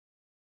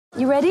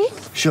You ready?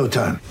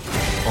 Showtime.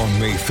 On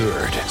May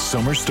 3rd,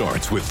 summer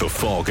starts with The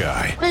Fall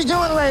Guy. Let's do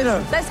it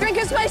later. Let's drink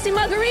a spicy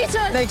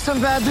margarita. Make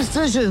some bad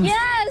decisions.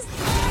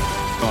 Yes!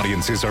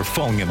 Audiences are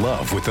falling in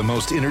love with the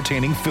most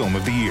entertaining film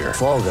of the year.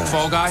 Fall Guy.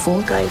 Fall Guy?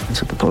 Fall Guy.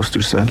 That's what the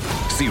poster said.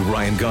 See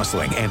Ryan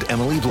Gosling and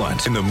Emily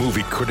Blunt in the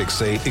movie critics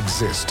say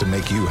exists to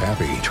make you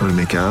happy. Trying to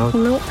make it out?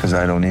 Nope. Because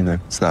I don't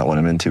either. It's not what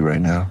I'm into right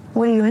now.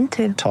 What are you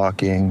into?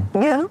 Talking.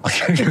 Yeah.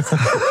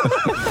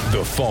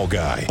 The Fall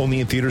Guy.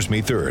 Only in theaters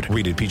May 3rd.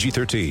 Rated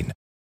PG-13.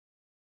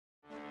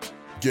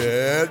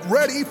 Get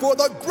ready for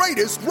the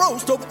greatest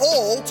roast of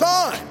all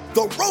time.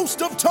 The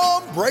Roast of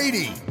Tom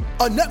Brady.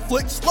 A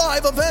Netflix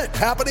live event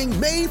happening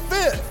May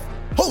 5th.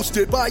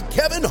 Hosted by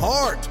Kevin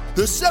Hart.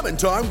 The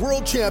 7-time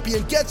world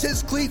champion gets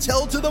his cleats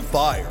held to the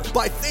fire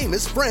by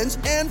famous friends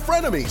and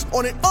frenemies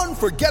on an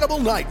unforgettable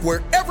night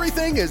where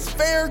everything is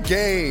fair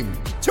game.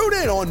 Tune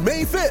in on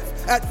May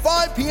 5th at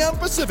 5 p.m.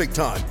 Pacific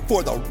time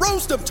for the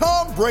Roast of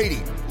Tom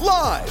Brady.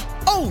 Live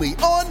only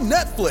on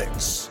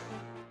Netflix.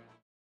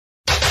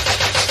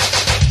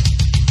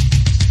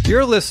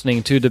 You're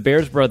listening to the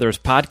Bears Brothers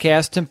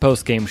podcast and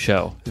postgame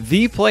show,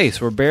 the place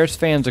where Bears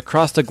fans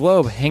across the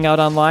globe hang out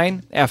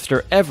online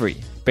after every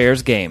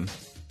Bears game.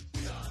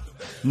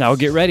 Now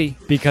get ready,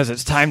 because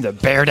it's time to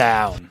bear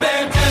down.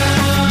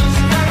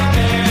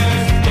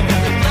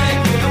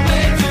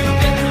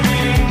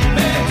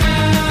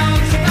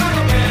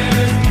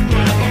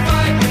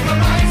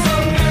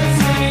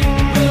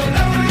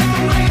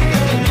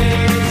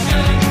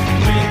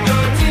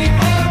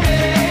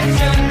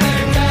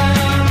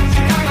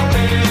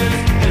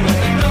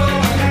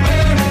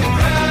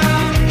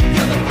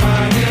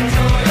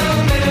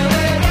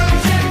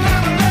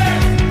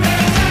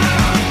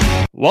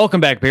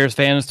 Welcome back, Bears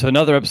fans, to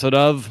another episode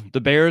of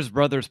the Bears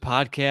Brothers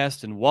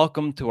podcast, and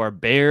welcome to our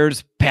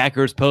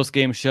Bears-Packers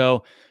postgame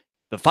show.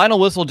 The final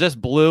whistle just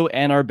blew,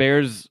 and our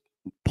Bears,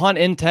 pun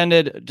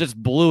intended,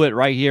 just blew it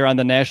right here on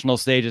the national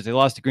stage as they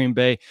lost to Green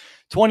Bay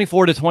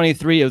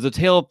 24-23. It was a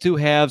tale of two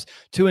halves.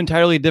 Two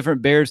entirely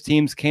different Bears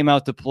teams came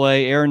out to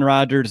play. Aaron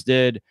Rodgers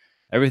did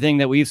everything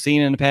that we've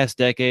seen in the past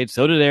decade.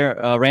 So did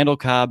Randall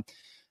Cobb.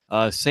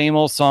 Same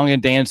old song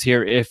and dance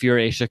here if you're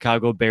a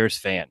Chicago Bears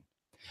fan.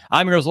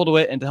 I'm your Oswald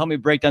DeWitt, and to help me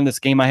break down this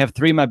game, I have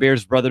three of my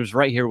Bears brothers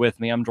right here with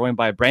me. I'm joined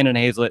by Brandon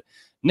Hazlett,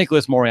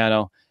 Nicholas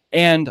Moriano,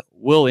 and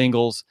Will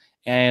Ingles.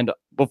 And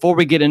before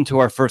we get into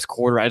our first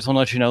quarter, I just want to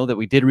let you know that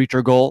we did reach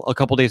our goal a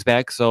couple days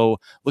back,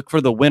 so look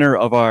for the winner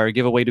of our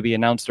giveaway to be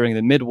announced during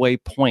the midway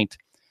point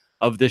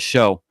of this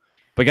show.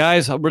 But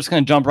guys, we're just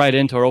going to jump right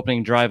into our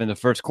opening drive in the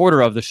first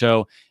quarter of the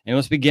show, and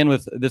let's begin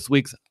with this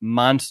week's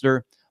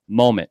monster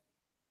moment.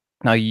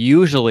 Now,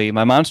 usually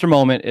my monster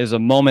moment is a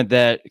moment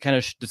that kind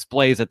of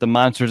displays that the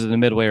monsters in the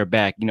midway are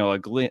back. You know,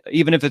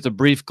 even if it's a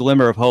brief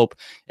glimmer of hope,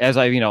 as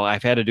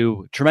I've had to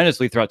do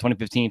tremendously throughout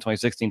 2015,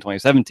 2016,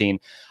 2017.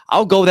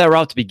 I'll go that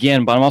route to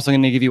begin, but I'm also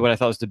going to give you what I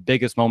thought was the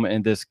biggest moment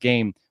in this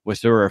game,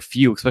 which there were a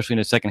few, especially in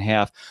the second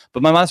half.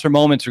 But my monster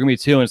moments are going to be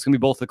two, and it's going to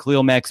be both the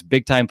Khalil Mack's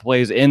big-time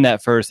plays in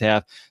that first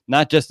half,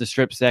 not just the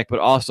strip sack, but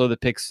also the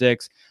pick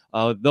six.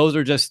 Those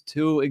are just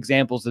two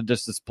examples that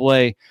just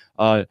display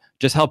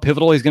just how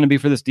pivotal he's going to be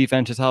for this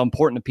defense, just how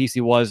important a piece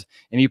he was,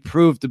 and he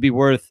proved to be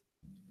worth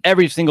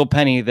every single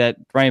penny that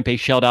Ryan Pace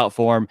shelled out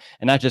for him,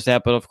 and not just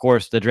that, but of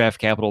course the draft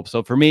capital.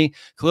 So for me,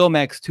 Khalil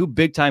Mack's two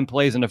big-time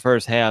plays in the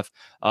first half,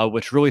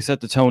 which really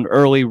set the tone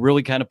early,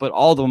 really kind of put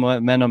all the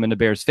momentum in the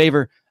Bears'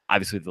 favor.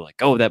 Obviously, they let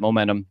go of that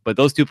momentum, but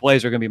those two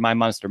plays are going to be my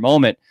monster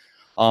moment.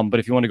 But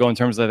if you want to go in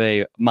terms of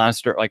a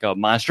monster, like a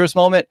monstrous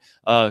moment,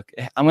 I'm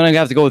going to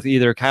have to go with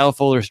either Kyle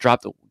Fuller's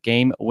dropped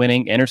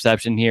game-winning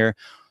interception here,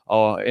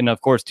 and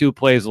of course, 2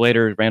 plays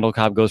later, Randall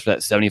Cobb goes for that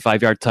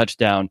 75-yard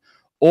touchdown.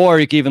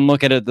 Or you can even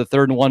look at it the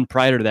 3rd and 1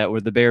 prior to that,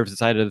 where the Bears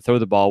decided to throw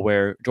the ball,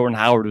 where Jordan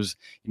Howard was,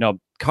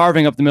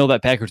 carving up the middle of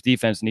that Packers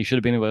defense, and he should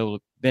have been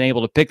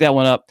able to pick that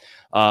one up.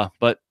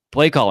 But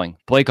play calling.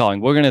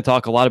 We're going to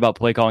talk a lot about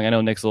play calling. I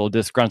know Nick's a little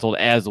disgruntled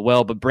as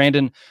well. But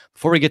Brandon,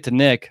 before we get to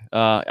Nick,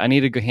 I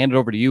need to hand it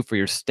over to you for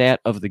your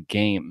stat of the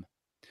game.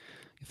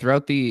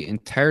 Throughout the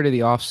entirety of the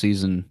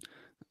offseason,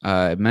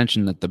 I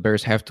mentioned that the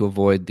Bears have to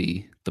avoid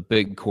the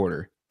big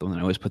quarter. The one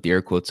I always put the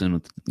air quotes in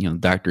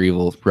with, Dr.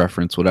 Evil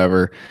reference,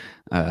 whatever.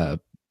 And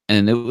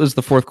it was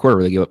the fourth quarter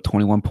where they gave up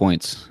 21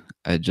 points.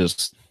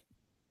 Just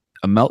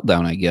a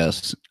meltdown, I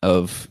guess,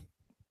 of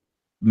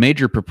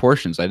major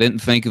proportions. I didn't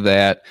think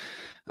that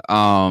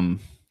Vic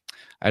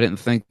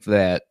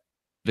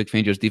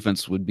Fangio's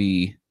defense would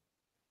be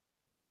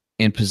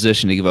in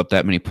position to give up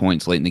that many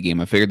points late in the game.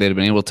 I figured they'd have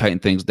been able to tighten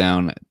things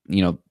down.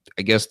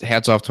 I guess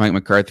hats off to Mike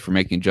McCarthy for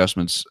making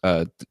adjustments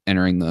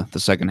entering the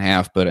second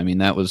half. But,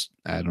 that was,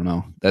 I don't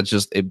know. That's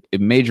just a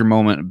major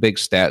moment, a big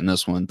stat in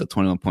this one, the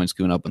 21 points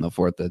given up in the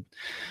fourth. That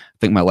I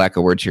think my lack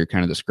of words here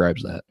kind of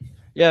describes that.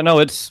 Yeah, no,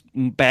 it's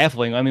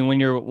baffling. When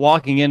you're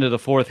walking into the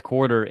fourth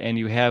quarter and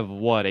you have, a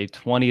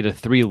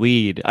 20-3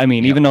 lead.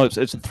 Even though it's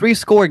a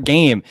 3-score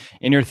game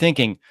and you're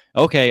thinking,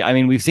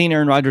 okay, we've seen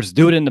Aaron Rodgers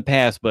do it in the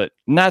past, but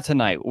not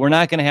tonight. We're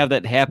not going to have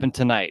that happen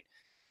tonight.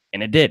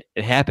 And it did.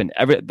 It happened.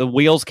 The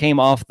wheels came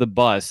off the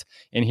bus,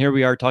 and here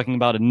we are talking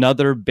about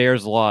another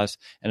Bears loss,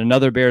 and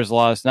another Bears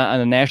loss, not on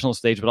the national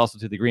stage, but also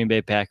to the Green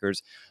Bay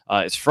Packers.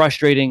 It's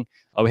frustrating.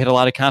 We had a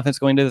lot of confidence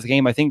going into this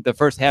game. I think the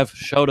first half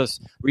showed us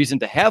reason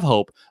to have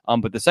hope,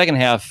 but the second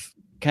half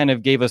kind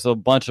of gave us a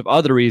bunch of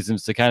other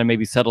reasons to kind of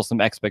maybe settle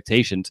some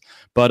expectations.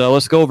 But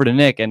let's go over to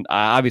Nick, and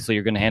obviously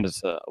you're going to hand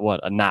us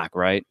a knock,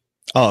 right?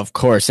 Oh, of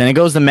course. And it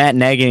goes to Matt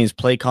Nagy and his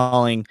play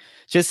calling.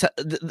 Just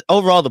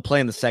overall, the play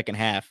in the second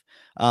half.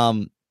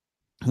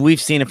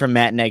 We've seen it from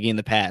Matt Nagy in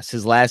the past.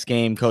 His last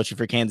game coaching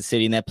for Kansas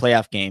City in that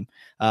playoff game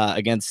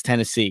against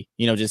Tennessee.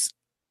 Just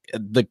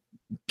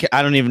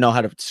I don't even know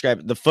how to describe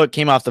it. The foot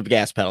came off the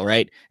gas pedal,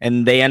 right?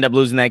 And they end up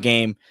losing that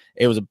game.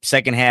 It was a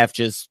second half,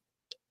 just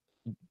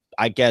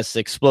I guess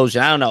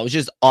explosion. I don't know. It was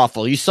just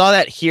awful. You saw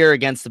that here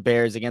against the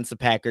Bears, against the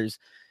Packers.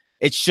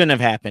 It shouldn't have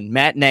happened.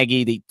 Matt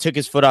Nagy, they took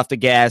his foot off the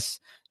gas.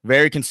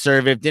 Very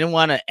conservative. Didn't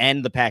want to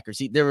end the Packers.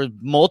 There were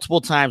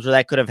multiple times where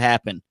that could have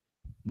happened.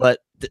 But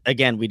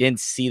again, we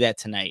didn't see that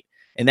tonight.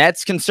 And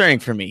that's concerning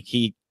for me.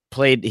 He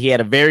had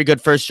a very good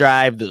first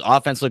drive. The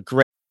offense looked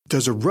great.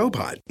 Does a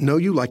robot know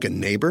you like a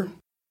neighbor?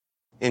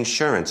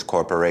 Insurance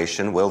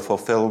Corporation will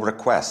fulfill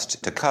requests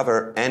to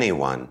cover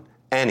anyone,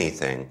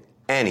 anything,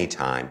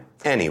 anytime,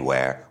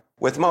 anywhere,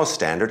 with most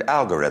standard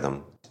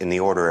algorithm. In the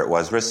order it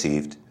was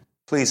received,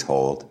 please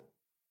hold.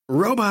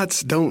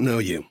 Robots don't know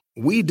you.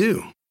 We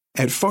do.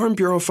 At Farm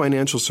Bureau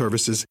Financial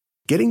Services,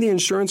 getting the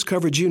insurance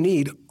coverage you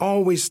need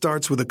always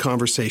starts with a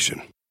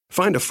conversation.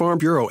 Find a Farm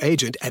Bureau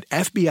agent at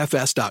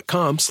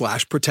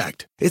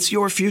fbfs.com/protect. It's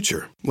your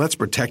future. Let's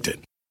protect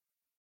it.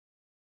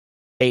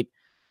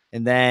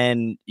 And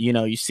then,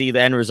 you see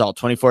the end result,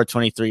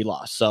 24-23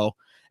 loss. So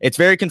it's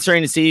very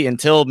concerning to see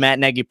until Matt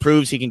Nagy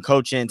proves he can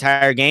coach an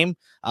entire game.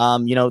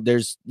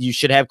 You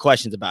should have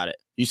questions about it.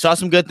 You saw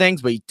some good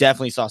things, but you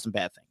definitely saw some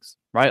bad things.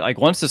 Right. Like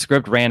once the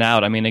script ran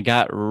out, I mean, it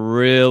got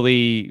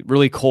really,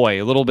 really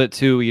coy, a little bit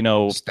too,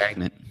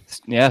 stagnant.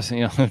 Yes.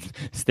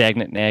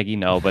 Stagnant Nagy.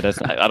 No, but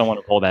I don't want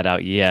to pull that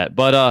out yet.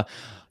 But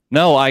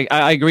no,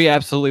 I agree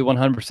absolutely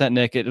 100%,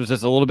 Nick. It was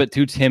just a little bit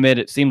too timid.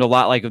 It seemed a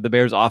lot like the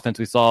Bears offense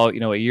we saw,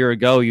 a year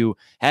ago. You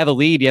have a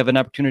lead, you have an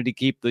opportunity to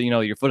keep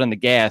your foot on the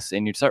gas,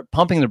 and you start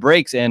pumping the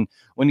brakes. And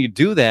when you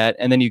do that,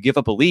 and then you give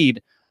up a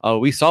lead,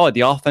 we saw it. The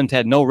offense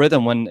had no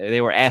rhythm when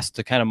they were asked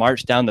to kind of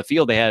march down the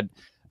field. They had,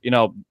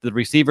 the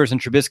receivers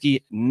and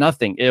Trubisky,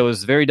 nothing. It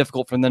was very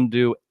difficult for them to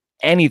do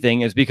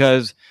anything, is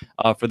because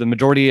for the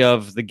majority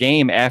of the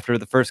game after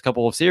the first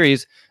couple of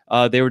series,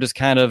 they were just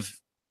kind of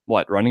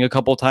running a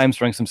couple of times,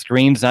 throwing some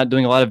screens, not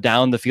doing a lot of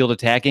down the field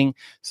attacking.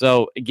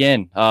 So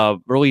again,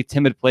 really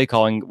timid play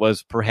calling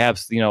was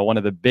perhaps, one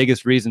of the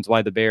biggest reasons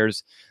why the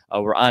Bears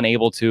were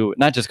unable to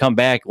not just come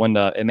back when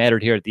it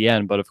mattered here at the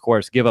end, but of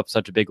course, give up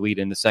such a big lead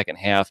in the second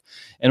half.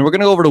 And we're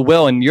going to go over to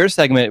Will in your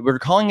segment. We're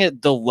calling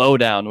it the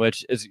lowdown,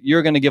 which is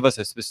you're going to give us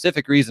a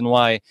specific reason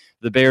why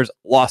the Bears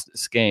lost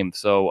this game.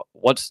 So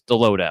what's the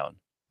lowdown?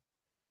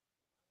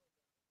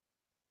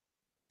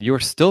 You're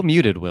still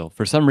muted, Will,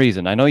 for some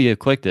reason. I know you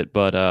clicked it,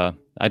 but I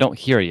don't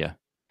hear you.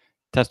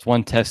 Test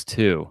 1, test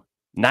 2.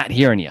 Not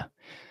hearing you.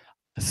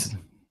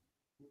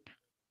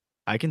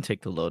 I can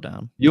take the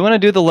lowdown. You want to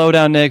do the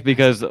lowdown, Nick,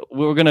 because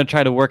we're going to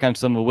try to work on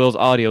some of Will's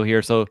audio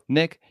here. So,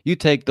 Nick, you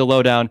take the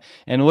lowdown.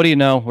 And what do you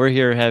know? We're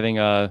here having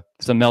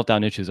some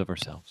meltdown issues of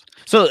ourselves.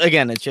 So,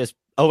 again, it's just,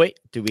 oh, wait,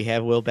 do we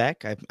have Will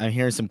back? I'm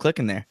hearing some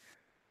clicking there.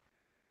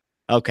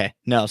 Okay,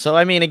 no. So,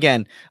 I mean,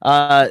 again,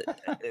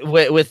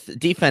 with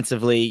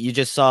defensively, you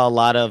just saw a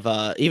lot of,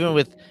 even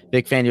with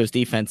Vic Fangio's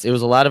defense, it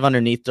was a lot of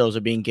underneath throws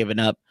are being given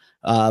up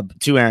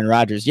to Aaron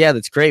Rodgers. Yeah,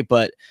 that's great,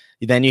 but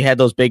then you had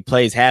those big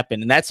plays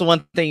happen. And that's the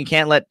one thing you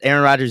can't let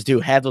Aaron Rodgers do,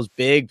 have those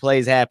big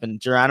plays happen.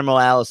 Geronimo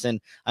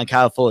Allison on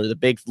Kyle Fuller, the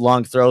big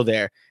long throw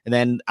there. And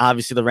then,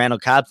 obviously, the Randall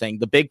Cobb thing.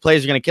 The big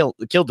plays are going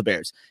to kill the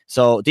Bears.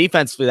 So,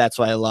 defensively, that's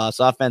why I lost.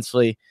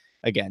 Offensively,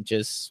 again,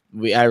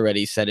 I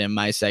already said in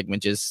my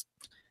segment, just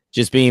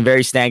being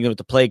very stagnant with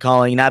the play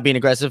calling, not being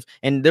aggressive.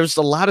 And there was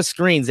a lot of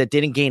screens that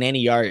didn't gain any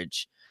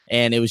yardage.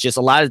 And it was just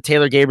a lot of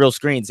Taylor Gabriel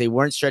screens. They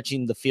weren't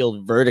stretching the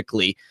field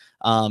vertically.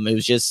 It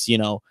was just,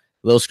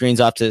 little screens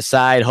off to the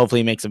side.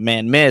 Hopefully it makes a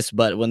man miss.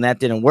 But when that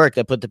didn't work,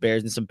 that put the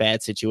Bears in some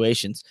bad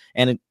situations.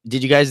 And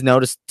did you guys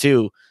notice,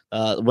 too,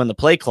 when they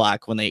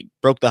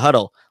broke the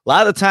huddle, a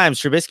lot of the times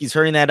Trubisky's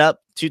hurrying that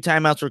up. 2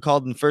 timeouts were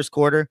called in the first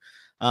quarter.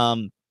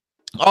 All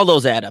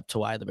those add up to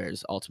why the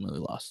Bears ultimately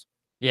lost.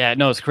 Yeah,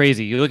 no, it's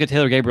crazy. You look at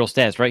Taylor Gabriel's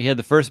stats, right? He had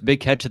the first big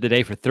catch of the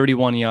day for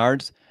 31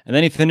 yards, and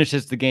then he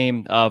finishes the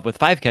game with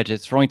 5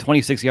 catches, throwing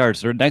 26 yards.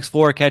 So the next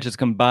 4 catches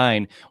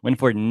combined went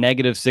for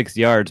 -6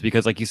 yards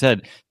because, like you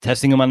said,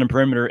 testing him on the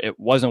perimeter, it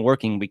wasn't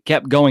working. We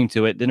kept going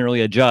to it, didn't really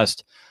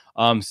adjust.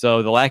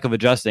 So the lack of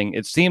adjusting,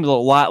 it seems a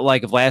lot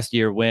like of last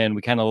year when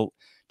we kind of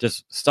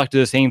just stuck to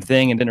the same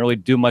thing and didn't really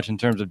do much in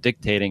terms of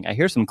dictating. I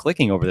hear some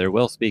clicking over there.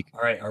 Will, speak. All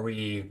right, are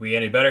we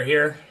any better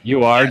here?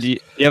 You are. Yes. Do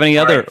you have any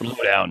other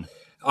lowdown?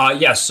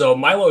 So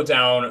my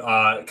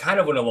lowdown kind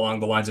of went along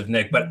the lines of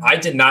Nick, but I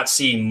did not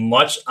see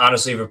much,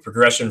 honestly, of a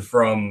progression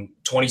from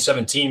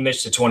 2017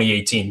 Mitch to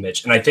 2018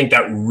 Mitch. And I think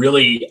that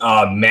really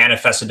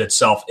manifested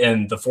itself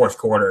in the fourth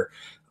quarter.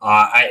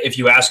 If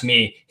you ask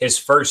me, his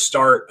first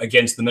start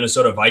against the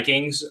Minnesota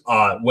Vikings,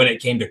 when it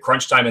came to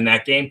crunch time in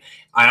that game,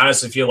 I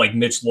honestly feel like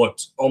Mitch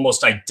looked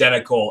almost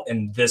identical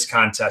in this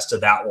contest to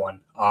that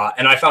one.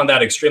 And I found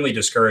that extremely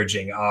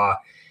discouraging.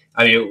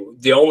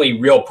 The only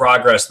real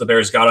progress the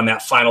Bears got on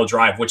that final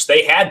drive, which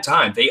they had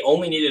time, they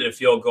only needed a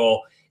field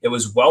goal. It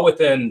was well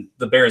within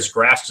the Bears'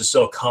 grasp to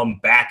still come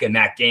back in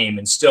that game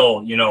and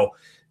still,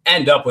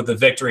 end up with the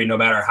victory, no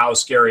matter how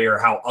scary or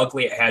how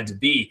ugly it had to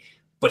be.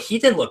 But he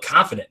didn't look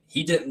confident.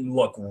 He didn't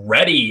look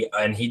ready,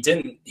 and he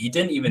didn't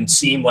even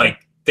seem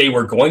like they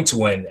were going to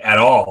win at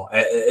all.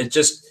 It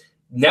just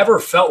never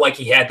felt like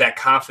he had that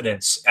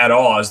confidence at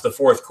all as the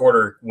fourth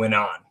quarter went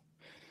on.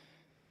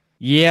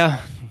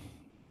 Yeah.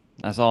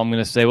 That's all I'm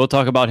going to say. We'll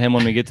talk about him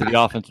when we get to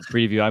the offensive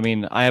preview. I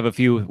mean, I have a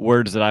few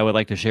words that I would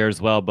like to share as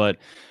well, but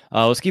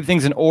let's keep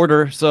things in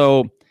order.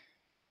 So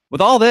with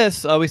all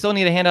this, we still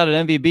need to hand out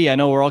an MVP. I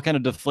know we're all kind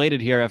of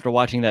deflated here after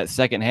watching that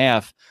second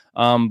half,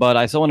 but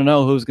I still want to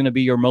know who's going to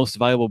be your most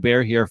valuable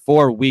Bear here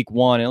for week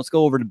one. And let's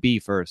go over to B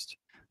first.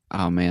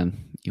 Oh, man,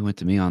 you went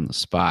to me on the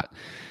spot.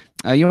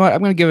 You know what? I'm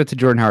going to give it to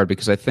Jordan Howard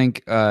because I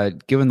think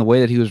given the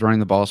way that he was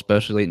running the ball,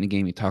 especially late in the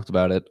game, he talked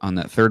about it on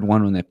that third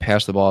one when they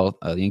passed the ball,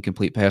 the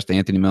incomplete pass to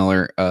Anthony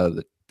Miller,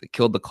 that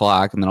killed the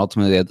clock, and then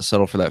ultimately they had to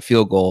settle for that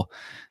field goal.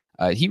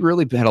 He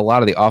really had a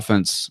lot of the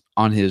offense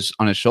on his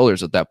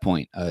shoulders at that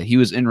point. He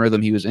was in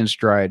rhythm. He was in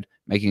stride,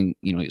 making,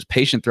 he was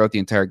patient throughout the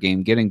entire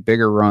game, getting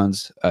bigger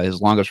runs.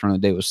 His longest run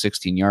of the day was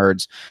 16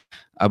 yards.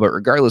 But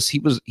regardless, he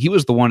was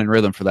the one in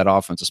rhythm for that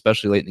offense,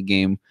 especially late in the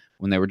game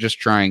when they were just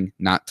trying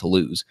not to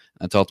lose.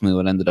 That's ultimately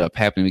what ended up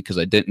happening because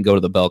I didn't go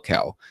to the bell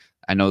cow.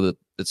 I know that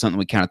that's something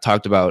we kind of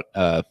talked about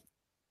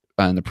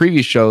in the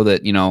previous show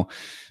that,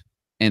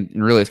 and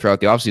really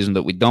throughout the offseason,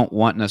 that we don't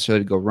want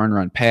necessarily to go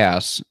run,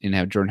 pass and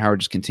have Jordan Howard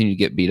just continue to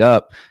get beat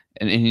up.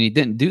 And he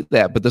didn't do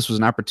that, but this was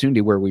an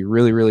opportunity where we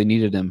really, really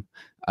needed him.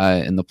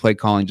 And the play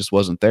calling just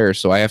wasn't there.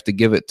 So I have to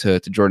give it to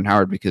Jordan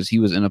Howard because he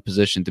was in a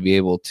position to be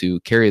able to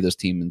carry this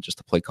team, and just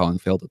the play calling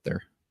failed it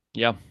there.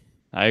 Yeah,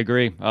 I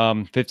agree.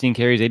 15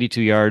 carries,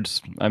 82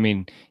 yards. I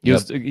mean, he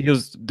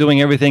was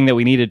doing everything that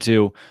we needed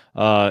to,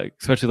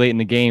 especially late in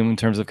the game in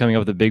terms of coming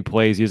up with the big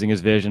plays, using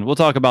his vision. We'll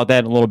talk about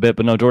that in a little bit,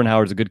 but no, Jordan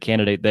Howard's a good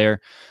candidate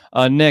there.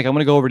 Nick, I'm going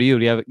to go over to you.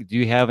 Do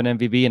you have an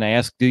MVP? And I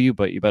ask, do you?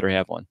 But you better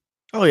have one.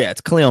 Oh, yeah,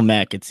 it's Khalil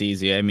Mack. It's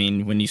easy. I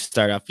mean, when you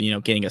start off,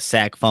 getting a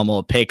sack, fumble,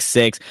 a pick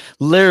six,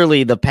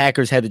 literally the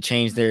Packers had to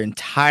change their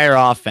entire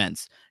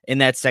offense in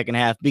that second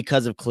half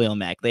because of Khalil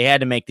Mack. They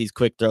had to make these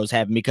quick throws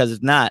happen because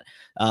if not,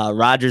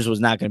 Rodgers was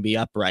not going to be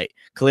upright.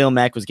 Khalil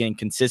Mack was getting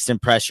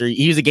consistent pressure.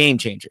 He was a game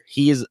changer.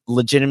 He is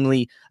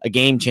legitimately a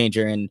game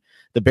changer, and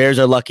the Bears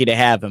are lucky to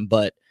have him,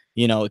 but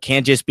it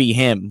can't just be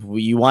him.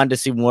 You wanted to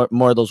see more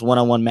of those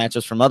one-on-one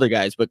matchups from other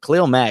guys, but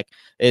Khalil Mack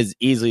is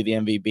easily the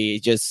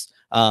MVP.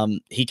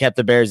 He kept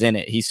the Bears in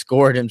it. He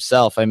scored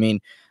himself. I mean,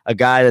 a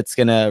guy that's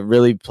going to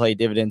really play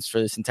dividends for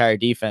this entire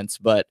defense.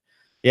 But,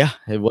 yeah,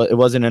 it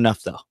wasn't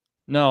enough, though.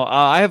 No,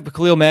 I have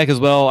Khalil Mack as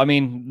well. I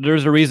mean,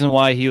 there's a reason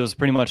why he was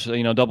pretty much,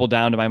 doubled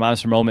down to my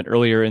monster moment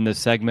earlier in this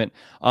segment.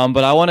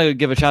 But I want to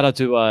give a shout out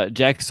to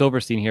Jack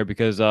Silverstein here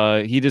because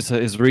he did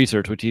his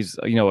research, which he's,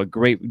 a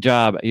great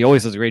job. He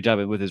always does a great job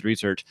with his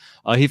research.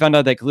 He found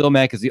out that Khalil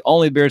Mack is the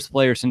only Bears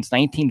player since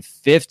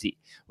 1950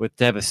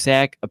 to have a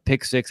sack, a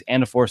pick six,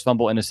 and a forced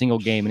fumble in a single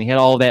game. And he had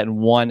all of that in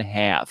one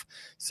half.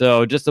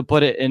 So just to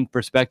put it in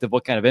perspective,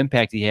 what kind of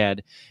impact he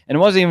had. And it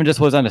wasn't even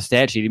just was on a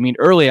stat sheet. I mean,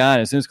 early on,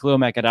 as soon as Khalil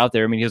Mack got out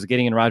there, he was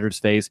getting in Rodgers'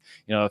 face,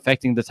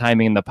 affecting the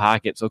timing in the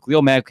pocket. So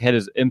Khalil Mack had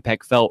his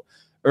impact felt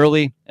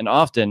early and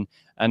often.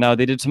 And now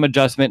they did some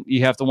adjustment.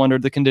 You have to wonder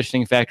the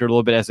conditioning factor a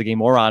little bit as the game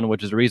wore on,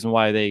 which is the reason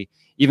why they,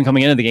 even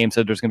coming into the game,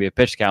 said there's going to be a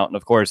pitch count. And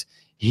of course,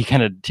 he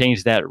kind of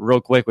changed that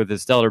real quick with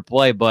his stellar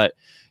play. But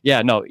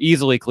yeah, no,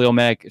 easily Khalil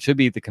Mack should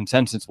be the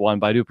consensus one,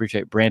 but I do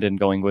appreciate Brandon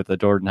going with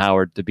Jordan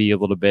Howard to be a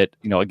little bit,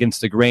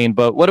 against the grain.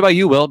 But what about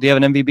you, Will? Do you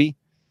have an MVP?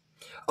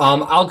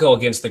 I'll go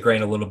against the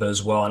grain a little bit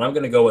as well, and I'm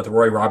going to go with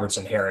Roy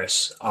Robertson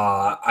Harris.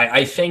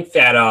 I think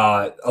that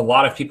a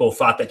lot of people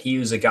thought that he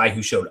was a guy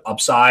who showed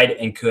upside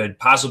and could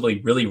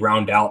possibly really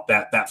round out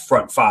that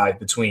front five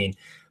between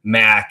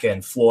Mack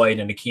and Floyd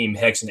and Akeem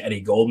Hicks and Eddie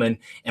Goldman.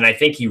 And I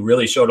think he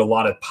really showed a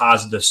lot of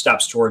positive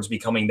steps towards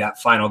becoming that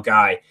final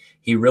guy.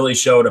 He really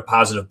showed a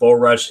positive bull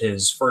rush.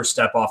 His first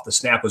step off the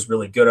snap was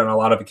really good on a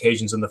lot of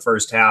occasions in the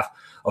first half.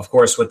 Of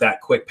course, with that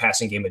quick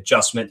passing game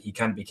adjustment, he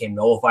kind of became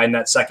nullified in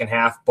that second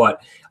half.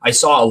 But I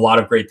saw a lot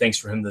of great things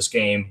from him this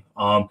game.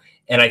 And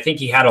I think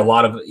he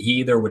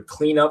either would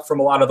clean up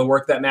from a lot of the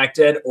work that Mack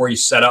did, or he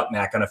set up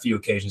Mack on a few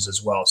occasions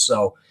as well.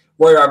 So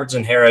Roy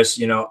Robertson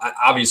Harris,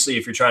 obviously,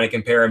 if you're trying to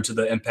compare him to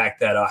the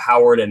impact that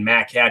Howard and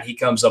Mack had, he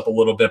comes up a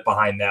little bit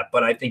behind that.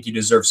 But I think he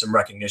deserves some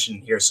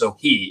recognition here. So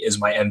he is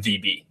my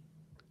MVP.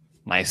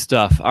 Nice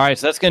stuff. All right,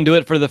 so that's going to do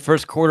it for the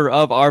first quarter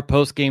of our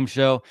post-game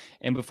show.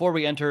 And before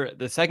we enter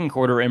the second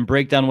quarter and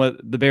break down what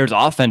the Bears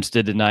offense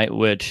did tonight,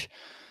 which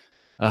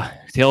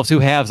tale of two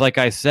halves, like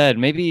I said,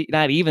 maybe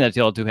not even a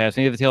tale of two halves,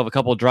 maybe the tale of a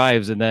couple of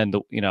drives, and then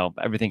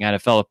everything kind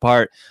of fell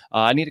apart.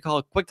 I need to call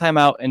a quick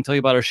timeout and tell you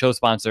about our show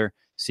sponsor,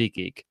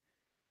 SeatGeek.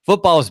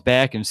 Football is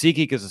back, and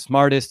SeatGeek is the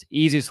smartest,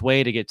 easiest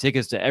way to get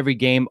tickets to every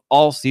game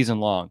all season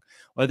long.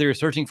 Whether you're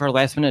searching for a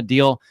last-minute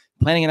deal,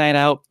 planning a night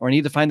out, or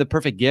need to find the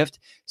perfect gift,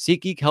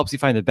 SeatGeek helps you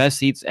find the best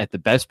seats at the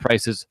best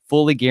prices,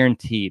 fully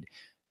guaranteed.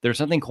 There's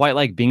something quite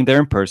like being there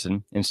in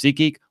person, and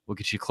SeatGeek will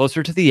get you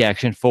closer to the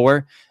action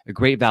for a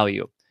great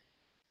value.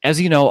 As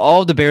you know,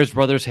 all of the Bears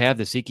brothers have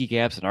the SeatGeek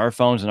apps on our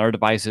phones and our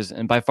devices,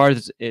 and by far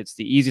it's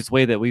the easiest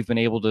way that we've been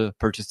able to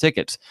purchase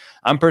tickets.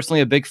 I'm personally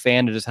a big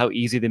fan of just how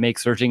easy they make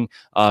searching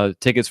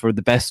tickets for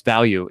the best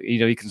value.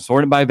 You can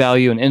sort it by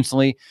value, and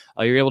instantly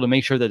you're able to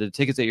make sure that the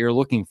tickets that you're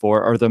looking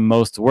for are the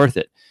most worth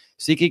it.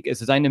 SeatGeek is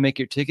designed to make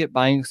your ticket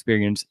buying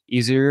experience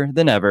easier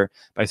than ever.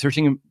 By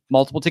searching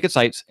multiple ticket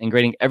sites and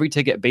grading every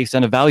ticket based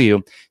on a value,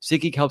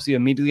 SeatGeek helps you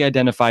immediately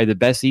identify the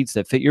best seats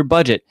that fit your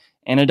budget.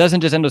 And it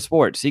doesn't just end with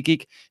sports.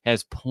 SeatGeek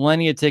has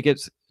plenty of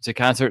tickets to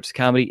concerts,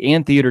 comedy,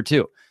 and theater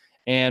too.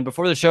 And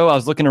before the show, I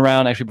was looking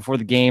around, actually before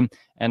the game,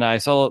 and I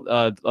saw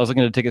I was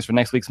looking at tickets for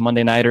next week's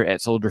Monday Nighter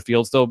at Soldier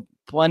Field. Still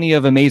plenty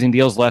of amazing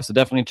deals left, so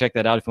definitely check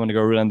that out if you want to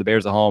go root on the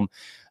Bears at home.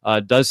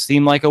 It does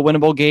seem like a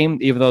winnable game,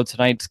 even though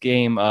tonight's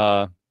game,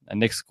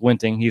 Nick's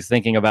squinting. He's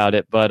thinking about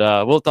it, but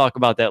we'll talk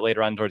about that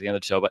later on towards the end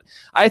of the show. But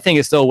I think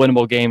it's still a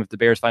winnable game if the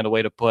Bears find a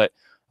way to put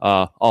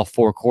all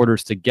four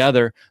quarters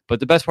together. But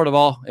the best part of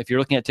all, if you're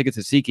looking at tickets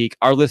at SeatGeek,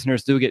 our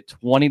listeners do get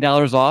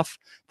 $20 off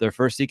their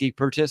first SeatGeek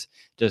purchase.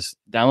 Just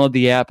download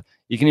the app.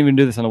 You can even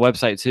do this on the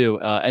website too.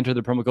 Enter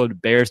the promo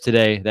code BEARS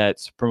today.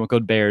 That's promo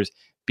code BEARS,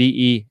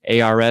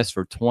 BEARS,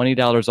 for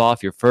 $20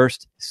 off your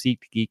first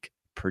SeatGeek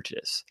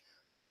purchase.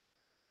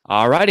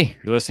 All righty,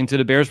 you're listening to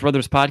the Bears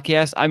Brothers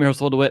podcast. I'm your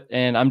host, Will DeWitt,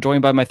 and I'm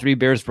joined by my three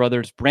Bears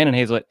brothers, Brandon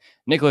Hazlett,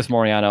 Nicholas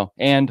Moriano,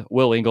 and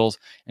Will Ingles.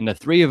 And the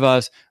three of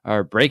us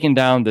are breaking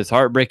down this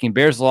heartbreaking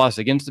Bears loss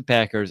against the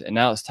Packers. And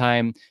now it's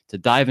time to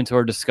dive into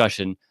our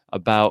discussion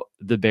about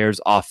the Bears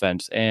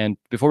offense. And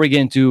before we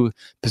get into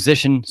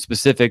position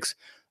specifics,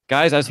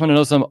 guys, I just want to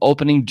know some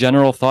opening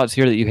general thoughts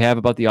here that you have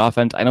about the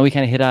offense. I know we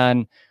kind of hit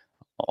on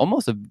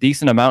almost a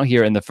decent amount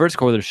here in the first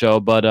quarter of the show,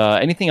 but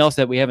anything else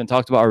that we haven't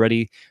talked about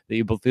already that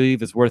you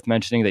believe is worth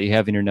mentioning that you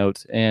have in your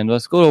notes? And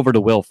let's go over to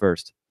Will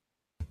first.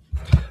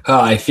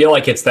 I feel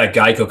like it's that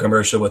Geico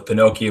commercial with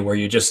Pinocchio where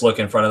you just look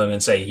in front of them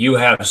and say, you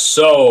have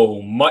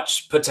so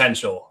much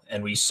potential.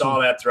 And we saw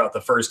that throughout the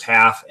first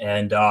half,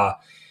 and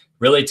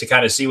really to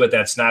kind of see what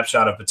that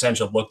snapshot of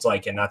potential looked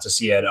like and not to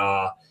see it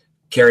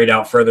carried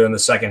out further in the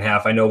second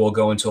half. I know we'll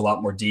go into a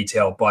lot more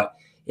detail, but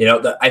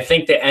I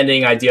think the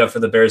ending idea for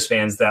the Bears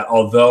fans that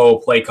although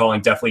play calling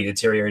definitely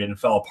deteriorated and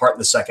fell apart in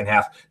the second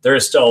half, there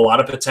is still a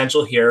lot of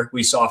potential here.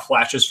 We saw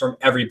flashes from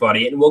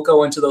everybody, and we'll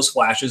go into those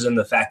flashes and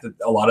the fact that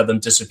a lot of them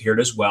disappeared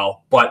as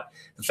well. But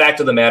the fact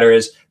of the matter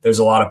is there's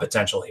a lot of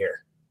potential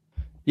here.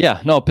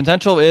 Yeah, no,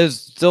 potential is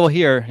still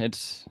here.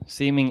 It's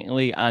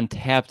seemingly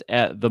untapped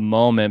at the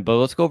moment, but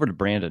let's go over to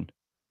Brandon.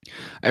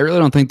 I really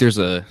don't think there's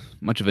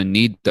much of a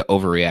need to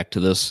overreact to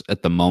this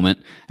at the moment.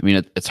 I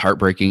mean, it's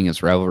heartbreaking.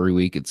 It's rivalry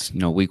week. It's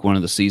week one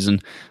of the season.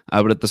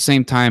 But at the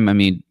same time, I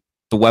mean,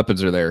 the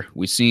weapons are there.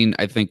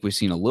 I think we've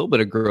seen a little bit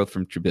of growth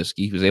from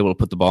Trubisky. He was able to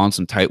put the ball in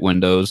some tight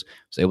windows.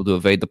 Was able to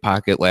evade the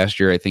pocket last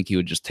year. I think he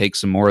would just take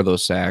some more of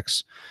those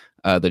sacks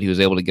that he was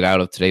able to get out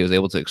of today. He was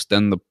able to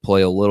extend the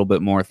play a little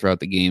bit more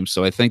throughout the game.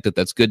 So I think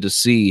that's good to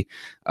see.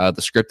 The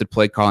scripted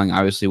play calling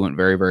obviously went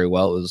very, very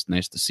well. It was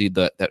nice to see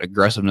that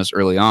aggressiveness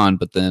early on,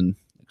 but then,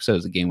 like I said,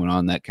 as the game went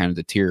on, that kind of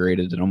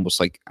deteriorated and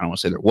almost like, I don't want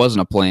to say there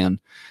wasn't a plan,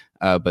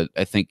 but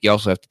I think you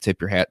also have to tip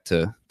your hat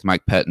to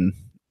Mike Pettin,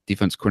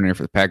 defense coordinator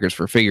for the Packers,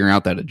 for figuring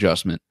out that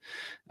adjustment.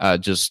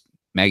 Just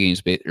Nagy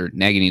needs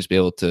to be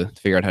able to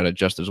figure out how to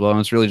adjust as well.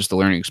 And it's really just a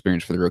learning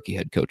experience for the rookie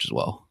head coach as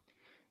well.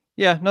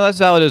 Yeah, no, that's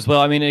valid as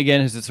well. I mean,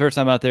 again, it's his first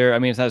time out there. I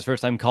mean, it's not his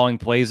first time calling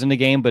plays in the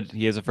game, but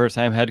he is a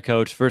first-time head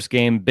coach, first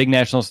game, big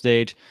national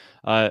stage.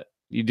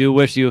 You do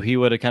wish he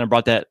would have kind of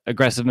brought that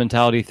aggressive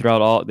mentality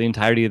throughout the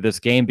entirety of this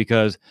game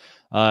because,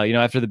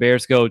 after the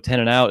Bears go 10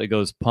 and out, it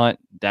goes punt,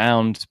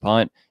 downs,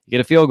 punt. You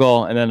get a field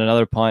goal, and then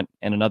another punt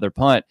and another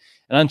punt.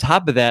 And on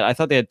top of that, I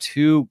thought they had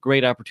two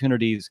great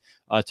opportunities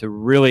to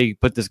really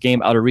put this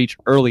game out of reach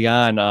early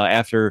on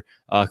after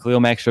Khalil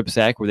Mack's strip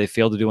sack, where they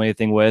failed to do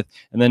anything with.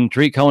 And then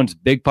Tariq Cohen's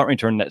big punt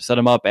return that set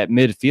them up at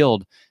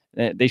midfield.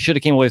 They should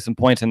have came away with some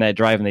points in that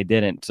drive, and they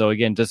didn't. So,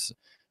 again, just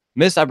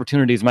missed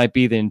opportunities might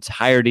be the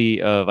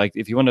entirety of, like,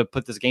 if you want to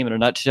put this game in a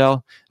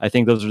nutshell, I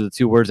think those are the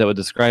two words that would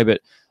describe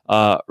it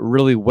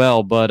really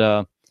well.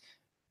 But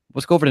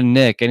let's go over to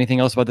Nick.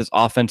 Anything else about this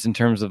offense in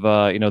terms of,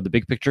 the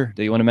big picture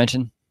that you want to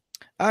mention?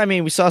 I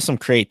mean, we saw some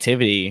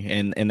creativity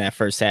in that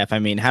first half. I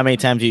mean, how many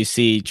times do you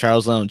see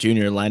Charles Lone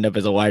Jr. lined up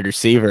as a wide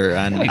receiver?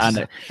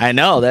 I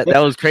know that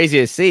was crazy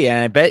to see,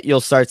 and I bet you'll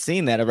start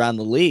seeing that around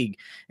the league.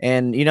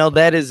 And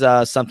that is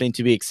something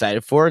to be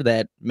excited for.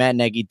 That Matt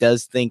Nagy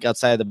does think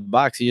outside the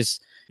box. You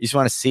just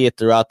want to see it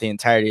throughout the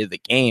entirety of the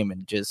game,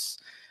 and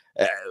just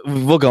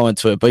we'll go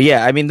into it. But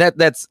yeah, I mean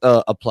that's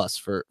a plus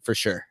for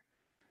sure.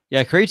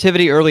 Yeah,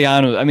 creativity early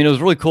on. I mean, it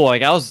was really cool.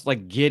 Like I was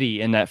like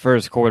giddy in that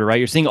first quarter, right?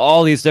 You're seeing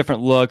all these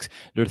different looks.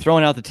 They're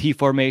throwing out the T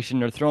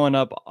formation. They're throwing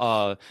up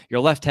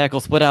your left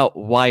tackle split out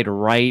wide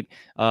right.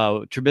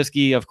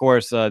 Trubisky, of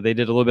course, they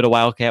did a little bit of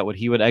wildcat.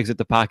 He would exit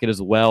the pocket as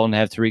well and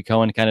have Tariq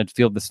Cohen kind of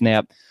field the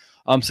snap.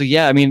 So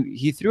yeah, I mean,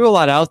 he threw a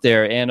lot out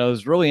there, and it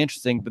was really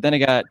interesting. But then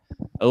it got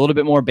a little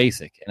bit more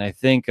basic, and I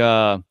think.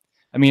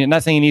 I mean, I'm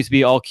not saying it needs to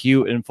be all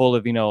cute and full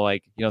of,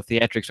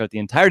 theatrics throughout the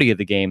entirety of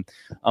the game.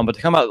 But to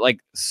come out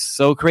like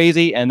so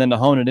crazy and then to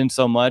hone it in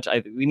so much,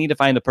 we need to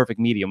find the perfect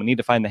medium. We need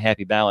to find the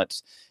happy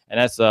balance. And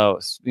that's,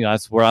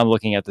 that's where I'm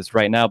looking at this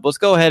right now. But let's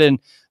go ahead and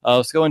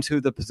let's go into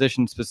the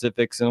position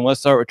specifics. And let's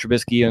start with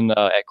Trubisky and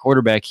at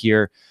quarterback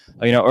here.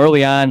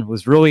 Early on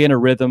was really in a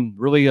rhythm,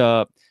 really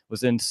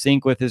was in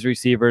sync with his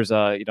receivers.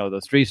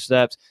 Those 3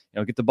 steps,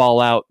 get the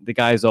ball out, the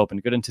guy's open,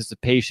 good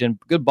anticipation,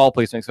 good ball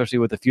placement, especially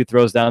with a few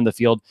throws down the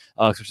field,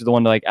 especially the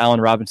one to like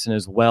Allen Robinson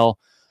as well.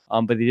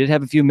 But he did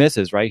have a few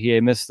misses, right? He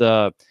missed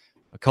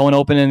Cohen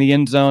open in the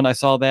end zone. I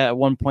saw that at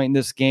one point in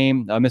this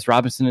game. Missed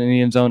Robinson in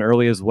the end zone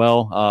early as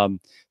well.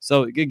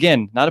 So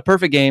again, not a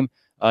perfect game.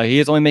 He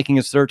is only making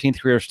his 13th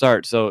career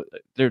start. So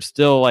there's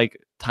still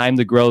like time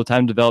to grow,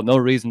 time to develop, no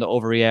reason to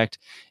overreact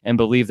and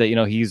believe that,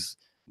 he's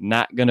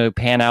not going to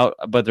pan out,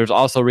 but there's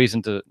also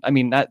reason to,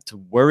 not to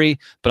worry,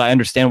 but I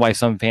understand why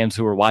some fans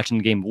who are watching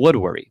the game would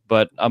worry.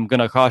 But I'm going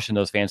to caution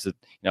those fans that,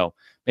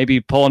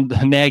 maybe pulling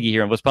the Nagy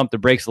here and let's pump the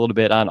brakes a little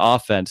bit on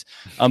offense.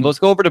 Let's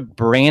go over to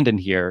Brandon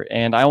here.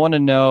 And I want to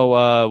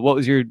know what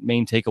was your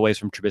main takeaways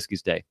from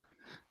Trubisky's day?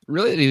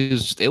 Really, he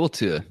was just able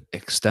to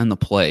extend the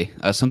play.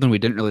 Something we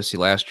didn't really see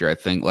last year. I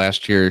think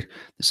last year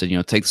they said,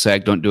 take the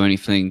sack, don't do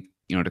anything,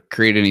 to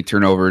create any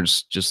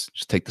turnovers,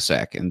 just take the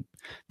sack. And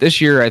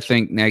this year, I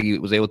think Nagy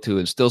was able to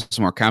instill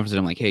some more confidence.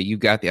 I'm like, hey, you've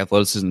got the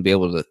athleticism to be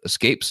able to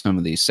escape some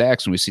of these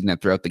sacks. And we've seen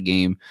that throughout the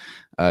game.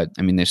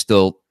 They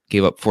still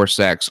gave up 4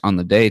 sacks on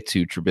the day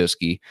to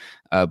Trubisky,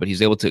 but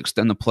he's able to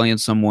extend the play in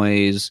some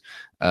ways.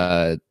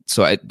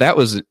 That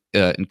was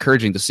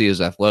encouraging to see his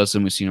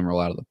athleticism. We've seen him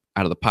roll out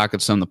of the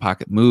pocket. Some of the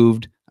pocket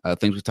moved.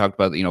 Things we talked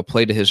about,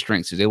 play to his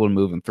strengths. He's able to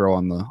move and throw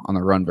on the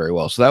run very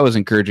well. So that was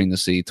encouraging to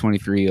see.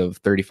 23 of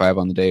 35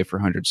 on the day for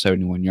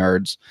 171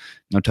 yards,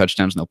 no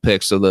touchdowns, no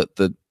picks. So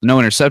the no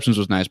interceptions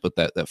was nice, but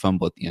that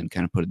fumble at the end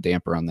kind of put a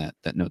damper on that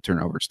no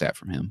turnover stat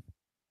from him.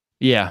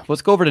 Yeah,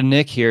 let's go over to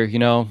Nick here.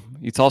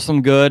 You saw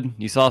some good,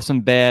 you saw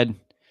some bad.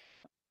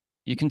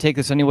 You can take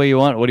this any way you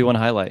want. What do you want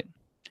to highlight?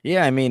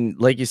 Yeah,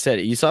 like you said,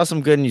 you saw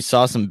some good and you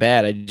saw some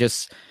bad.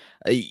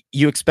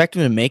 You expect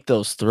him to make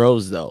those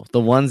throws, though. The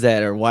ones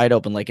that are wide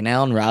open, like an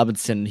Allen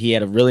Robinson, he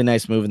had a really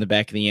nice move in the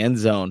back of the end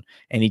zone,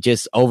 and he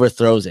just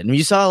overthrows it. And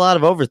you saw a lot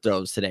of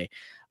overthrows today.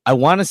 I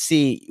want to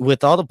see,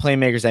 with all the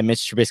playmakers that Mitch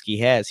Trubisky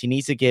has, he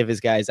needs to give his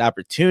guys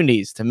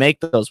opportunities to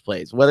make those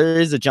plays, whether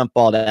it is a jump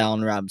ball to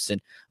Allen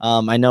Robinson.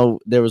 I know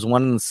there was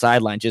one on the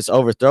sideline, just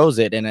overthrows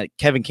it, and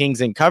Kevin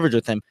King's in coverage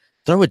with him.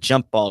 Throw a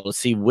jump ball to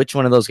see which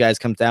one of those guys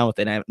comes down with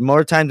it. And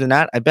more times than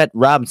not, I bet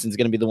Robinson's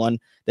going to be the one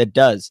that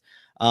does.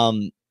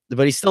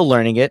 But he's still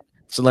learning it.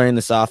 Still learning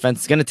this offense.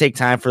 It's going to take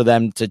time for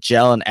them to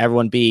gel and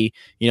everyone be,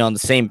 on the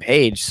same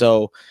page.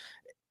 So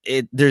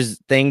there's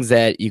things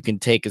that you can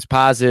take as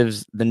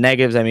positives. The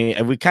negatives,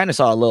 we kind of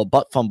saw a little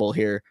butt fumble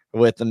here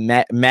with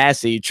the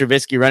Massey,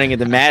 Trubisky running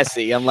into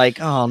Massey. I'm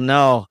like, oh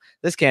no,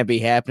 this can't be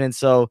happening.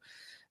 So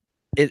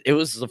it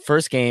was the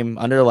first game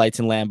under the lights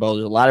in Lambeau.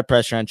 There's a lot of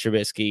pressure on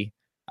Trubisky.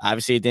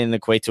 Obviously, it didn't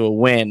equate to a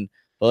win,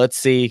 but let's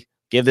see.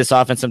 Give this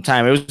offense some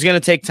time. It was going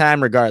to take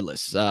time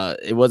regardless.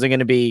 It wasn't going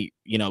to be,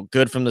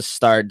 good from the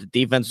start. The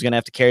defense was going to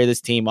have to carry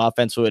this team.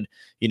 Offense would,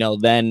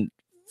 then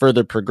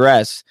further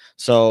progress.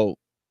 So,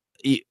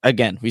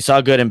 again, we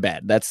saw good and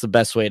bad. That's the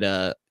best way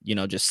to,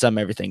 just sum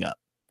everything up.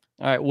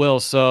 All right,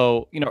 Will.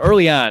 So,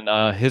 early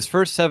on, his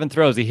first 7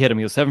 throws, he hit him.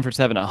 He was 7 for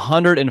 7,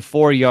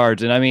 104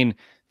 yards. And,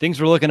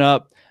 things were looking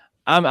up.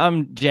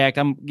 I'm jacked.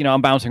 I'm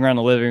bouncing around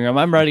the living room.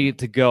 I'm ready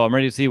to go. I'm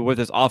ready to see what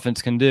this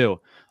offense can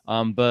do.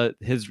 But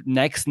his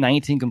next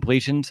 19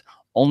 completions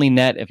only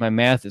net, if my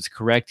math is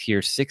correct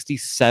here,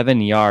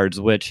 67 yards,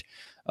 which,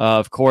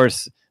 of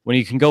course, when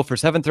you can go for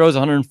 7 throws,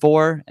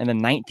 104, and then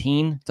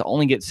 19 to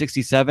only get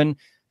 67,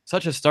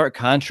 such a stark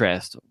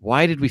contrast.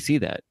 Why did we see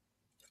that?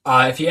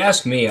 If you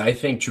ask me, I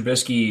think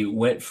Trubisky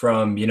went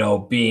from,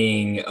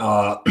 being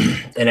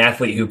an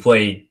athlete who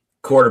played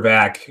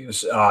quarterback,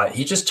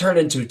 he just turned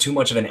into too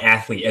much of an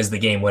athlete as the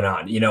game went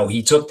on.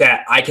 He took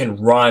that I can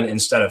run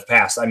instead of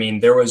pass.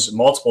 There was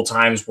multiple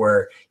times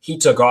where he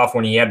took off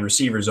when he had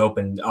receivers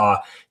open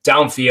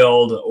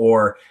downfield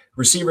or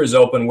receivers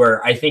open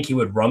where I think he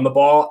would run the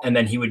ball and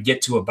then he would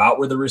get to about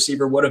where the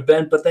receiver would have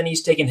been, but then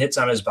he's taking hits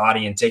on his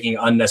body and taking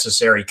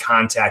unnecessary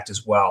contact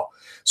as well.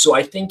 So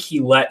I think he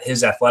let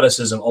his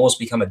athleticism almost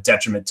become a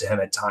detriment to him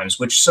at times,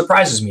 which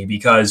surprises me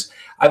because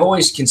I've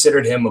always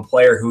considered him a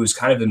player who's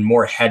kind of been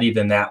more heady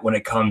than that when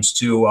it comes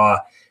to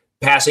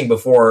passing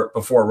before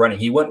running.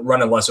 He wouldn't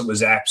run unless it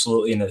was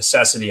absolutely a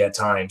necessity at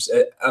times.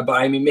 But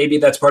I mean, maybe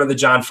that's part of the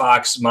John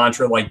Fox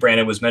mantra, like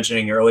Brandon was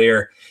mentioning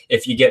earlier.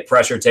 If you get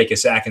pressure, take a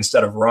sack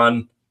instead of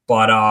run.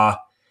 But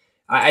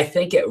I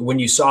think when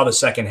you saw the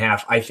second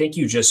half, I think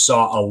you just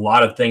saw a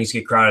lot of things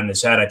get crowded in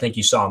his head. I think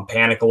you saw him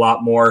panic a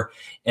lot more.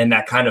 And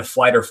that kind of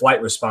fight or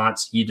flight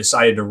response, he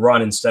decided to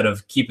run instead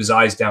of keep his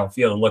eyes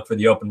downfield and look for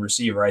the open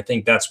receiver. I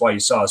think that's why you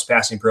saw his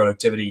passing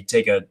productivity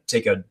take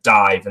a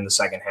dive in the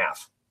second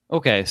half.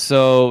 Okay,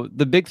 so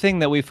the big thing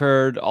that we've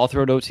heard all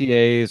throughout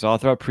OTAs, all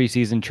throughout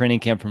preseason training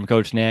camp from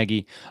Coach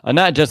Nagy,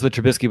 not just with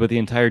Trubisky, but the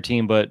entire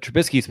team, but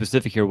Trubisky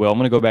specific here, Will, I'm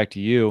going to go back to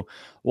you.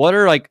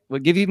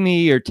 Give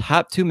me your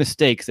top 2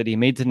 mistakes that he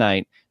made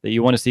tonight that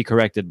you want to see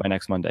corrected by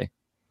next Monday?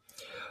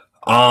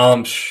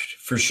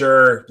 For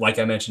sure, like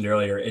I mentioned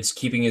earlier, it's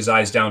keeping his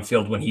eyes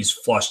downfield when he's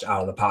flushed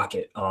out of the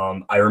pocket.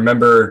 I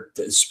remember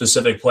the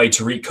specific play,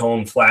 Tariq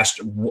Cohen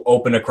flashed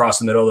open across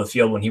the middle of the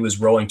field when he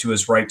was rolling to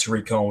his right.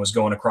 Tariq Cohen was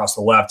going across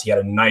the left. He had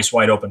a nice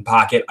wide open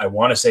pocket. I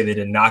want to say they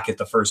did not get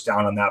the first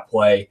down on that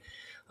play.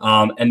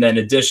 And then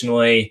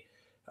additionally,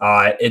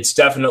 it's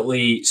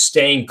definitely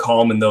staying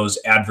calm in those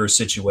adverse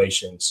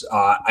situations.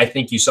 I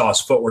think you saw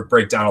his footwork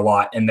break down a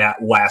lot in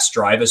that last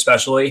drive,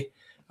 especially.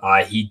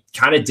 He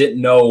kind of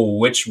didn't know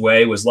which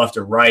way was left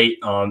or right.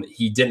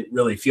 He didn't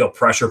really feel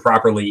pressure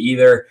properly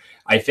either.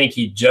 I think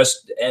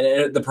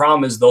and the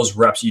problem is those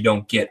reps you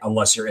don't get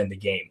unless you're in the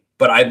game.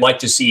 But I'd like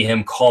to see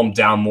him calm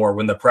down more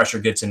when the pressure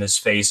gets in his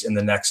face in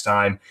the next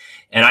time.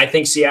 And I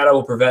think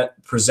Seattle will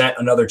present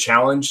another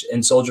challenge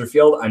in Soldier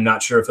Field. I'm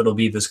not sure if it'll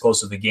be this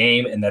close of a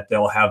game and that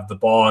they'll have the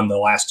ball in the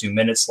last 2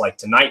 minutes like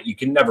tonight. You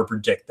can never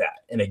predict that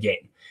in a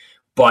game.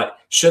 But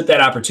should that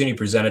opportunity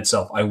present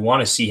itself, I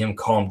want to see him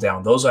calm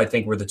down. Those, I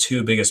think, were the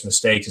 2 biggest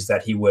mistakes, is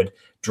that he would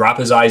drop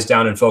his eyes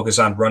down and focus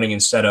on running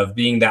instead of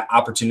being that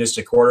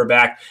opportunistic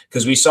quarterback,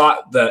 because we saw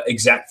the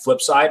exact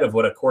flip side of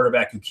what a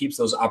quarterback who keeps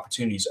those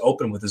opportunities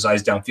open with his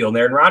eyes downfield and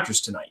Aaron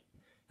Rodgers tonight.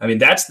 I mean,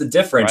 that's the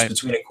difference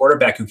between a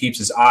quarterback who keeps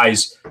his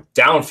eyes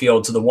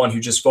downfield to the one who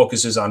just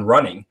focuses on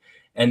running,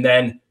 and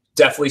then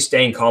definitely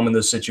staying calm in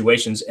those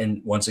situations.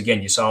 And once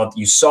again, you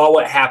saw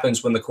what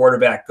happens when the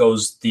quarterback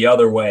goes the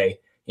other way.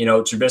 You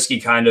know,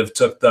 Trubisky kind of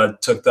took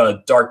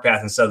the dark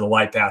path instead of the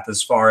light path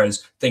as far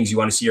as things you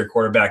want to see your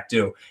quarterback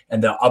do.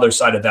 And the other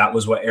side of that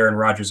was what Aaron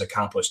Rodgers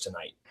accomplished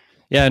tonight.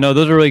 Yeah, no,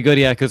 those are really good.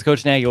 Yeah, because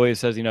Coach Nagy always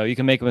says, you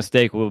can make a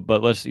mistake,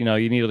 but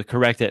you need to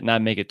correct it,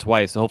 not make it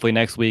twice. So hopefully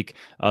next week,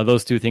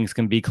 those 2 things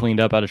can be cleaned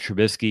up out of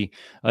Trubisky.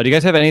 Do you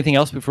guys have anything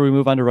else before we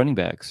move on to running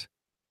backs?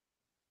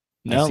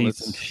 No, I see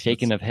some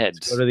shaking of heads.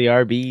 Let's go to the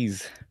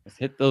RBs. Let's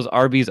hit those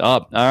RBs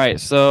up. All right.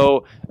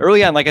 So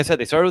early on, like I said,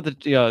 they started with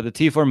the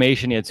T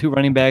formation. You had 2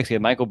 running backs. You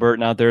had Michael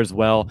Burton out there as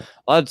well.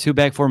 A lot of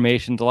 2-back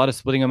formations, a lot of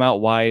splitting them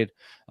out wide.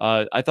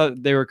 I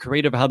thought they were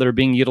creative how they're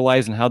being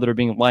utilized and how they're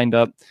being lined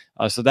up.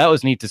 So that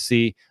was neat to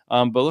see.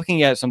 But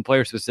looking at some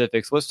player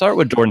specifics, let's start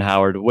with Jordan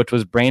Howard, which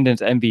was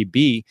Brandon's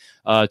MVP.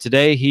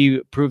 Today,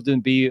 he proved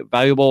to be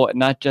valuable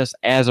not just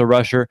as a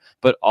rusher,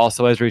 but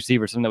also as a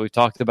receiver, something that we've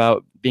talked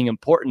about being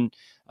important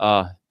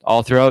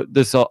all throughout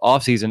this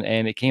offseason,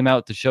 and it came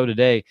out to show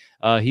today.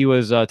 He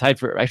was tied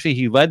for, actually,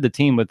 he led the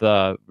team with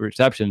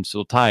receptions,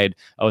 so tied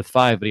with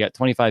 5, but he got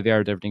 25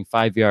 yards, averaging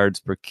 5 yards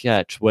per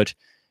catch, which,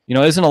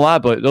 isn't a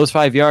lot, but those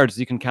 5 yards,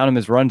 you can count them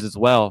as runs as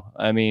well.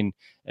 I mean,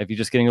 if you're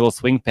just getting a little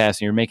swing pass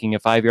and you're making a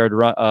 5-yard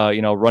run,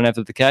 run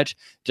after the catch,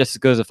 just as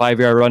good as a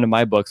 5-yard run in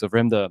my book. So for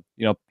him to,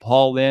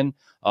 haul in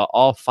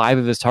all 5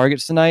 of his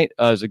targets tonight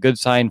is a good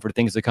sign for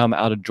things to come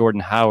out of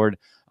Jordan Howard.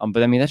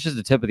 But I mean, that's just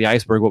the tip of the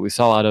iceberg, what we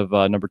saw out of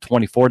number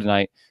 24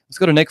 tonight. Let's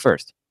go to Nick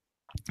first.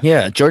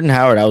 Yeah, Jordan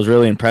Howard, I was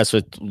really impressed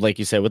with, like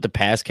you said, with the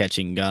pass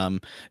catching.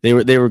 They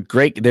were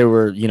great. They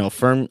were,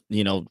 firm,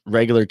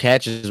 regular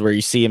catches where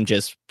you see him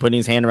just putting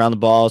his hand around the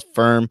ball,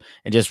 firm,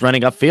 and just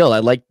running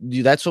upfield.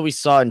 That's what we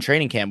saw in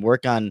training camp,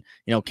 work on,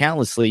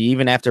 countlessly,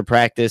 even after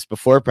practice,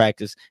 before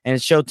practice, and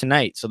it showed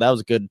tonight. So that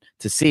was good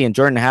to see. And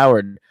Jordan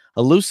Howard,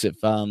 elusive,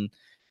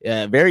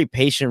 very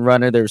patient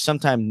runner. There was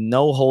sometimes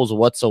no holes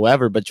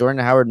whatsoever, but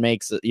Jordan Howard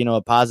makes,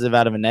 a positive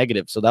out of a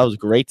negative. So that was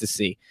great to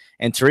see.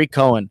 And Tariq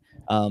Cohen,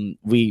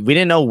 we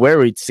didn't know where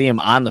we'd see him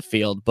on the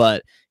field,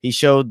 but he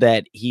showed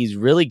that he's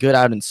really good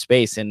out in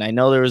space. And I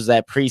know there was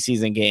that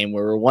preseason game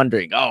where we're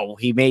wondering,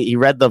 he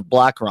read the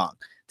block wrong.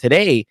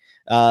 Today,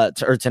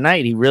 or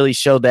tonight, he really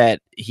showed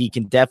that he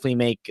can definitely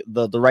make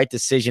the right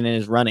decision in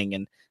his running,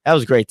 and that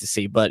was great to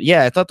see. But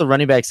yeah, I thought the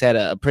running backs had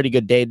a pretty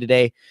good day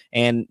today,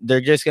 and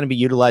they're just going to be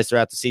utilized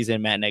throughout the season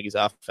in Matt Nagy's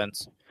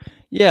offense.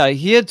 Yeah,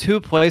 he had 2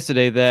 plays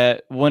today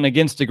that went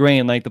against the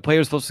grain. Like the player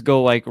was supposed to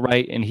go like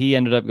right, and he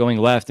ended up going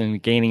left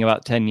and gaining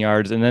about 10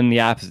 yards, and then the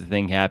opposite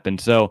thing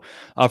happened. So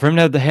for him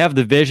to have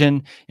the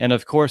vision and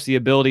of course the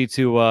ability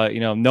to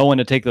know when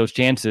to take those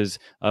chances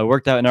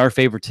worked out in our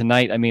favor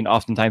tonight. I mean,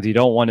 oftentimes you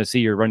don't want to see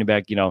your running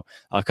back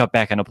cut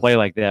back on a play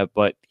like that,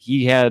 but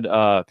he had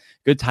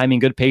good timing,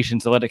 good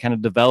patience to let it kind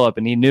of develop,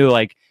 and he knew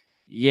like,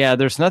 yeah,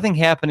 there's nothing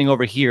happening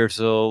over here,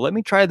 so let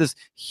me try this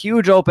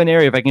huge open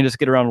area. If I can just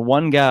get around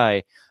one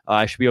guy,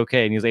 I should be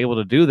okay. And he was able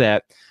to do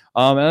that.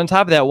 And on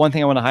top of that, one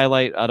thing I want to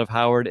highlight out of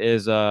Howard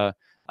is on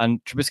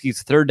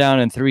Trubisky's 3rd down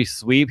and 3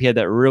 sweep, he had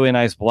that really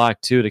nice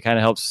block too to kind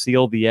of help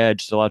seal the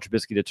edge to allow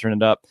Trubisky to turn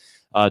it up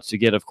to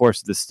get, of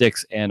course, the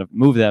sticks and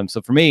move them.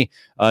 So for me,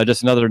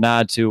 just another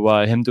nod to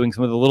him doing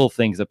some of the little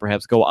things that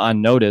perhaps go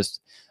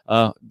unnoticed.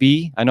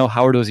 B, I know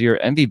Howard was your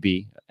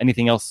MVP.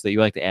 Anything else that you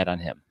like to add on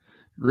him?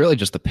 Really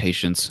just the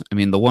patience. I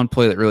mean, the one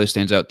play that really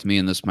stands out to me,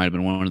 and this might have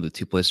been one of the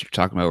 2 plays you're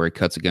talking about where he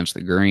cuts against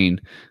the grain.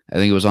 I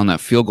think it was on that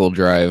field goal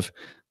drive.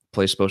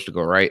 Play's supposed to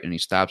go right, and he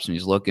stops and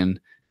he's looking.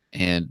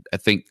 And I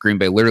think Green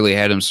Bay literally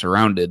had him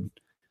surrounded,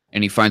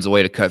 and he finds a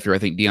way to cut through. I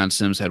think Deion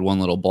Sims had one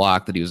little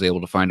block that he was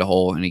able to find a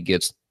hole, and he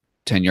gets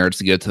 10 yards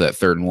to get to that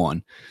 3rd and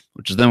 1,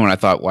 which is then when I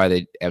thought why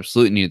they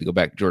absolutely needed to go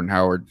back to Jordan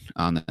Howard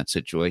on that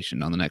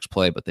situation on the next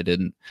play, but they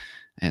didn't,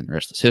 and the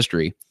rest is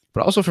history.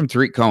 But also from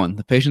Tariq Cohen,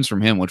 the patience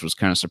from him, which was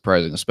kind of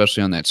surprising,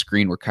 especially on that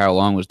screen where Kyle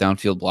Long was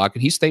downfield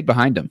blocking. He stayed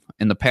behind him.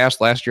 In the past,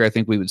 last year, I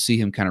think we would see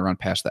him kind of run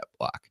past that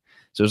block.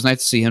 So it was nice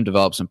to see him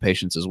develop some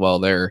patience as well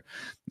there.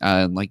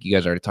 Like you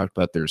guys already talked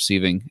about the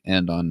receiving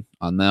end on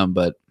them.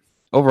 But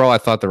overall, I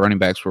thought the running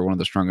backs were one of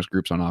the strongest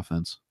groups on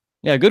offense.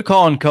 Yeah, good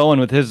call on Cohen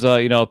with his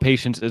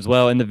patience as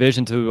well and the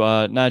vision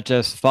to not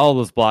just follow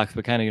those blocks,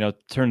 but kind of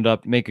turn it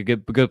up, make a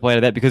good play out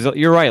of that. Because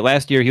you're right,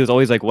 last year he was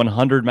always like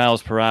 100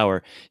 miles per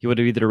hour. He would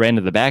have either ran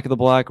to the back of the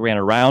block, ran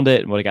around it,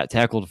 and would have got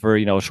tackled for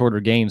a shorter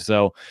gain.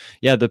 So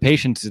yeah, the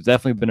patience has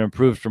definitely been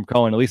improved from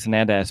Cohen, at least in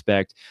that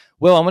aspect.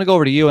 Will, I'm going to go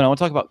over to you, and I want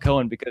to talk about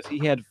Cohen because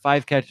he had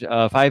 5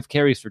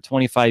 carries for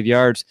 25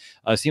 yards.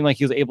 Seemed like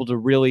he was able to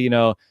really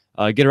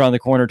get around the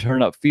corner,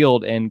 turn up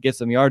field, and get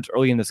some yards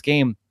early in this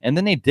game, and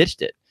then they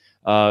ditched it.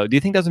 Do you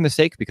think that was a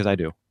mistake? Because I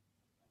do.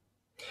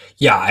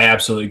 Yeah, I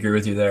absolutely agree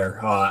with you there.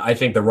 I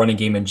think the running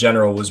game in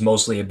general was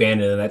mostly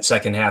abandoned in that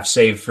second half,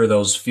 save for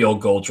those field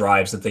goal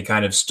drives that they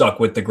kind of stuck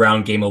with the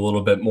ground game a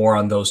little bit more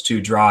on those 2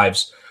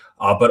 drives.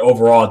 But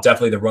overall,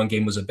 definitely the run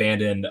game was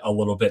abandoned a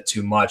little bit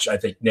too much. I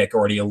think Nick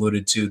already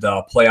alluded to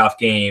the playoff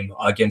game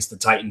against the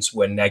Titans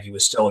when Nagy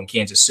was still in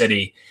Kansas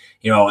City.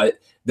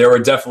 There were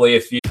definitely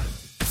a few.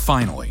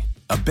 Finally,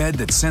 a bed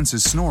that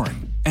senses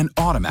snoring and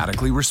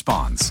automatically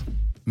responds.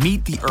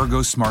 Meet the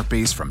Ergo Smart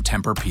Base from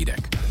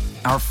Tempur-Pedic,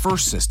 our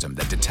first system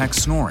that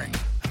detects snoring,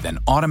 then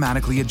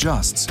automatically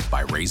adjusts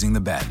by raising the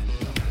bed.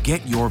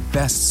 Get your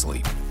best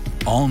sleep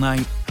all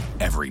night,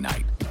 every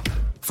night.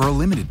 For a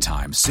limited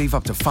time, save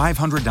up to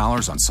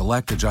 $500 on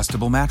select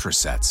adjustable mattress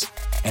sets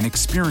and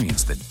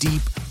experience the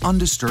deep,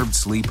 undisturbed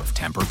sleep of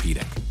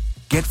Tempur-Pedic.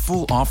 Get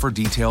full offer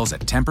details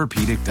at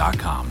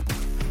TempurPedic.com.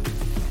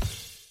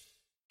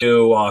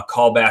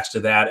 Callbacks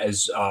to that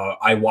as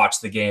I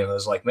watched the game. I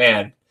was like,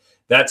 man,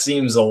 this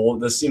seems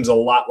a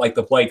lot like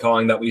the play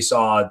calling that we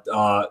saw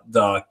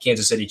the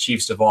Kansas City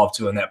Chiefs devolve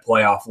to in that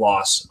playoff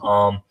loss.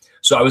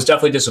 So I was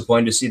definitely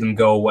disappointed to see them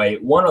go away.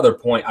 One other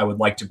point I would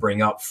like to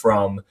bring up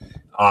from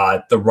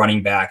the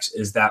running backs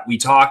is that we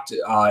talked,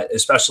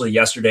 especially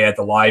yesterday at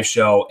the live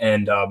show,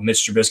 and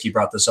Mitch Trubisky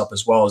brought this up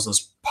as well, as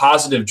those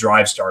positive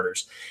drive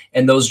starters.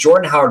 And those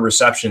Jordan Howard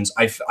receptions,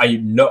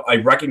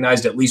 I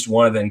recognized at least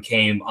one of them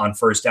came on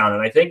first down,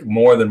 and I think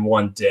more than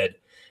one did.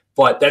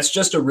 But that's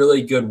just a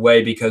really good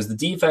way because the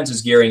defense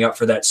is gearing up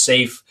for that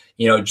safe,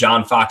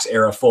 John Fox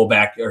era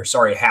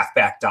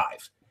halfback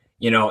dive.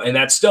 And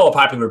that's still a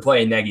popular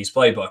play in Nagy's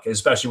playbook,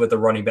 especially with a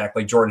running back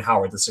like Jordan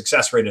Howard. The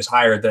success rate is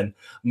higher than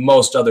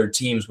most other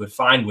teams would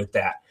find with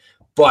that.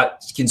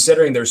 But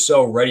considering they're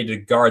so ready to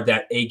guard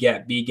that A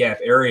gap, B gap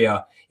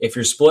area, if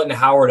you're splitting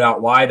Howard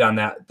out wide on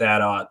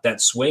that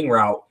swing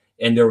route,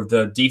 and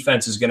the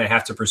defense is going to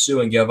have to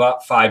pursue and give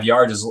up 5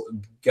 yards, is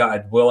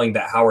God willing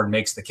that Howard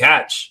makes the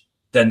catch,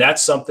 then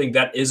that's something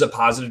that is a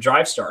positive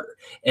drive starter.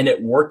 And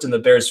it worked in the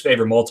Bears'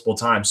 favor multiple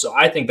times. So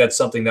I think that's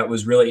something that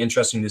was really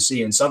interesting to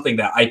see and something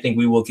that I think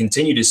we will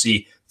continue to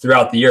see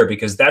throughout the year,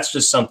 because that's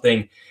just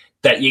something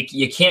that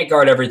you can't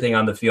guard everything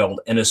on the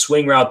field. And a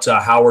swing route to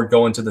Howard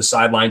going to the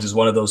sidelines is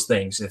one of those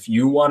things. If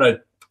you want to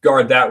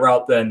guard that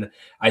route, then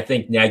I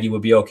think Nagy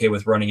would be okay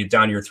with running it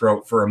down your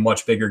throat for a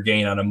much bigger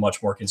gain on a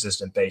much more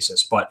consistent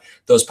basis. But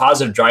those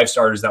positive drive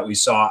starters that we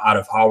saw out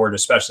of Howard,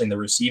 especially in the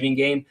receiving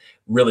game,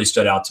 really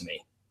stood out to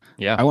me.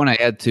 Yeah, I want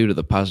to add to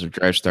the positive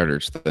drive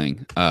starters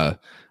thing. I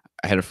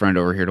had a friend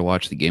over here to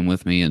watch the game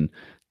with me, and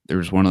there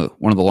was one of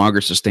the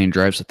longer sustained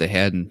drives that they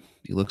had, and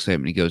he looks at me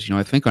and he goes,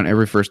 I think on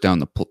every first down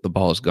the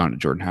ball has gone to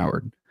Jordan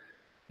Howard.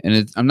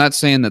 And I'm not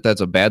saying that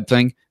that's a bad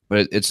thing,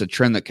 but it's a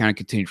trend that kind of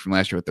continued from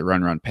last year with the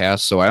run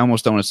pass. So I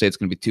almost don't want to say it's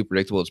going to be too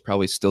predictable. It's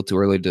probably still too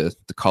early to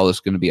call this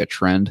going to be a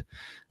trend.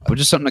 But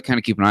just something to kind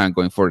of keep an eye on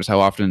going forward is how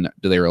often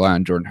do they rely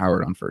on Jordan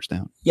Howard on first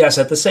down? Yes,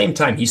 at the same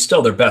time, he's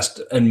still their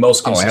best and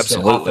most consistent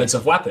absolutely.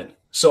 offensive weapon.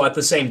 So at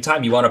the same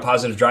time, you want a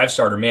positive drive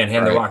starter, man,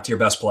 hand the rock to your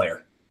best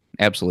player.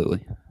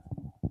 Absolutely.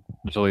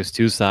 There's always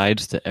two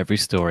sides to every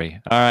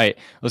story. All right,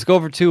 let's go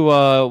over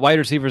to wide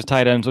receivers,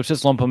 tight ends. Let's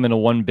just lump them into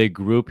one big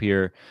group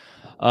here.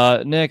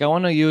 Nick, I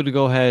want you to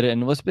go ahead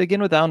and let's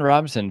begin with Allen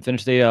Robinson.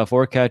 Finished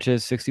 4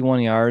 catches,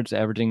 61 yards,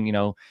 averaging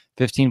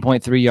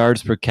 15.3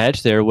 yards per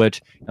catch there,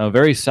 which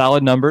very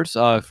solid numbers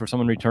for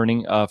someone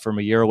returning from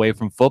a year away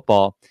from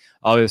football.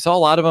 We saw a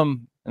lot of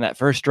them in that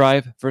first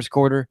drive, first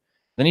quarter.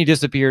 Then he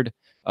disappeared.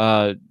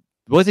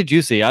 What did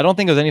you see? I don't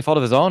think it was any fault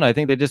of his own. I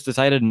think they just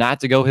decided not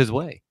to go his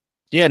way.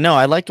 Yeah, no,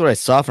 I liked what I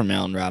saw from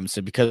Allen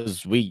Robinson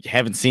because we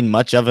haven't seen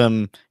much of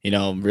him,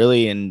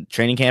 really in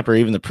training camp or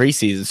even the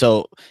preseason.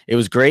 So it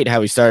was great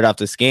how he started off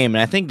this game.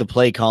 And I think the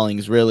play calling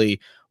is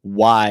really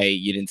why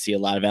you didn't see a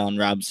lot of Allen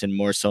Robinson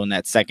more so in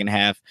that second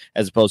half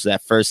as opposed to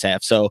that first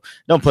half. So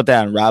don't put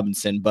that on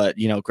Robinson, but,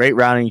 great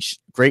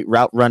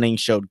route running,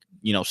 showed,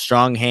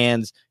 strong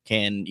hands,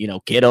 can,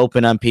 get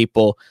open on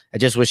people. I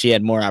just wish he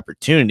had more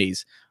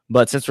opportunities.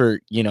 But since we're,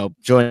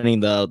 joining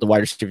the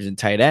wide receivers and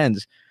tight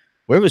ends,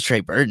 where was Trey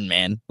Burton,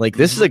 man? Like,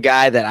 this is a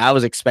guy that I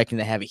was expecting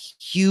to have a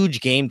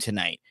huge game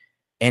tonight,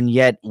 and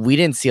yet we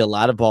didn't see a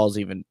lot of balls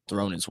even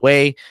thrown his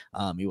way.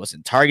 He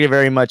wasn't targeted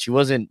very much. He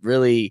wasn't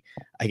really,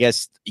 I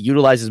guess,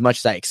 utilized as much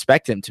as I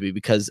expect him to be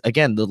because,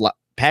 again, the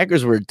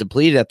Packers were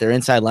depleted at their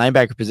inside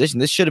linebacker position.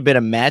 This should have been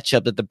a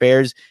matchup that the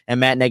Bears and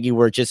Matt Nagy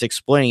were just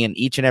exploiting in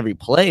each and every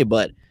play,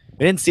 but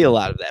we didn't see a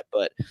lot of that.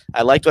 But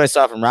I liked what I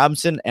saw from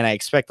Robinson, and I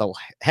expect a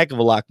heck of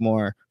a lot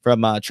more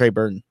from Trey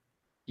Burton.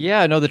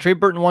 Yeah, no, the Trey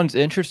Burton one's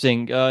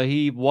interesting.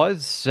 He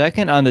was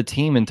second on the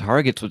team in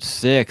targets with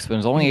 6, but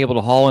was only able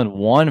to haul in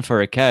 1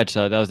 for a catch.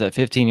 That was that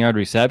 15-yard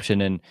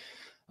reception. And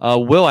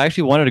Will, I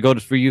actually wanted to go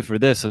for you for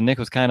this. So Nick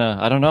was kind of,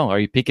 I don't know, are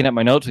you peeking at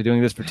my notes? We're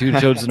doing this for 2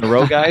 shows in a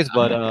row, guys.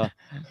 But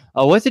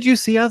what did you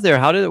see out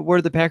there?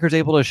 Were the Packers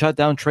able to shut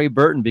down Trey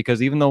Burton?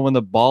 Because even though when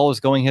the ball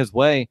was going his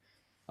way,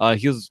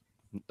 he was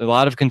a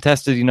lot of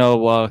contested,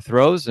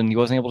 throws, and he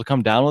wasn't able to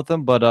come down with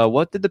them. But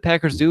what did the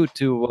Packers do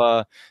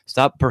to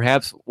stop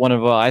perhaps one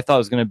of I thought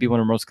was going to be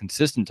one of the most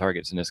consistent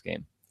targets in this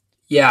game?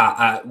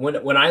 Yeah,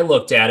 when I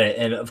looked at it,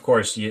 and of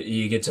course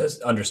you get to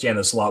understand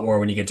this a lot more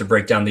when you get to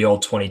break down the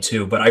old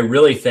 22, but I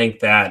really think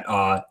that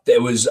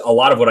it was a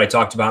lot of what I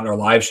talked about in our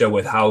live show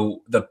with how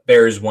the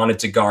Bears wanted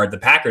to guard the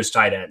Packers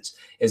tight ends,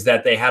 is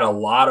that they had a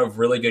lot of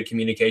really good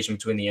communication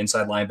between the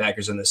inside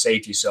linebackers and the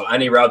safety. So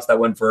any routes that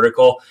went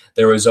vertical,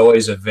 there was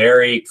always a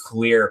very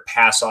clear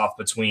pass off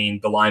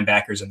between the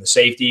linebackers and the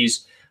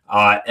safeties.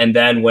 And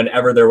then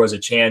whenever there was a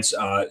chance,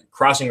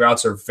 crossing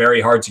routes are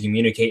very hard to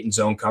communicate in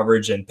zone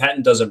coverage. And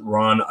Pettin doesn't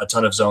run a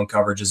ton of zone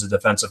coverage as a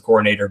defensive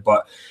coordinator.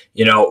 But,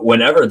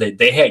 whenever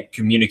they had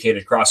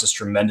communicated crosses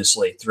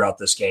tremendously throughout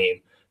this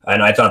game.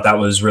 And I thought that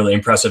was really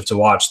impressive to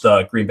watch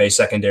the Green Bay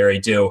secondary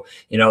do.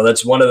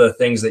 That's one of the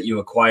things that you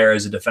acquire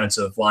as a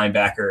defensive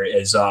linebacker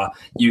is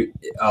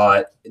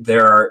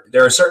there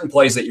are certain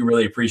plays that you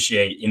really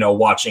appreciate,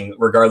 watching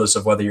regardless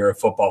of whether you're a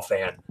football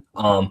fan.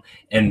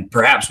 And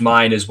perhaps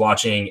mine is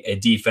watching a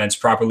defense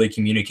properly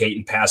communicate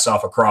and pass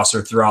off a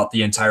crosser throughout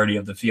the entirety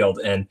of the field.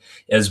 And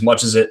as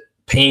much as it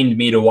pained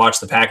me to watch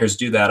the Packers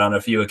do that on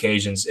a few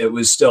occasions, it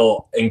was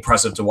still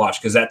impressive to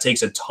watch because that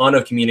takes a ton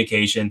of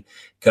communication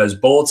because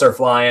bullets are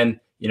flying.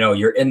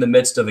 You're in the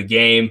midst of a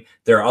game.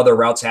 There are other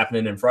routes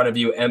happening in front of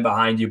you and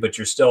behind you, but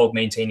you're still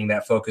maintaining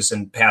that focus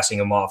and passing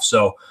them off.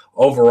 So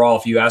overall,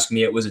 if you ask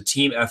me, it was a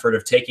team effort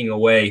of taking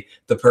away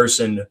the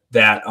person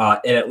that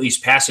in at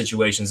least past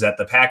situations that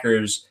the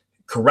Packers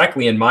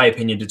correctly, in my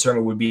opinion,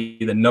 determined would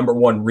be the number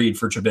one read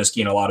for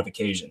Trubisky in a lot of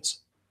occasions.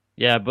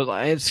 Yeah, but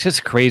it's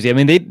just crazy. I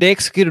mean, they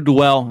executed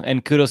well,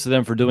 and kudos to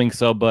them for doing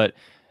so. But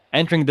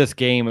entering this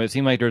game, it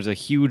seemed like there was a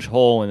huge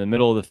hole in the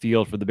middle of the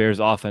field for the Bears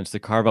offense to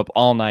carve up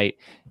all night.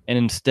 And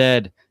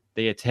instead,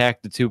 they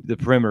attacked the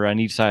perimeter on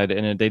each side.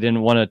 And they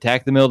didn't want to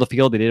attack the middle of the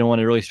field. They didn't want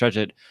to really stretch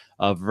it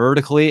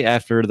vertically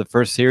after the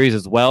first series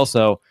as well.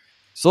 So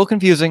still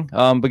confusing.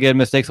 But again,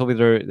 mistakes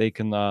hopefully they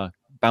can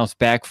bounce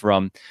back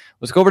from.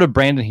 Let's go over to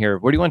Brandon here.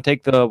 Where do you want to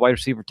take the wide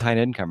receiver tight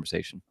end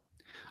conversation?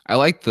 I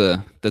like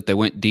that they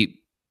went deep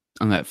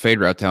on that fade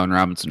route to Allen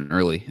Robinson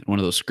early in one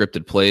of those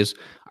scripted plays.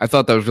 I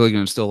thought that was really going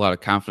to instill a lot of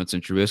confidence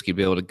in Trubisky to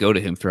be able to go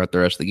to him throughout the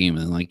rest of the game.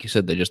 And like you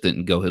said, they just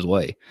didn't go his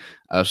way.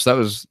 So that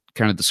was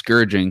kind of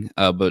discouraging.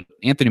 But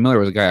Anthony Miller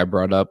was a guy I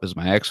brought up as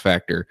my X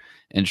factor.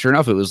 And sure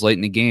enough, it was late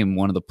in the game.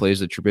 One of the plays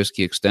that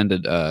Trubisky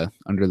extended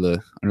under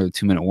the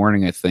 2-minute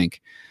warning, I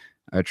think.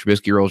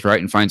 Trubisky rolls right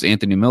and finds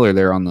Anthony Miller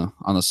there on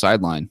the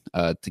sideline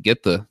to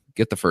get the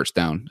first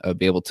down,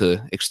 be able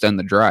to extend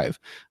the drive.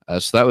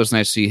 So that was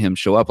nice to see him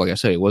show up. Like I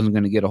said, he wasn't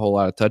going to get a whole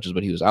lot of touches,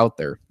 but he was out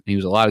there. He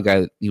was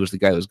the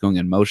guy that was going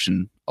in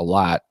motion a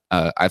lot,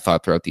 I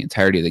thought, throughout the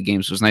entirety of the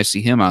game. So it was nice to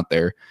see him out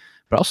there,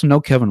 but also no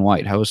Kevin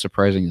White. How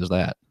surprising is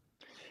that?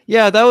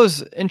 Yeah, that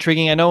was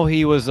intriguing. I know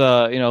he was,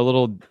 a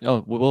little.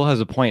 Oh, Will has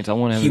a point. So I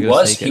want him.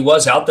 He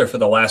was out there for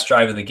the last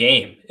drive of the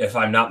game, if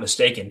I'm not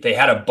mistaken. They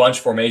had a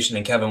bunch formation,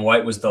 and Kevin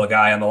White was the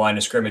guy on the line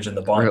of scrimmage in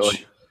the bunch.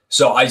 Really?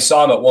 So I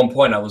saw him at one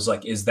point. I was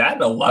like, "Is that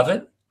an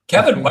 11?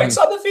 Kevin White's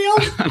on the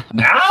field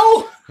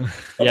now?"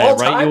 Yeah,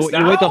 right.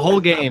 You wait the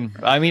whole game.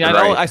 I mean, I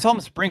know Right. I saw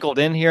him sprinkled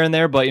in here and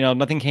there, but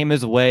nothing came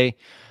his way.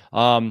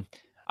 I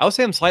would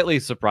say I'm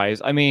slightly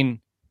surprised. I mean,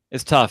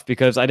 it's tough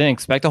because I didn't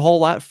expect a whole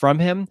lot from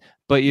him,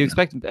 but you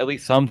expect at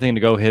least something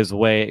to go his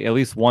way, at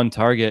least one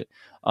target.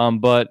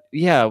 But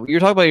yeah, you're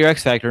talking about your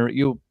X factor.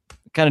 You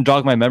kind of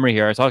jogged my memory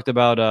here. I talked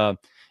about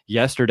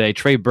yesterday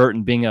Trey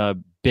Burton being a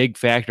big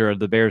factor of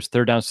the Bears'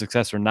 third down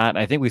success or not. And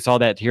I think we saw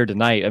that here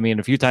tonight. I mean,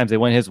 a few times they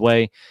went his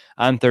way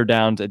on third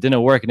downs. It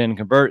didn't work. It didn't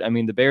convert. I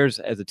mean, the Bears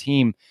as a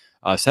team,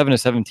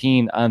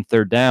 7-17 on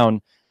third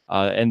down.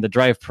 And the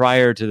drive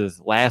prior to this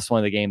last one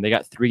of the game, they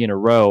got 3 in a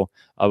row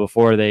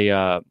before they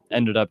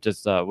ended up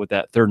just with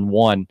that 3rd and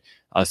 1.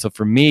 So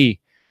for me,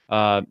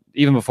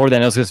 even before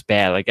then, it was just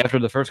bad. Like after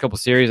the first couple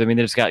series, I mean,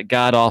 they just got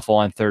god awful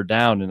on third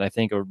down. And I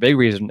think a big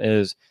reason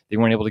is they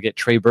weren't able to get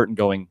Trey Burton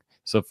going.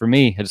 So for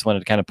me, I just wanted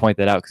to kind of point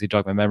that out because he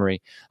jogged my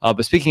memory.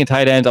 But speaking of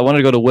tight ends, I wanted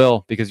to go to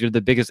Will because you're the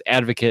biggest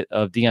advocate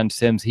of Deion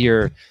Sims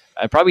here.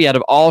 Probably out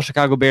of all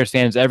Chicago Bears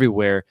fans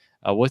everywhere.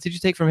 What did you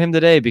take from him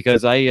today?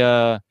 Because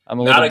I'm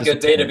not a good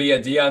day to be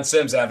a Deion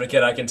Sims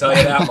advocate. I can tell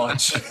you that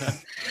much.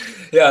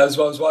 Yeah, as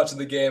I was watching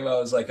the game, I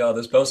was like, "Oh,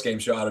 this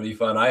postgame show ought to be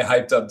fun." I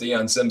hyped up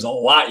Deion Sims a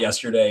lot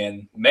yesterday,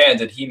 and man,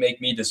 did he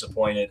make me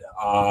disappointed.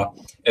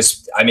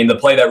 The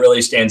play that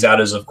really stands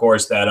out is, of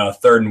course, that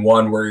 3rd and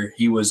 1 where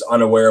he was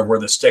unaware of where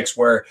the sticks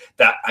were.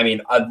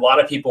 A lot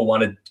of people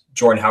wanted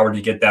Jordan Howard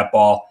to get that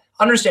ball.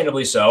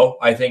 Understandably so.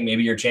 I think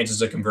maybe your chances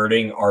of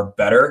converting are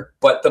better,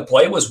 but the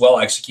play was well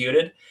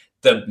executed.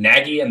 The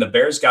Nagy and the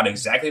Bears got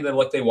exactly the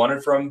look they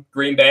wanted from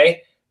Green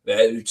Bay.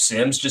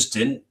 Sims just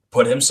didn't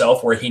put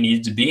himself where he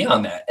needed to be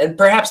on that. And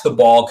perhaps the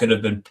ball could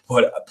have been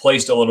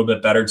placed a little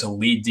bit better to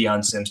lead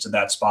Deion Sims to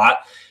that spot.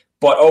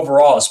 But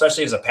overall,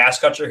 especially as a pass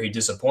catcher, he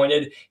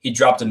disappointed. He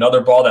dropped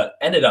another ball that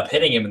ended up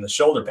hitting him in the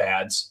shoulder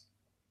pads.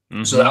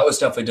 Mm-hmm. So that was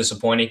definitely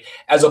disappointing.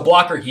 As a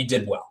blocker, he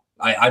did well.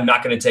 I'm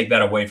not going to take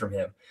that away from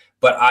him.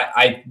 But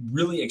I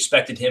really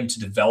expected him to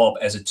develop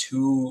as a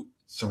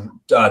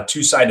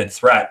two-sided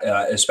threat,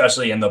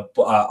 especially in the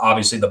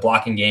obviously the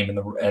blocking game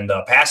and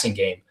the passing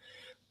game.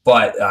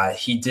 But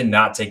he did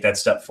not take that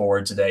step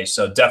forward today.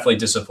 So definitely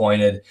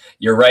disappointed.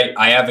 You're right.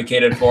 I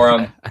advocated for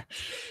him.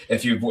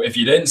 If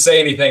you didn't say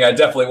anything, I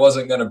definitely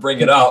wasn't going to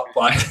bring it up.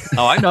 But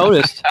oh, I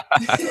noticed.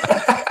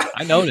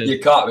 I noticed. You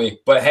caught me.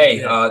 But hey,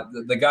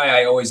 the guy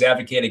I always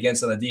advocate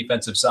against on the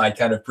defensive side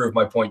kind of proved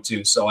my point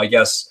too. So I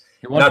guess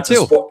not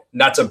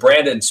to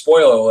Brandon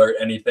spoiler alert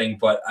anything,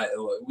 but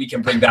we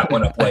can bring that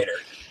one up later.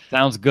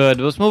 Sounds good.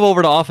 Let's move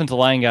over to offensive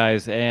line,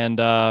 guys. And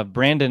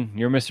Brandon,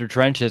 you're Mr.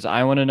 Trenches.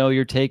 I want to know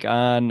your take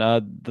on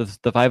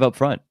the 5 up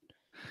front.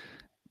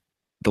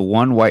 The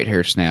one white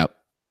hair snap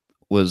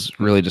was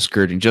really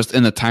discouraging just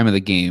in the time of the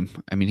game.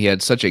 I mean, he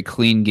had such a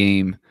clean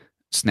game.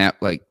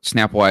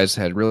 Snap-wise,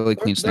 had really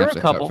clean snaps.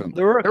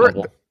 There were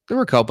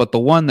a couple. But the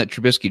one that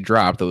Trubisky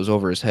dropped that was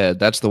over his head,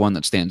 that's the one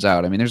that stands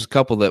out. I mean, there's a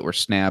couple that were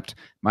snapped.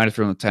 Might have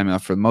thrown the timing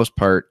off. For the most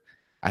part,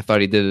 I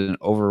thought he did an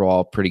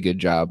overall pretty good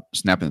job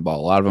snapping the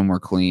ball. A lot of them were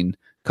clean.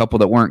 A couple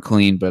that weren't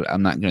clean, but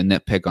I'm not going to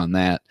nitpick on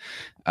that.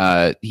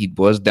 He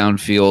was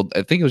downfield.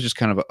 I think it was just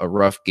kind of a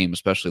rough game,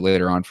 especially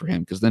later on for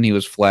him, because then he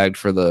was flagged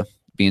for the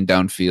being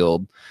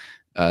downfield,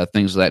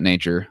 things of that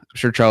nature. I'm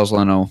sure Charles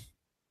Leno,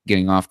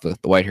 getting off the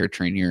white hair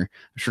train here,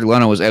 I'm sure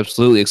Leno was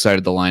absolutely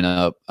excited to line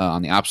up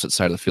on the opposite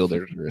side of the field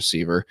as a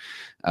receiver.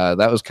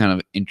 That was kind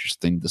of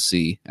interesting to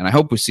see, and I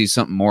hope we see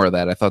something more of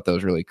that. I thought that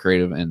was really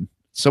creative and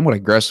somewhat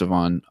aggressive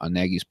on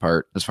Nagy's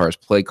part as far as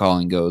play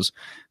calling goes.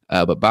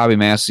 But Bobby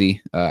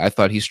Massey, I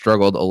thought he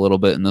struggled a little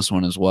bit in this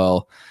one as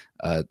well.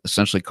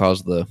 Essentially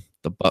caused the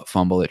butt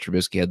fumble that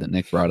Trubisky had that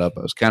Nick brought up.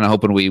 I was kind of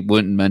hoping we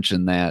wouldn't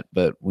mention that,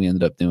 but we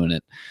ended up doing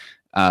it.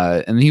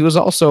 And he was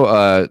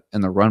also in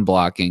the run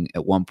blocking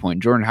at one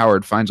point. Jordan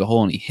Howard finds a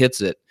hole and he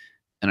hits it.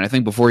 And I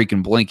think before he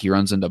can blink, he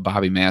runs into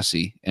Bobby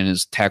Massey and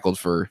is tackled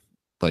for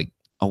like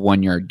a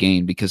 1-yard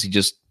gain because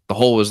the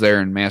hole was there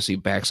and Massey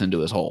backs into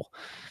his hole.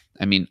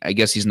 I mean, I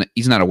guess he's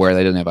not aware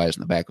they didn't have eyes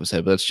in the back of his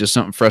head, but it's just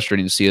something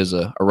frustrating to see as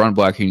a run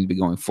blocker. You need to be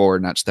going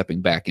forward, not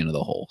stepping back into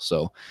the hole.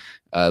 So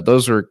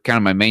those were kind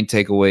of my main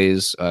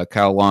takeaways.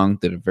 Kyle Long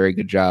did a very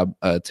good job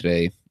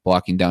today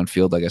blocking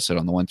downfield, like I said,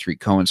 on the 1-3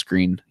 Cohen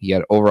screen. He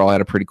overall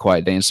had a pretty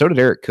quiet day, and so did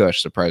Eric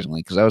Kush,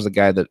 surprisingly, because that was the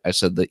guy that I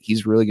said that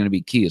he's really going to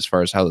be key as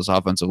far as how this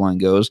offensive line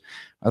goes.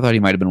 I thought he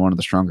might have been one of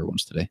the stronger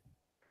ones today.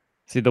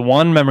 See, the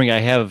one memory I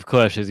have of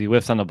Kush is he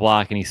whiffs on the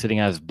block and he's sitting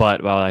on his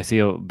butt while I see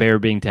a Bear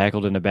being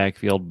tackled in the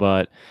backfield.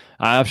 But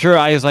I'm sure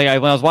when I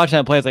was watching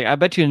that play, I was like, I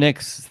bet you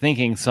Nick's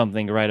thinking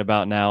something right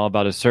about now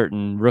about a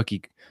certain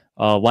rookie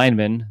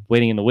linemen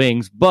waiting in the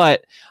wings.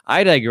 But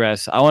I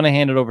digress. I want to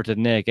hand it over to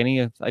Nick.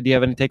 Any idea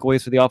of any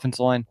takeaways for the offensive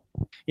line?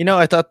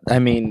 I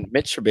mean,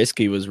 Mitch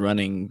Trubisky was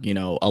running,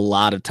 a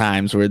lot of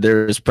times where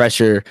there's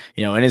pressure,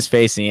 in his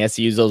face, and he has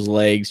to use those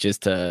legs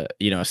just to,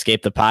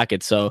 escape the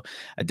pocket. So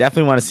I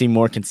definitely want to see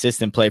more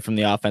consistent play from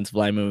the offensive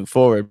line moving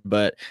forward.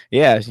 But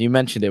yeah, you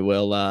mentioned it,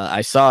 Will.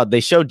 I saw they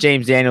showed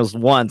James Daniels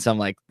once. I'm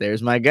like,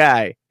 there's my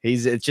guy.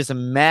 It's just a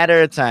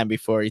matter of time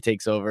before he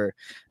takes over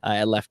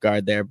at left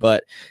guard there.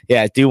 But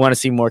yeah, I do want to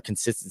see more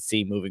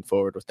consistency moving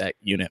forward with that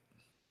unit.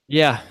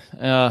 Yeah,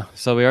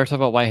 so we are talking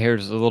about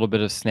Whitehair's a little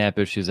bit of snap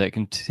issues that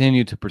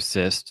continue to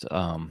persist.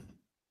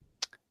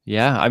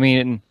 Yeah, I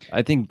mean,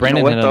 I think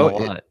Brandon hit on a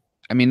lot.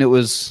 It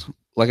was,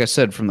 like I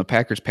said, from the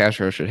Packers pass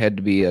rush, it had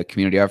to be a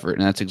community effort,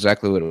 and that's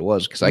exactly what it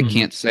was, because I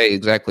can't say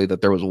exactly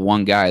that there was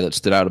one guy that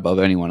stood out above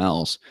anyone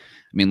else.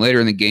 Later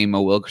in the game,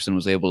 Mo Wilkerson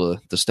was able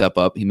to step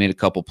up. He made a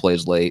couple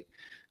plays late.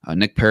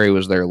 Nick Perry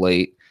was there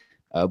late.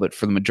 But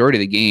for the majority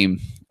of the game,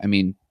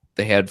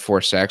 they had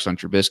 4 sacks on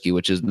Trubisky,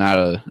 which is not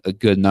a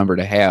good number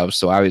to have.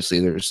 So obviously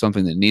there's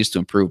something that needs to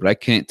improve, but I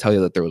can't tell you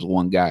that there was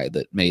one guy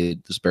that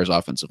made this Bears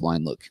offensive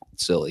line look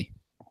silly.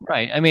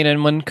 Right.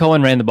 And when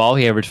Cohen ran the ball,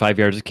 he averaged 5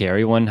 yards a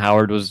carry. When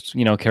Howard was,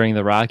 carrying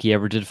the rock, he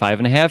averaged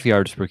 5.5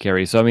 yards per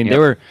carry. So, There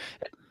were,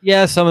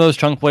 some of those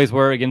chunk plays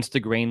were against the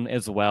grain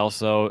as well.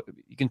 So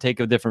you can take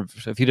a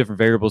few different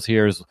variables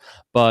here.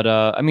 But,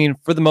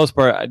 for the most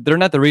part, they're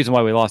not the reason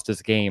why we lost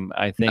this game,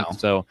 I think. No.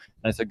 So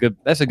that's a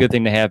good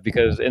thing to have,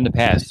 because in the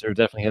past, there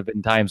definitely have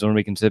been times when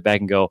we can sit back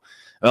and go,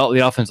 well,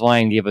 the offensive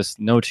line gave us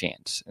no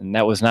chance. And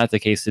that was not the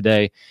case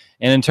today.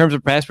 And in terms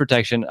of pass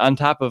protection, on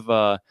top of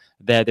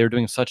that, they were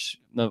doing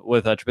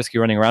with Trubisky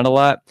running around a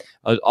lot,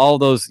 all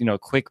those,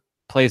 quick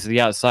plays to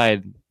the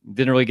outside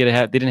didn't really they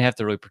didn't have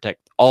to really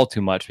protect all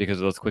too much because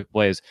of those quick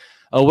plays.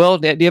 Will,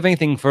 do you have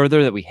anything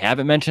further that we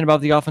haven't mentioned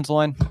about the offensive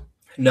line?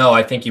 No,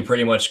 I think you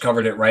pretty much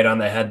covered it right on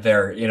the head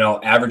there.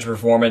 Average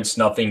performance,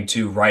 nothing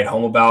to write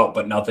home about,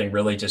 but nothing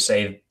really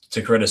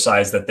to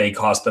criticize that they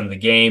cost them the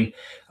game.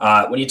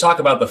 When you talk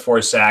about the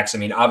 4 sacks,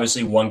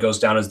 obviously one goes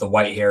down as the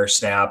Whitehair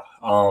snap,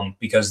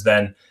 because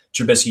then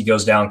Trubisky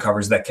goes down,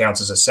 covers, that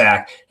counts as a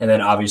sack. And then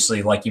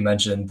obviously, like you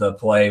mentioned, the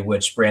play,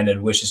 which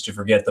Brandon wishes to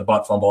forget, the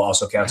butt fumble,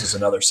 also counts as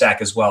another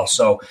sack as well.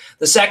 So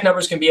the sack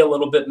numbers can be a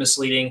little bit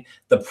misleading.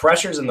 The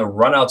pressures and the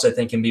runouts, I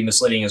think, can be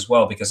misleading as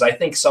well, because I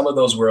think some of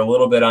those were a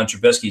little bit on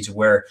Trubisky, to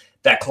where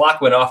that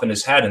clock went off in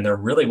his head and there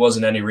really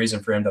wasn't any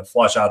reason for him to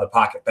flush out of the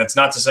pocket. That's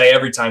not to say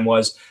every time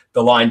was.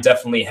 The line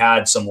definitely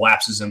had some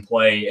lapses in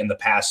play in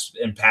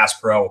pass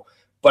pro,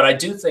 but I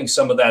do think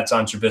some of that's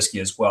on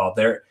Trubisky as well.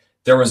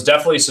 There was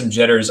definitely some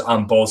jitters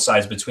on both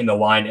sides between the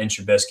line and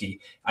Trubisky.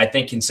 I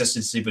think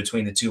consistency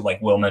between the two,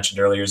 like Will mentioned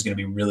earlier, is going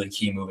to be really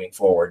key moving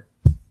forward.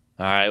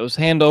 All right, let's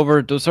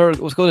go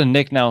to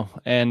Nick now.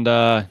 And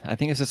I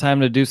think it's the time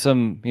to do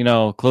some,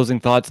 closing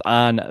thoughts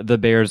on the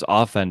Bears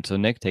offense. So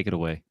Nick, take it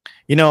away.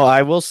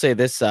 I will say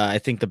this. I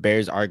think the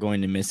Bears are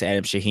going to miss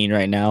Adam Shaheen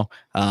right now.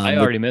 I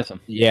already miss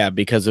him. Yeah,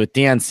 because with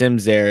Deion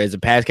Sims there as a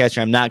pass catcher,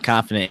 I'm not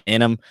confident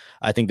in him.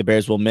 I think the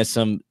Bears will miss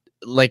him.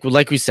 Like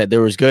we said,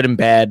 there was good and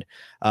bad.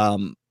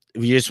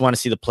 We just want to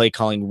see the play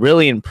calling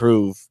really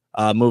improve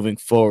moving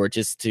forward,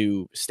 just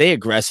to stay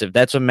aggressive.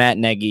 That's what Matt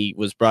Nagy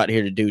was brought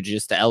here to do,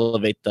 just to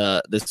elevate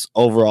this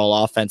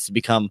overall offense to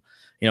become,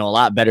 a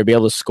lot better, be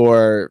able to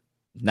score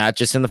not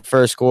just in the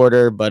first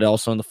quarter, but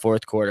also in the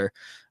fourth quarter.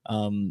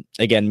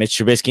 Again, Mitch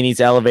Trubisky needs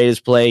to elevate his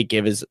play,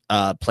 give his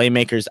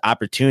playmakers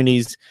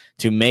opportunities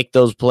to make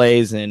those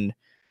plays. And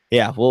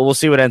yeah, we'll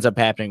see what ends up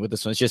happening with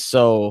this one. It's just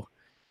so,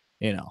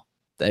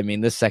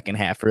 this second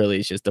half really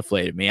is just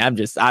deflated me. I'm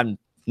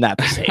not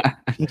the same.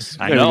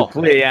 I know. To be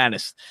completely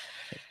honest.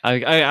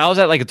 I was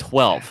at like a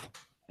 12,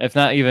 if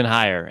not even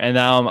higher. And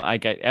now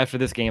after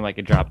this game, I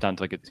could drop down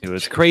to like a 2.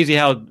 It's crazy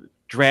how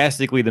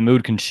drastically the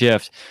mood can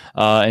shift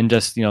in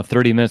just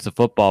 30 minutes of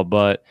football.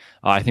 But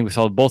I think we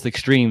saw both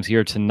extremes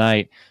here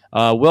tonight.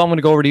 Will, I'm going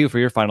to go over to you for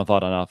your final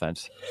thought on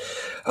offense.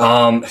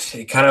 Kind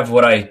of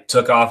what I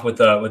took off with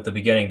the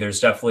beginning. There's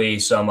definitely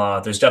some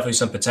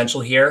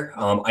potential here.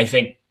 I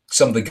think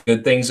some of the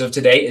good things of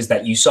today is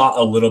that you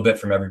saw a little bit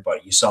from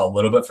everybody. You saw a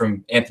little bit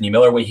from Anthony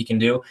Miller, what he can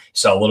do. You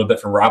saw a little bit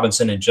from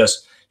Robinson, and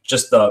just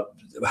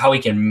how he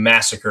can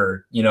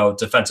massacre,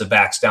 defensive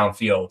backs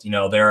downfield.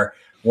 There are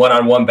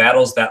one-on-one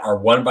battles that are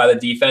won by the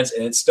defense,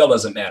 and it still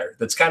doesn't matter.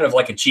 That's kind of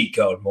like a cheat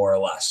code, more or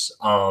less.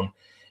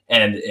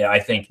 And I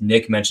think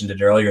Nick mentioned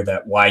it earlier,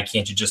 that why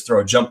can't you just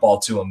throw a jump ball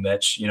to him,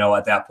 Mitch?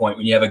 At that point,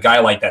 when you have a guy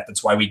like that,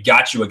 that's why we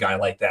got you a guy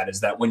like that, is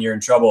that when you're in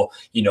trouble,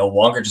 you no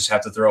longer just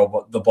have to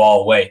throw the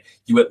ball away.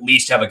 You at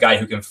least have a guy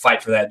who can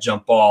fight for that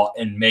jump ball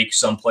and make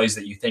some plays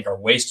that you think are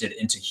wasted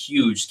into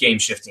huge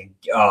game-shifting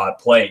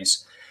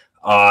plays.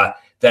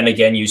 Then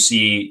again, you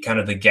see kind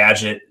of the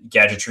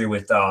gadgetry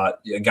with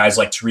guys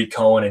like Tariq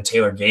Cohen and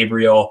Taylor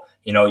Gabriel.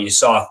 You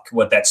saw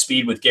what that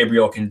speed with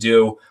Gabriel can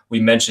do. We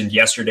mentioned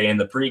yesterday in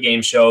the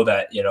pregame show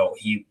that,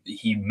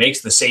 he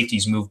makes the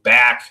safeties move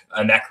back,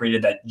 and that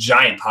created that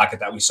giant pocket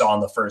that we saw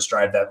on the first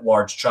drive, that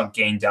large chunk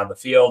gain down the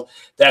field.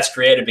 That's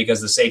created because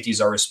the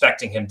safeties are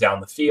respecting him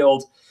down the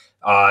field.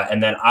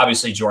 And then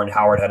obviously Jordan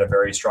Howard had a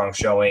very strong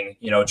showing.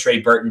 Trey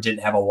Burton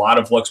didn't have a lot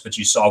of looks, but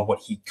you saw what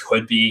he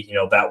could be.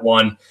 That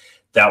one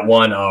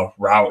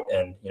route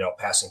and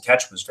pass and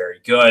catch was very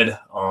good.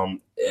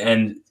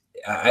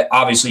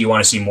 Obviously you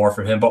want to see more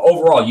from him, but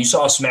overall you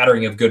saw a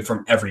smattering of good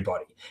from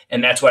everybody.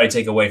 And that's what I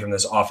take away from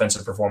this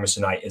offensive performance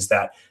tonight is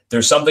that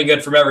there's something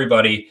good from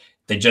everybody.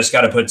 They just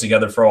got to put it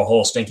together for a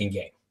whole stinking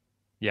game.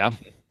 Yeah.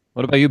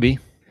 What about you, B?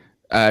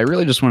 I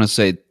really just want to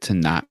say to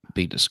not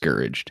be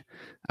discouraged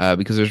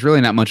because there's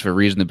really not much of a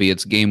reason to be.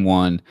 It's game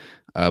one.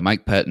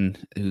 Mike Pettin,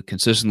 who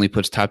consistently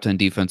puts top 10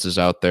 defenses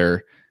out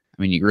there.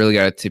 I mean, you really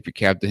got to tip your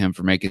cap to him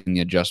for making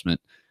the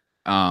adjustment.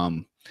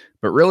 But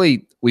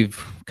really,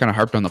 we've kind of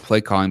harped on the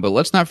play calling, but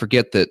let's not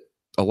forget that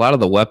a lot of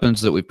the weapons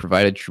that we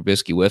provided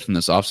Trubisky with in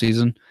this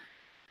offseason,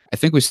 I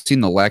think we've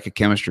seen the lack of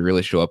chemistry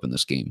really show up in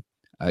this game.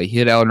 He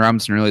hit Allen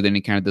Robinson early, then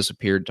he kind of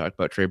disappeared. Talked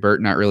about Trey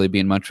Burton not really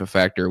being much of a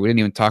factor. We didn't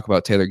even talk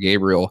about Taylor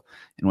Gabriel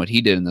and what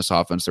he did in this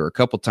offense. There were a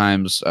couple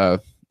times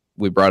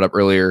we brought up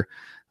earlier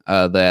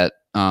that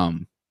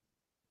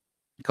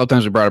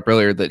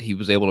he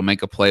was able to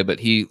make a play, but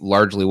he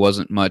largely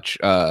wasn't much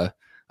of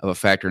a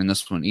factor in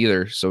this one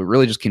either. So it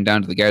really just came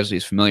down to the guys that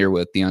he's familiar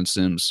with: Deion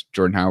Sims,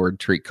 Jordan Howard,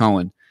 Tariq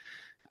Cohen.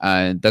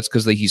 That's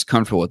because he's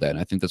comfortable with that. And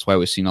I think that's why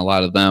we've seen a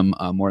lot of them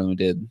more than we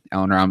did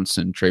Allen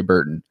Robinson, Trey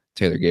Burton,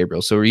 Taylor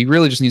Gabriel. So he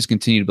really just needs to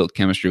continue to build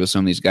chemistry with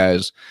some of these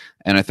guys.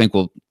 And I think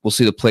we'll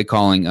see the play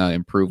calling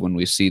improve when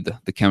we see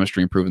the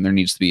chemistry improve. And there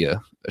needs to be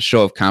a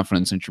show of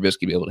confidence in Trubisky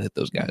to be able to hit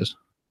those guys.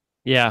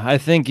 Yeah, I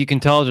think you can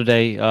tell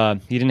today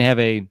he didn't have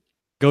a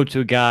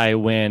go-to guy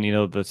when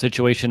the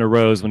situation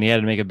arose when he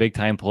had to make a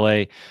big-time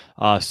play.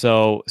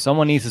 So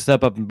someone needs to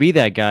step up and be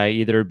that guy,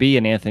 either be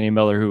an Anthony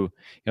Miller who,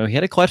 he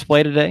had a clutch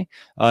play today,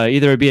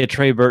 either be a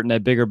Trey Burton,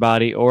 that bigger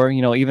body, or,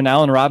 even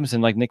Allen Robinson,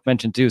 like Nick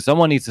mentioned too.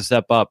 Someone needs to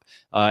step up.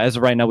 As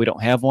of right now, we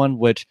don't have one,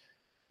 which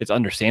it's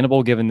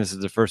understandable given this is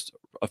the first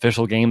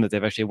official game that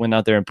they've actually went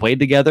out there and played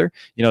together.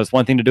 It's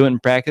one thing to do it in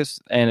practice,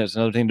 and it's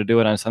another thing to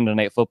do it on Sunday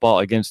Night Football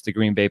against the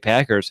Green Bay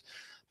Packers.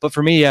 But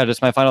for me,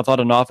 just my final thought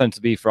on offense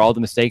would be for all the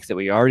mistakes that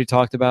we already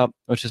talked about,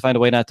 let's just find a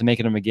way not to make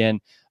them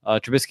again.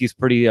 Trubisky's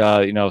pretty,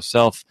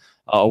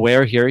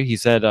 self-aware here. He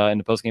said in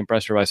the postgame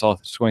presser, I saw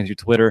going through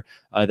Twitter,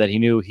 that he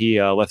knew he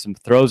left some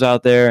throws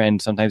out there,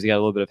 and sometimes he got a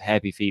little bit of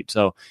happy feet.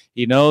 So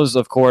he knows,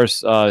 of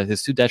course,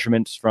 his two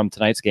detriments from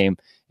tonight's game,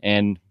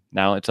 and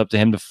now it's up to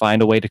him to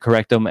find a way to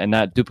correct them and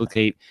not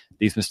duplicate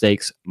these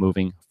mistakes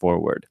moving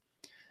forward.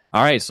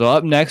 All right, so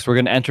up next, we're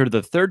going to enter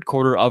the third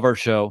quarter of our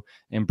show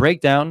and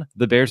break down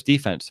the Bears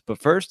defense.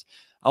 But first,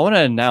 I want to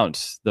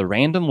announce the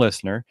random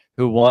listener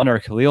who won our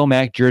Khalil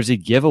Mack jersey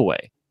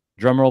giveaway.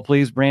 Drum roll,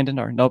 please, Brandon.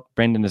 Or nope,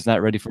 Brandon is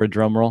not ready for a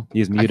drum roll.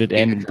 He's muted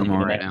and drum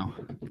roll right now.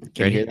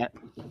 Can you hear that?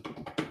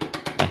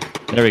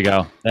 There we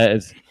go. That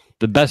is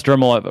the best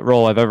drum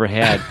roll I've ever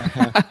had.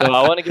 So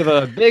I want to give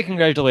a big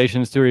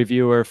congratulations to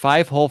reviewer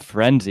 5-Hole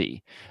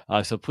Frenzy.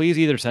 So please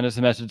either send us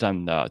a message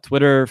on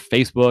Twitter,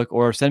 Facebook,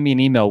 or send me an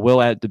email,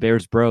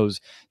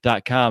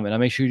 will@thebearsbros.com, and I'll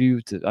make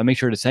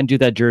sure to send you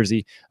that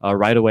jersey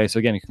right away. So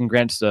again,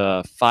 congrats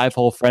to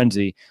 5-Hole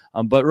Frenzy.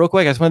 But real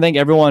quick, I just want to thank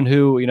everyone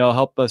who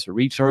helped us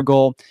reach our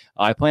goal.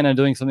 I plan on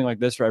doing something like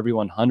this for every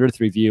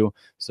 100th review.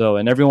 So,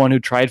 and everyone who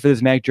tried for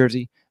this Mac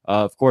jersey,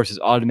 of course, is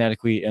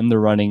automatically in the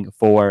running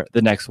for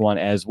the next one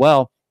as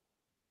well.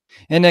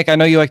 And Nick, I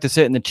know you like to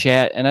sit in the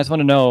chat, and I just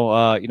want to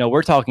know,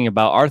 we're talking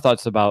about our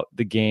thoughts about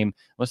the game.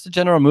 What's the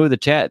general mood of the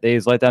chat? They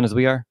as let down as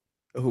we are?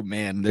 Oh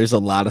man, there's a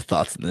lot of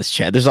thoughts in this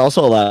chat. There's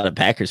also a lot of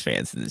Packers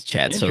fans in this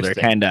chat, so they're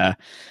kind of,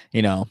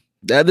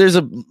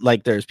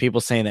 there's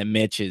people saying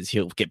that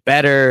he'll get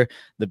better.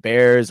 The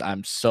Bears,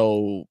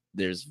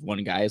 there's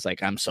one guy is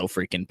like, I'm so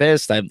freaking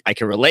pissed. I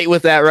can relate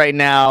with that right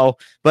now.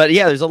 But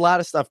yeah, there's a lot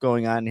of stuff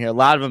going on here, a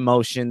lot of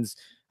emotions.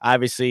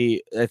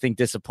 Obviously, I think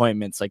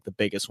disappointment's like the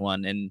biggest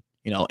one, and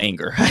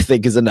anger, I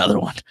think, is another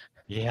one.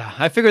 Yeah,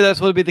 I figured that's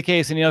what would be the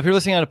case. And, if you're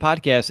listening on a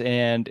podcast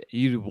and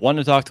you want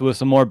to talk to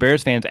some more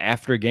Bears fans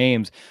after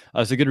games,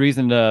 it's a good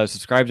reason to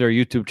subscribe to our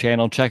YouTube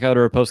channel, check out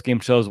our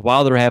post-game shows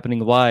while they're happening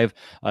live,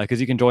 because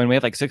you can join. We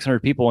have like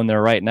 600 people in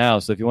there right now.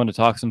 So if you want to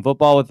talk some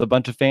football with a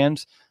bunch of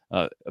fans,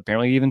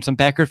 apparently even some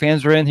Packer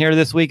fans are in here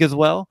this week as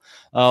well,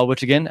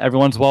 which, again,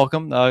 everyone's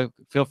welcome.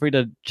 Feel free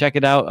to check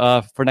it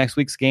out for next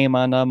week's game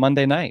on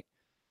Monday night.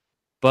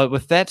 But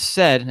with that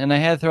said, and I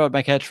had to throw out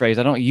my catchphrase,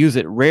 I don't use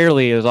it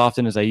rarely as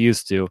often as I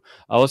used to.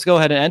 Let's go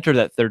ahead and enter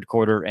that third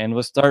quarter, and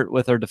we'll start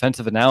with our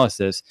defensive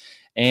analysis.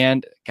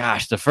 And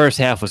gosh, the first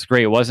half was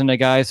great, wasn't it,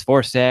 guys?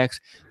 4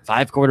 sacks,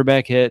 5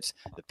 quarterback hits,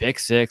 the pick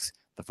 6,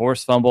 the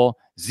forced fumble,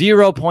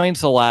 0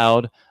 points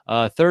allowed.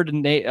 Third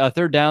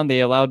down, they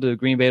allowed the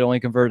Green Bay to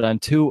only convert on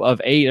 2 of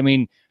 8. I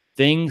mean,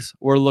 things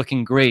were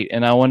looking great,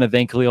 and I want to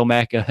thank Khalil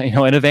Mack,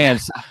 in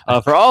advance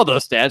for all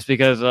those stats,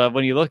 because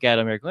when you look at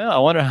them, you're like, well, I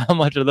wonder how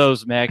much of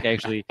those Mack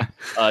actually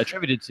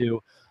attributed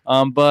to.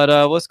 But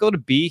let's go to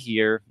B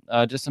here.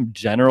 Just some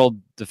general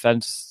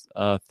defense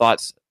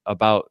thoughts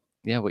about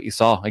what you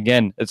saw.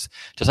 Again, it's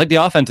just like the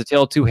offense, it's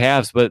two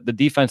halves, but the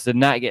defense did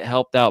not get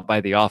helped out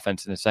by the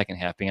offense in the second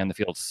half being on the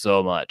field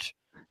so much.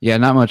 Yeah,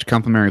 not much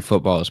complimentary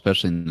football,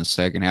 especially in the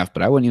second half.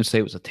 But I wouldn't even say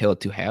it was a tale of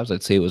two halves.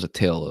 I'd say it was a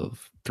tale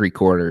of three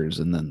quarters,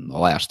 and then the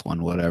last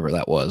one, whatever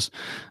that was.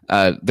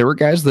 There were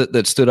guys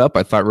that stood up.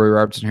 I thought Roy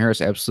Robertson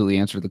Harris absolutely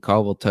answered the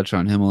call. We'll touch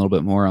on him a little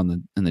bit more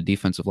in the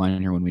defensive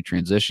line here when we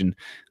transition.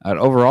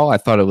 Overall, I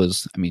thought it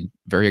was,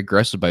 very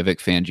aggressive by Vic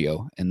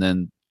Fangio, and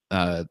then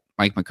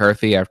Mike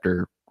McCarthy,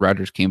 after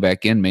Rodgers came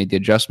back in, made the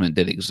adjustment,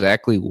 did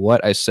exactly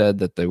what I said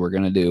that they were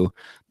going to do.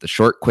 The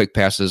short, quick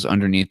passes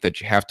underneath that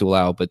you have to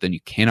allow, but then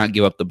you cannot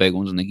give up the big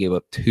ones, and they gave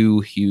up two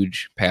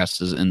huge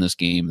passes in this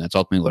game. That's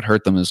ultimately what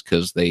hurt them, is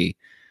because they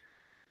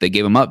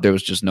gave them up. There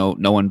was just no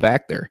one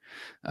back there.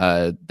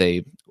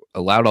 They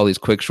allowed all these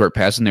quick, short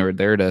passes, and they were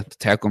there to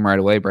tackle them right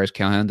away. Bryce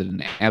Callahan did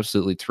an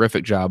absolutely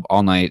terrific job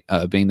all night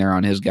being there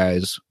on his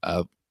guys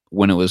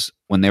when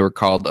they were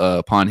called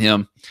upon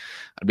him.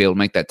 I'd be able to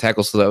make that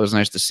tackle, so that was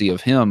nice to see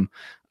of him.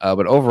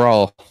 But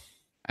overall,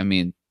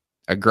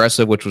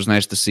 aggressive, which was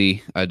nice to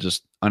see.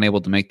 Just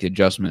unable to make the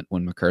adjustment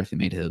when McCarthy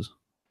made his.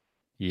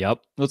 Yep.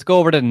 Let's go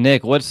over to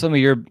Nick. What is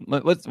your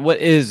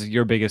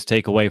biggest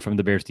takeaway from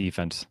the Bears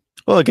defense?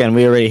 Well, again,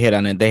 we already hit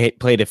on it. They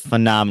played a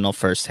phenomenal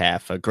first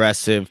half,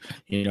 aggressive,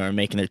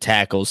 making their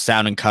tackles,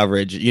 sound and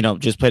coverage,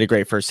 just played a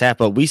great first half.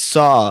 But we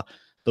saw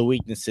the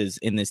weaknesses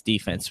in this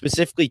defense,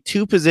 specifically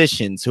two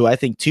positions who I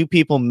think two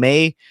people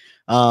may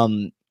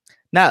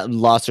not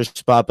lost their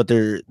spot, but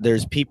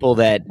there's people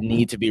that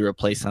need to be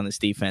replaced on this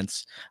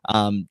defense.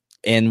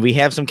 And we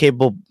have some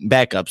capable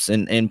backups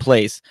in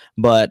place.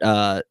 But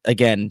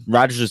again,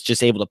 Rodgers was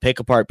just able to pick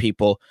apart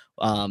people.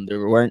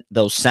 There weren't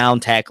those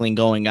sound tackling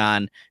going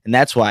on. And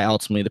that's why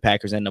ultimately the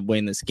Packers end up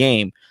winning this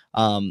game.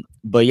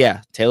 But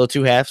yeah, tale of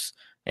two halves.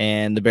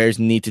 And the Bears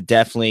need to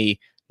definitely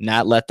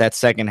not let that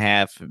second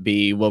half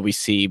be what we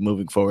see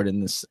moving forward in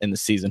this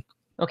season.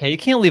 Okay, you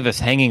can't leave us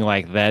hanging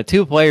like that.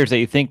 Two players that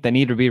you think that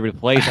need to be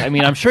replaced.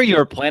 I'm sure you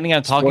were planning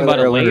on talking about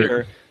it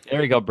later.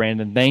 There you go,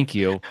 Brandon. Thank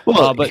you.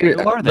 Well, but who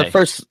are they?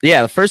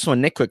 The first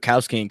one, Nick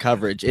Kwiatkowski in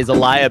coverage, is a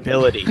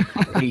liability,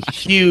 a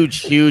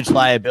huge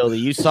liability.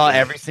 You saw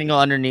every single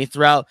underneath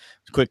route.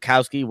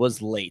 Kwiatkowski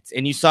was late,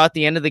 and you saw at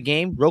the end of the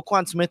game,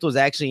 Roquan Smith was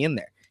actually in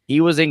there. He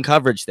was in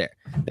coverage there.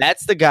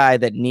 That's the guy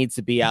that needs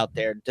to be out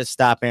there to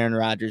stop Aaron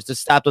Rodgers, to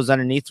stop those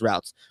underneath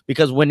routes.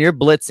 Because when you're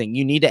blitzing,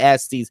 you need to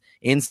ask these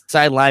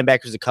inside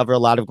linebackers to cover a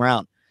lot of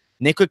ground.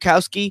 Nick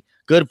Kwiatkowski,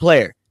 good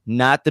player,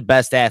 not the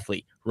best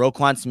athlete.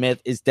 Roquan Smith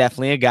is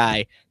definitely a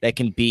guy that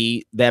can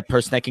be that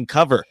person that can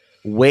cover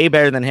way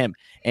better than him.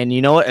 And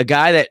you know what? A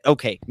guy that,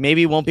 okay,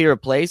 maybe won't be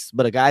replaced,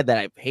 but a guy that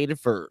I've hated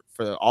for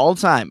all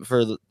time,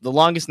 for the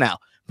longest now,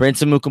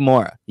 Brinson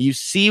Mukamura. You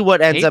see what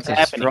ends up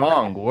happening.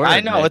 Strong word. I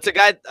know, Nick. it's a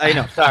guy. I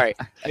know. Sorry,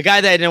 a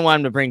guy that I didn't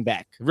want him to bring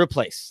back,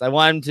 replace. I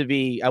wanted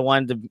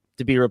him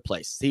to be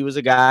replaced. He was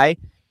a guy.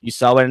 You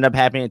saw what ended up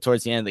happening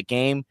towards the end of the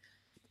game.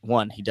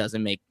 One, he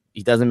doesn't make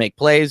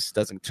plays,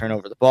 doesn't turn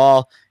over the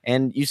ball,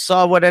 and you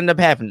saw what ended up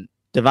happening.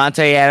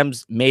 Devontae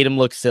Adams made him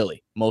look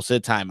silly most of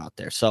the time out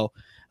there. So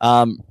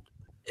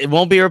it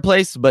won't be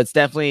replaced, but it's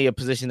definitely a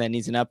position that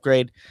needs an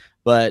upgrade.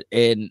 But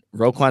in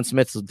Roquan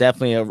Smith is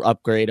definitely an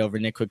upgrade over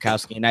Nick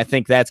Kwiatkowski, and I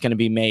think that's going to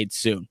be made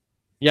soon.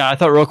 Yeah, I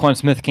thought Roquan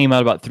Smith came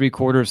out about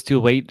 3/4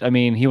 too late.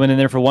 He went in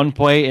there for one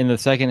play in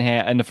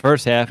the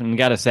first half, and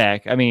got a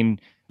sack. Okay.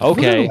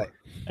 Really?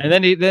 And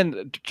then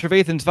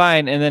Trevathan's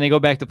fine, and then they go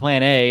back to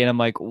plan A, and I'm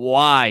like,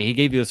 why? He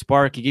gave you a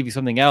spark, he gave you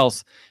something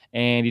else,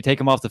 and you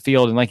take him off the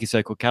field, and like you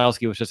said,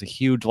 Kwiatkowski was just a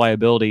huge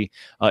liability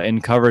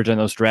in coverage on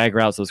those drag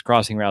routes, those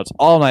crossing routes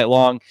all night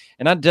long,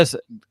 and not just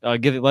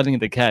letting it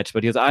the catch,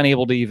 but he was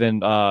unable to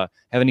even have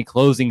any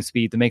closing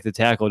speed to make the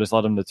tackle, just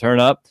let him to turn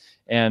up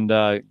and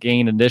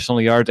gain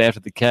additional yards after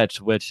the catch,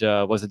 which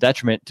was a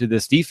detriment to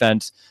this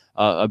defense,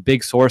 a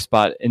big sore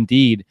spot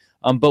indeed.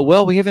 But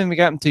Will, we haven't even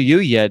gotten to you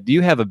yet. Do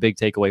you have a big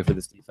takeaway for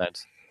this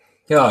defense?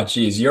 Oh,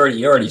 geez, you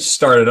already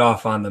started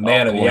off on the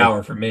man of the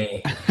hour for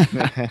me.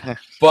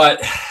 But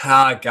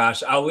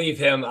gosh, I'll leave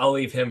him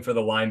for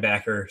the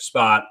linebacker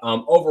spot.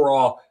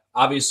 Overall,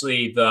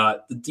 obviously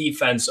the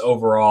defense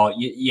overall,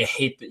 you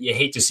hate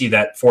to see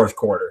that fourth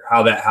quarter,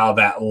 how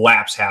that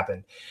lapse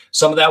happened.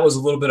 Some of that was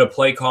a little bit of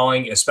play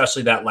calling,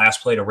 especially that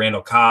last play to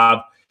Randall Cobb.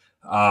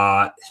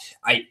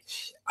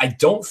 I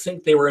don't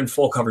think they were in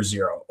full cover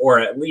zero, or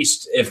at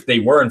least if they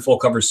were in full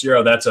cover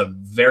zero, that's a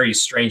very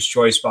strange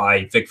choice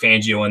by Vic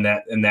Fangio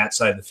in that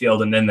side of the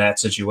field and in that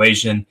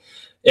situation.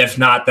 If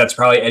not, that's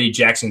probably Eddie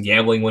Jackson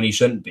gambling when he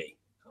shouldn't be.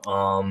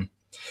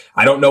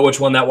 I don't know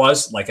which one that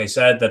was. Like I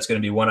said, that's going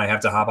to be one I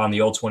have to hop on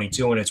the old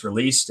 22 when it's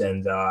released,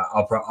 and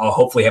I'll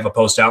hopefully have a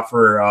post out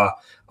for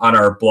on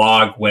our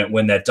blog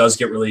when that does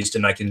get released,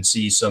 and I can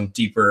see some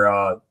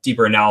deeper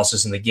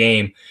analysis in the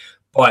game.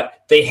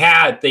 But they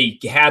had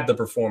the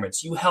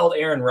performance. You held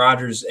Aaron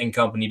Rodgers and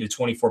company to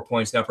 24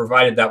 points. Now,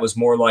 provided that was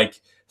more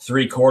like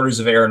 3/4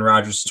 of Aaron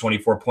Rodgers to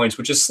 24 points,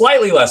 which is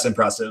slightly less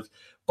impressive.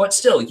 But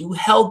still, you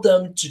held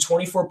them to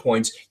 24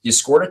 points. You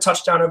scored a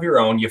touchdown of your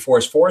own. You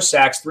forced 4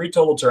 sacks, 3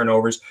 total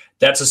turnovers.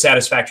 That's a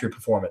satisfactory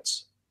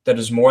performance. That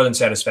is more than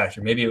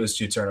satisfactory. Maybe it was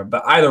 2 turnovers.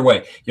 But either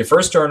way, your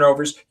first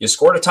turnovers, you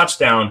scored a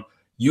touchdown.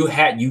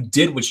 You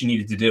did what you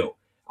needed to do.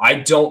 I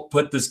don't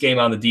put this game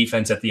on the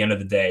defense at the end of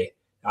the day.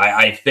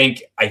 I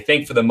think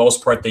for the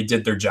most part they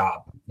did their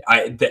job.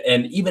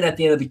 And even at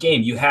the end of the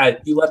game, you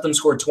let them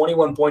score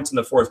 21 points in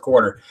the fourth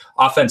quarter.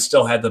 Offense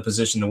still had the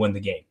position to win the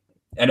game.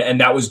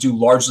 And that was due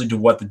largely to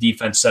what the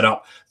defense set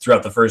up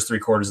throughout the first three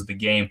quarters of the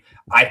game.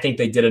 I think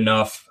they did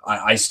enough.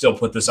 I still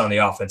put this on the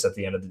offense at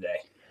the end of the day.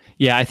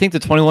 Yeah, I think the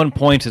 21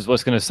 points is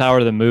what's going to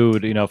sour the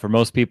mood, for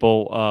most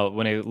people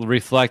when they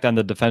reflect on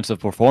the defensive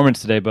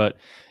performance today. But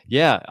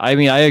yeah, I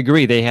mean, I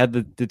agree. They had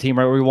the team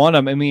right where we want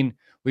them. I mean,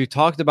 we've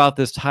talked about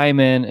this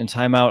time in and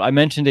time out. I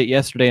mentioned it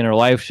yesterday in our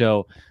live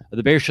show.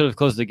 The Bears should have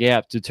closed the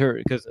gap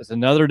because it's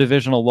another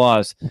divisional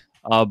loss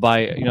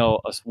by a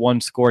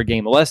one-score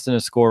game, less than a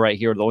score right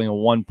here, only a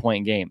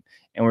 1-point game,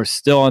 and we're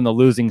still on the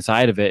losing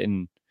side of it.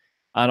 And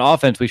on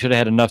offense, we should have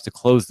had enough to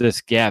close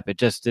this gap. It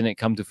just didn't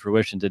come to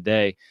fruition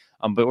today.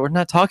 But we're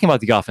not talking about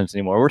the offense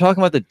anymore. We're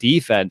talking about the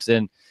defense.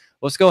 And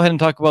let's go ahead and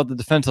talk about the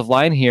defensive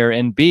line here.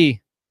 And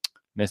B,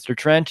 Mr.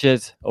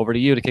 Trenches, over to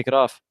you to kick it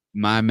off.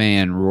 My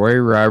man, Roy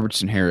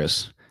Robertson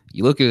Harris.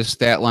 You look at his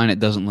stat line, it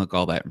doesn't look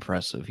all that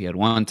impressive. He had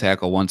 1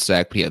 tackle, 1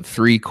 sack, but he had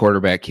 3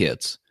 quarterback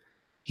hits.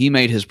 He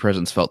made his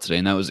presence felt today,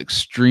 and that was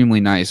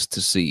extremely nice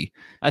to see.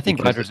 I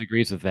think Rodgers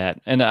agrees with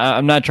that. And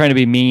I'm not trying to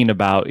be mean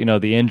about,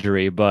 the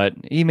injury, but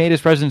he made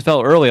his presence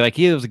felt early. Like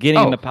he was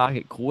getting in the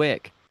pocket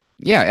quick.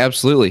 Yeah,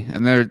 absolutely.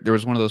 And there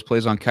was one of those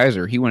plays on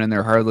Kaiser. He went in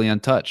there hardly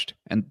untouched.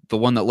 And the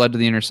one that led to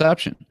the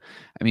interception,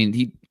 I mean,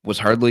 he was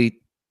hardly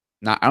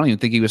I don't even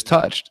think he was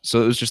touched.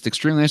 So it was just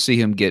extremely nice to see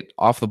him get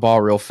off the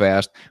ball real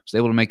fast. Was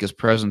able to make his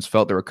presence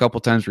felt. There were a couple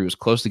times where he was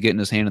close to getting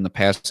his hand in the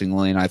passing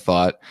lane, I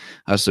thought.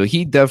 So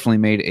he definitely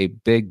made a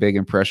big, big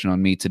impression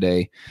on me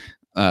today.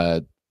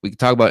 We could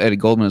talk about Eddie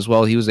Goldman as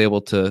well. He was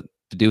able to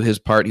do his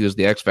part. He was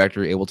the X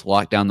factor, able to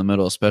lock down the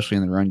middle, especially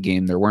in the run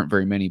game. There weren't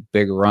very many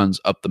big runs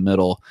up the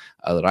middle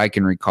that I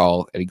can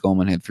recall. Eddie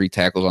Goldman had 3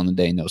 tackles on the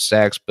day, no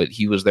sacks, but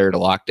he was there to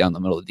lock down the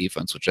middle of the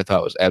defense, which I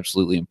thought was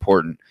absolutely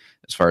important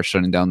as far as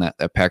shutting down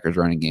that Packers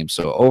running game.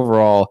 So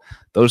overall,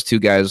 those 2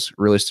 guys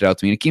really stood out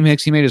to me. And Akeem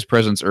Hicks, he made his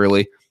presence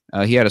early.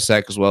 He had a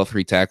sack as well,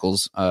 3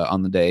 tackles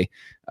on the day.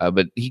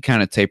 But he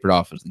kind of tapered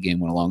off as the game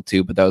went along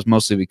too. But that was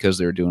mostly because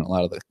they were doing a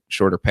lot of the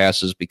shorter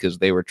passes because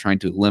they were trying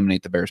to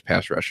eliminate the Bears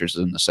pass rushers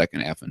in the second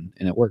half, and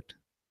it worked.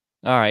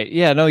 All right.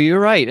 Yeah, no, you're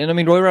right. And I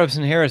mean, Roy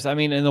Robertson Harris, I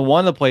mean, and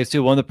one of the plays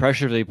too, one of the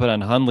pressures that he put on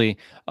Hundley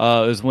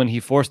is when he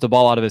forced the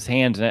ball out of his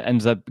hands and it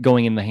ends up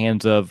going in the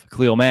hands of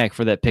Khalil Mack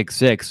for that pick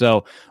 6.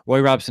 So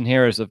Roy Robertson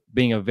Harris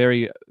being a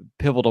very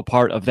pivotal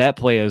part of that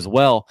play as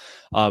well,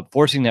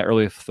 forcing that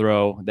early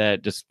throw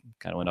that just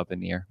kind of went up in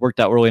the air. Worked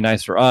out really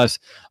nice for us.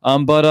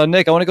 But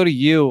Nick, I want to go to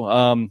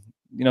you.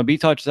 B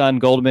touched on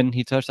Goldman.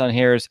 He touched on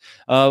Harris.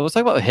 Let's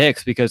talk about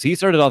Hicks because he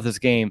started off this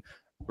game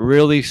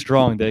really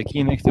strong. The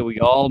Akeem Hicks that we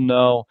all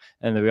know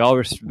and that we all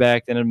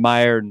respect and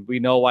admire, and we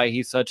know why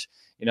he's such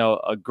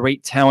a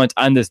great talent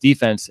on this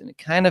defense. And it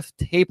kind of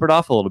tapered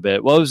off a little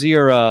bit. What was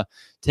your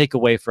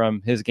takeaway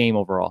from his game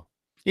overall?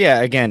 Yeah,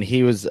 again,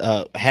 he was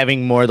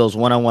having more of those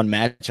one-on-one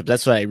matchups.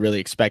 That's what I really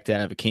expected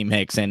out of Akeem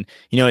Hicks. And,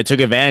 it took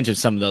advantage of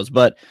some of those.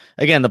 But,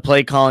 again, the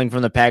play calling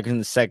from the Packers in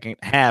the second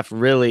half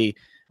really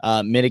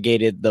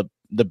mitigated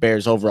the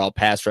Bears' overall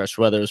pass rush,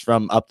 whether it was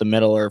from up the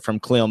middle or from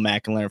Khalil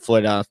Mack and Leonard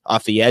Floyd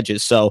off the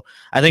edges. So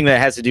I think that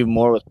has to do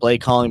more with play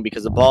calling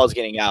because the ball is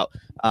getting out,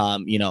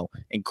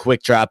 in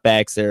quick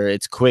dropbacks.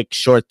 It's quick,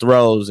 short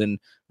throws, and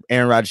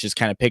Aaron Rodgers is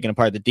kind of picking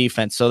apart the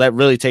defense. So that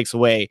really takes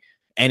away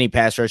any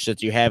pass rush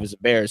that you have as a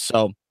Bears.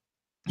 So,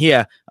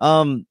 yeah,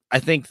 I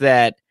think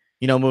that,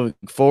 moving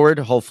forward,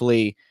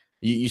 hopefully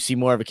you see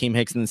more of Akeem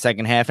Hicks in the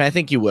second half. And I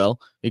think you will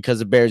because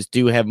the Bears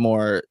do have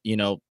more,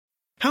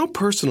 How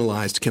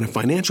personalized can a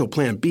financial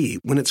plan be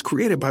when it's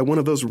created by one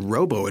of those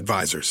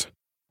robo-advisors?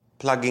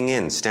 Plugging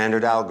in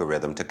standard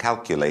algorithm to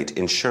calculate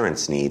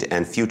insurance need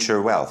and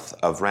future wealth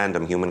of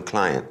random human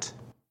client.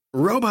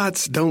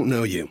 Robots don't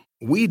know you.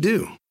 We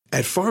do.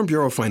 At Farm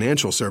Bureau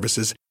Financial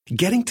Services,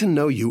 getting to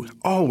know you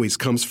always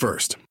comes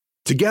first.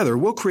 Together,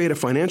 we'll create a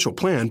financial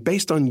plan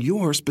based on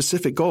your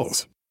specific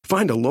goals.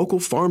 Find a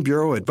local Farm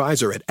Bureau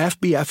advisor at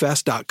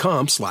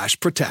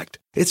fbfs.com/protect.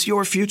 It's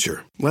your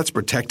future. Let's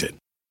protect it.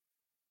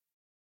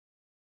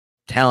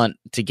 Talent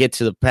to get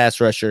to the pass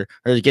rusher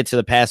or to get to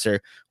the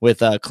passer with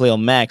Khalil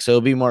Mack. So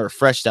it'll be more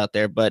refreshed out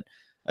there. But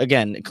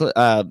again,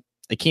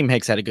 Akeem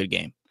Hicks had a good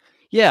game.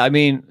 Yeah, I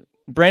mean,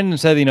 Brandon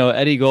said,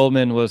 Eddie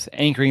Goldman was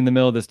anchoring the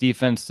middle of this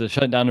defense to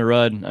shut down the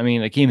run. I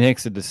mean, Akeem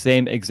Hicks did the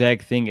same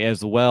exact thing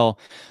as well.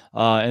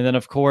 And then,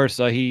 of course,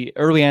 he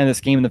early on in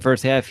this game in the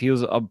first half, he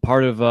was a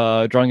part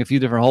of drawing a few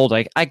different holds.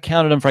 I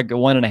counted him for like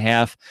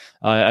 1.5.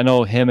 I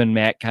know him and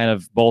Matt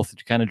both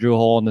drew a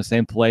hole in the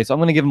same play. So I'm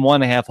going to give him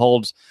 1.5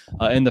 holds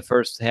in the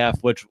first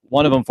half, which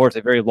one of them forced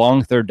a very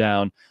long third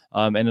down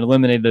and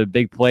eliminated a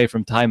big play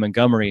from Ty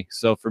Montgomery.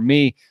 So for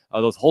me,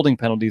 those holding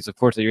penalties, of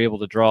course, that you're able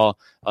to draw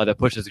that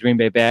pushes Green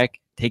Bay back,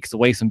 takes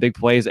away some big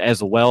plays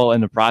as well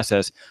in the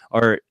process,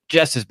 are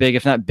just as big,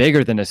 if not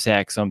bigger than a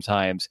sack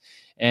sometimes.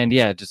 And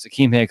yeah, just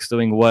Akeem Hicks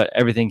doing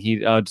everything he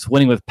just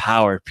winning with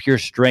power, pure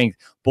strength,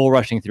 bull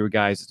rushing through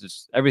guys,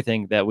 just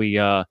everything that we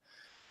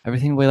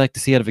everything we like to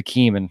see out of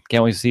Akeem, and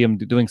can't wait to see him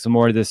doing some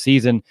more this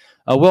season.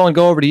 Will, and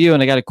go over to you,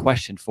 and I got a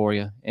question for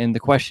you. And the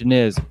question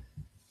is,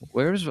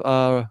 where's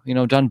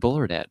John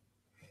Bullard at?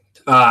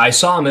 I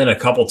saw him in a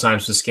couple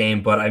times this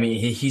game, but I mean,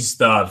 he's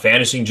the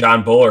vanishing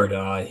John Bullard,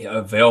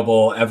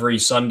 available every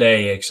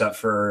Sunday except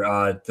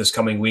for this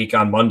coming week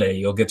on Monday.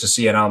 You'll get to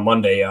see it on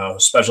Monday,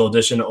 special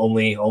edition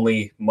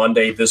only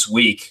Monday this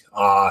week.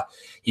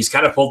 He's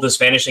kind of pulled this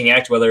vanishing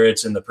act, whether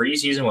it's in the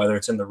preseason, whether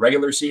it's in the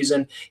regular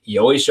season. He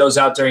always shows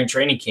out during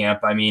training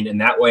camp. I mean, in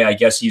that way, I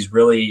guess he's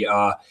really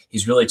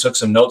took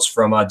some notes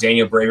from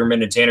Daniel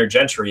Braverman and Tanner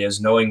Gentry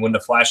as knowing when to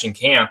flash in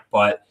camp,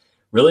 but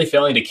really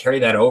failing to carry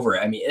that over.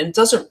 I mean,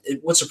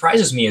 what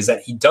surprises me is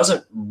that he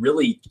doesn't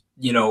really,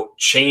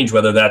 change,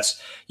 whether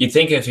that's, you'd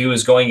think if he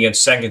was going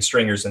against second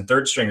stringers and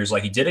third stringers,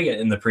 like he did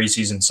in the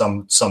preseason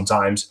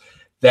sometimes,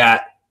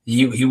 that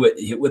he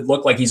would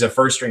look like he's a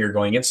first stringer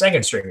going against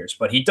second stringers,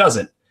 but he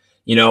doesn't,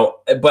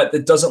 but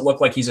it doesn't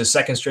look like he's a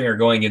second stringer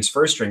going against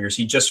first stringers.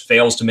 He just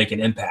fails to make an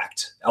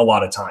impact a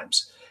lot of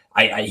times.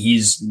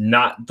 He's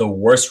not the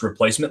worst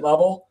replacement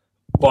level,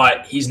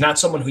 but he's not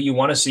someone who you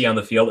want to see on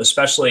the field,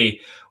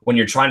 especially when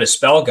you're trying to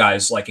spell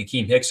guys like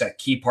Akeem Hicks at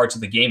key parts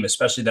of the game,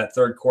 especially that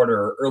third quarter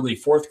or early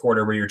fourth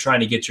quarter where you're trying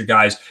to get your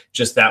guys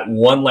just that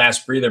one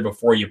last breather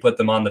before you put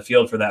them on the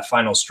field for that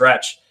final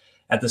stretch.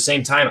 At the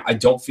same time, I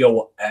don't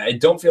feel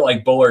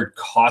like Bullard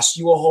costs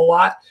you a whole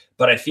lot,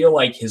 but I feel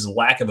like his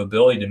lack of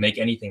ability to make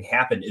anything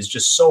happen is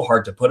just so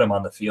hard to put him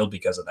on the field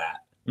because of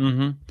that.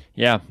 Mm-hmm.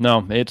 Yeah,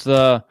 no, it's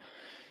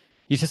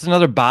he's just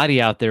another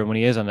body out there when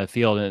he is on the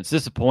field, and it's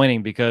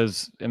disappointing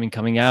because,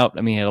 coming out,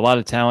 he had a lot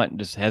of talent and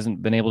just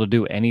hasn't been able to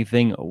do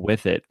anything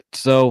with it.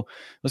 So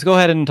let's go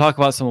ahead and talk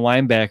about some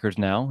linebackers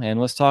now, and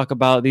let's talk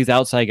about these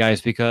outside guys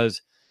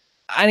because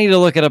I need to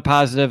look at a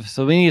positive.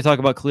 So we need to talk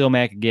about Khalil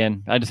Mack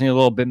again. I just need a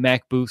little bit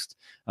Mack boost.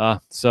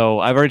 So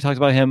I've already talked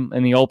about him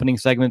in the opening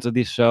segments of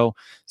this show.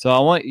 So I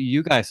want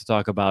you guys to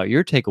talk about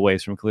your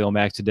takeaways from Khalil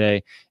Mack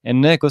today.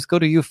 And Nick, let's go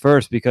to you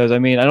first because, I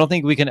don't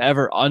think we can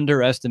ever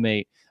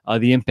underestimate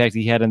the impact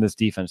he had on this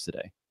defense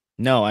today.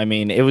 No,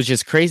 it was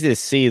just crazy to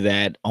see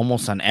that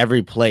almost on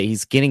every play,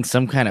 he's getting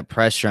some kind of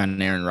pressure on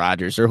Aaron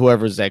Rodgers or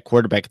whoever's that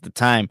quarterback at the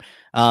time,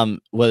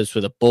 whether it's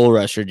with a bull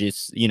rush or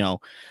just,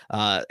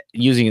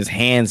 using his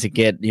hands to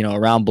get,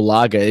 around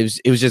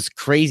Bulaga. It was just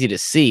crazy to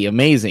see.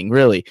 Amazing,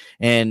 really.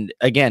 And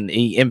again,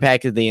 he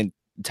impacted the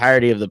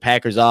entirety of the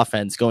Packers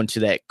offense going to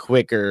that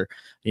quicker,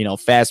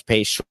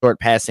 fast-paced, short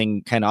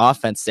passing kind of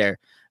offense there.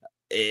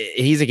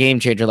 He's a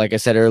game changer, like I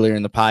said earlier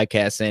in the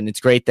podcast. And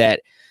it's great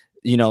that,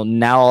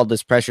 now all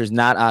this pressure is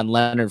not on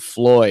Leonard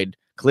Floyd.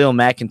 Khalil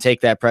Mack can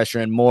take that pressure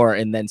and more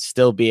and then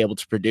still be able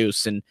to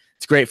produce. And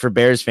it's great for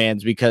Bears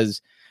fans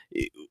because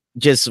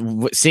just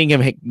seeing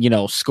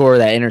him, score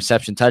that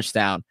interception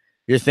touchdown,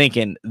 you're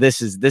thinking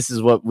this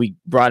is what we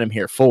brought him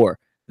here for,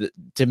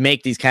 to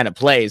make these kind of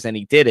plays. And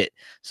he did it.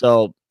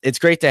 So it's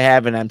great to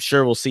have, and I'm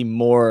sure we'll see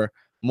more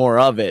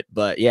of it.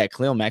 But yeah,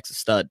 Khalil Mack's a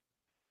stud.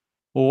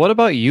 Well, what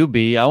about you,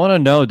 B? I want to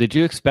know, did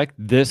you expect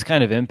this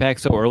kind of impact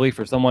so early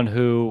for someone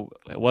who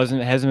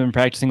hasn't been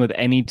practicing with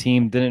any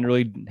team,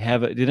 didn't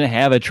have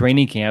a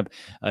training camp?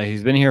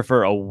 He's been here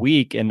for a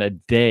week and a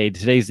day.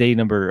 Today's day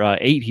number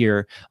 8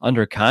 here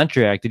under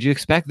contract. Did you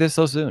expect this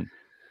so soon?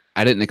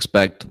 I didn't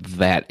expect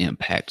that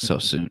impact so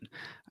soon.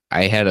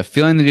 I had a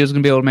feeling that he was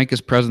going to be able to make his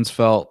presence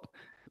felt,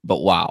 but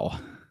wow.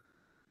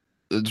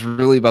 It's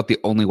really about the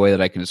only way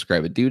that I can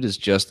describe it. Dude is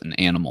just an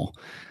animal.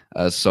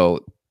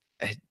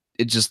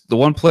 It just, the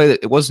one play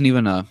that it wasn't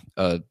even a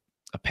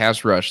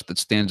pass rush that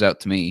stands out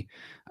to me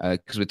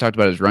because we talked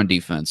about his run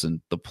defense, and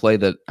the play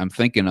that I'm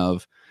thinking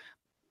of,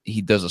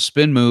 he does a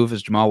spin move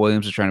as Jamal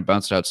Williams is trying to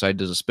bounce it outside,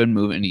 does a spin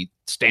move, and he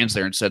stands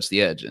there and sets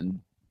the edge. And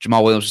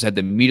Jamal Williams just had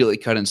to immediately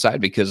cut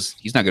inside because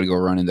he's not going to go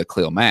run into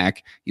Khalil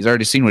Mack. He's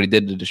already seen what he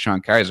did to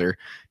Deshaun Kaiser,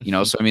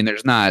 So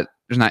there's not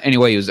any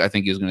way I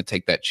think he was going to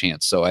take that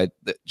chance. So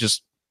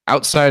just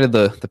outside of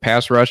the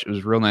pass rush, it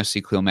was real nice to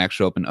see Khalil Mack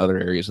show up in other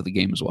areas of the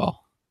game as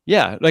well.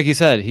 Yeah, like you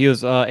said, he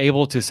was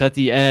able to set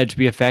the edge,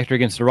 be a factor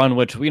against the run,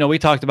 which we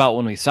talked about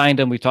when we signed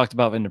him. We talked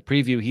about in the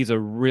preview. He's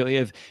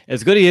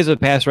as good as he is a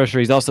pass rusher.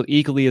 He's also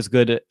equally as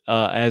good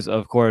as,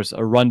 of course,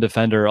 a run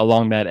defender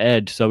along that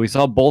edge. So we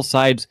saw both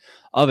sides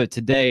of it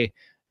today.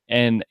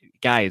 And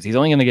guys, he's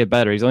only going to get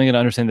better. He's only going to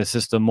understand the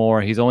system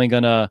more. He's only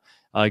going to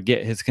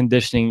get his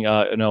conditioning,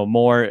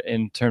 more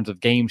in terms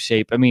of game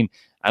shape.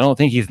 I don't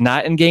think he's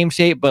not in game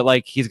shape,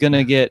 but he's going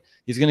to get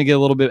a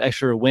little bit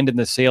extra wind in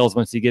the sails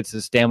once he gets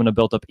his stamina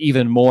built up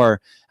even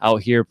more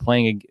out here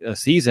playing a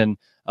season.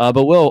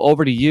 But Will,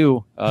 over to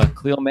you.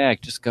 Khalil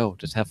Mack, just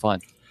have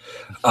fun.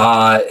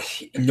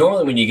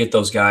 Normally when you get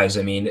those guys,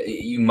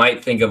 you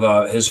might think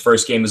of his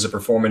first game as a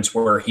performance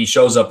where he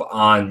shows up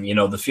on,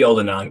 the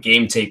field and on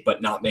game tape,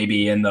 but not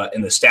maybe in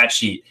the stat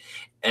sheet.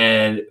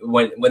 And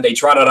when they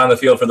trot out on the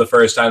field for the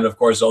first time, of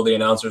course, all the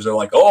announcers are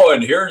like, oh,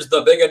 and here's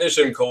the big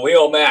addition,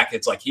 Khalil Mack.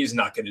 It's like he's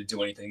not going to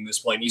do anything this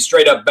play. And he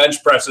straight up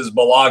bench presses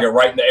Bulaga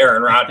right into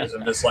Aaron Rodgers.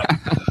 I'm just like,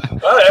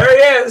 oh, there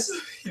he is.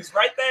 He's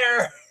right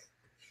there.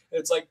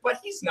 It's like, but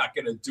he's not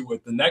going to do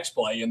it the next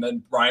play. And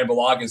then Brian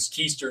Balaga's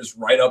keisters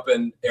right up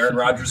in Aaron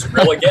Rodgers'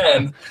 grill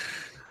again.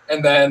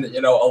 And then,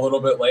 a little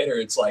bit later,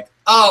 it's like,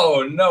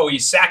 oh, no, he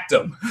sacked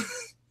him.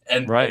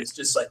 And it's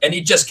just like, and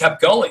he just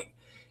kept going.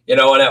 And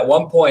at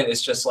one point,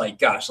 it's just like,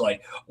 gosh,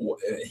 like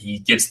he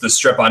gets the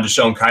strip on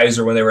Deshaun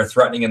Kaiser when they were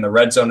threatening in the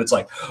red zone. It's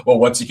like, well,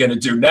 what's he going to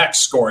do next?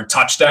 Score a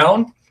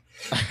touchdown?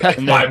 5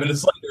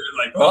 minutes later,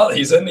 like, well,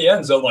 he's in the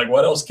end zone. Like,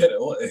 what else can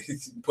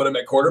put him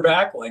at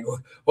quarterback? Like,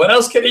 what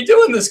else can he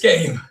do in this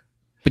game?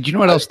 But you know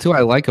what else, too, I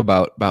like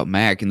about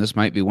Mac, and this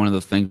might be one of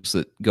the things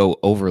that go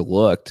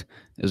overlooked,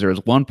 is there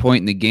was one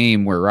point in the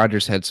game where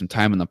Rodgers had some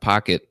time in the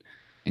pocket,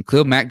 and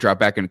Khalil Mack dropped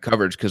back into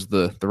coverage because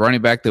the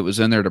running back that was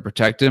in there to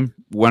protect him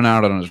went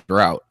out on his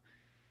route.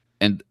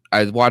 And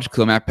I watched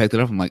Khalil Mack pick it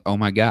up. I'm like, oh,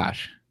 my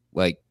gosh.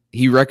 Like,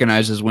 he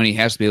recognizes when he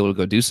has to be able to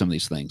go do some of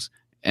these things.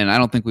 And I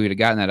don't think we would have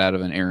gotten that out of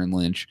an Aaron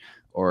Lynch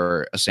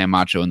or a Sam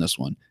Macho in this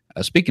one.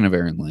 Speaking of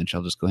Aaron Lynch,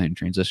 I'll just go ahead and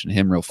transition to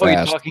him real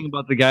fast. You're talking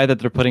about the guy that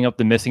they're putting up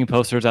the missing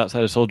posters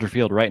outside of Soldier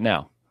Field right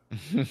now.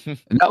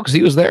 No, because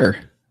he was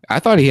there. I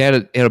thought he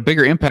had a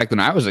bigger impact than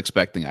I was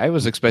expecting. I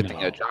was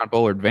expecting a John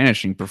Bullard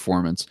vanishing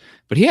performance,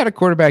 but he had a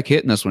quarterback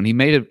hit in this one.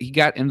 He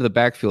got into the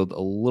backfield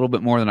a little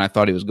bit more than I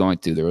thought he was going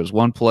to. There was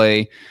one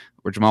play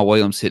where Jamal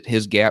Williams hit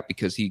his gap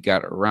because he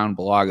got around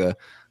Bulaga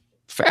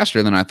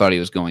faster than I thought he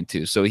was going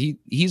to. So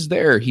he's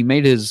there. He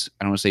made his,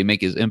 I don't want to say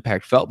make his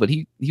impact felt, but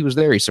he was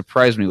there. He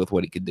surprised me with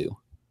what he could do.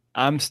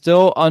 I'm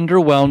still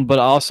underwhelmed, but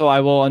also I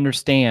will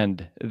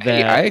understand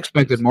that I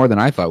expected more than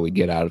I thought we'd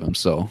get out of him.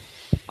 So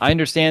I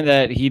understand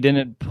that he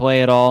didn't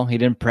play at all. He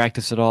didn't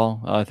practice at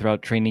all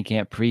throughout training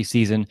camp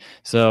preseason.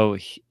 So,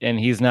 and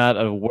he's not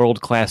a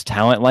world-class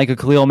talent like a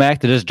Khalil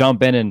Mack to just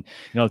jump in and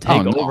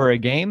take over a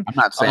game. I'm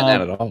not saying that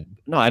at all.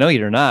 No, I know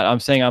you're not. I'm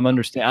saying I'm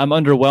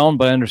underwhelmed,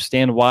 but I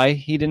understand why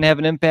he didn't have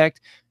an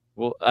impact.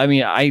 Well, I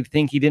mean, I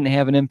think he didn't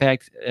have an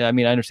impact. I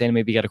mean, I understand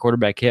maybe he got a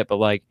quarterback hit, but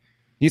like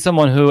he's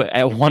someone who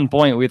at one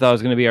point we thought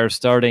was going to be our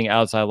starting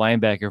outside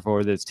linebacker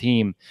for this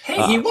team.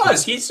 Hey, he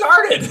was. He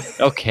started.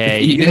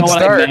 Okay, you know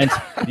what I meant.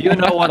 You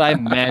know what I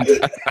meant.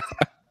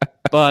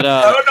 But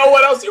I don't know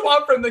what else you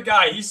want from the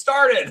guy. He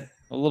started.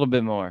 A little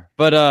bit more.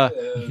 But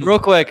real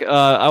quick,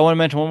 I want to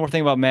mention one more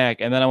thing about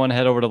Mac, and then I want to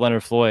head over to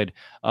Leonard Floyd.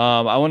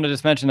 I want to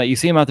just mention that you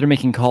see him out there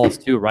making calls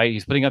too, right?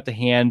 He's putting up the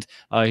hand.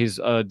 He's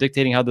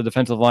dictating how the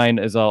defensive line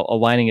is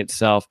aligning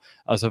itself.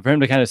 So for him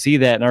to kind of see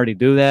that and already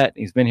do that,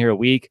 he's been here a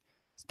week.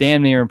 It's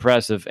damn near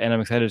impressive, and I'm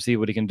excited to see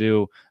what he can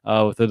do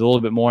with a little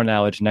bit more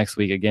knowledge next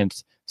week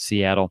against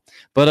Seattle.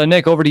 But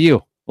Nick, over to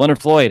you. Leonard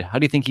Floyd, how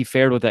do you think he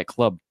fared with that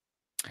club?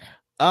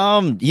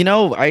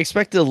 I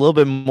expected a little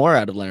bit more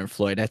out of Leonard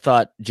Floyd. I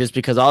thought just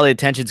because all the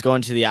attention's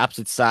going to the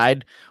opposite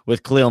side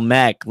with Khalil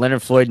Mack,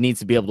 Leonard Floyd needs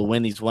to be able to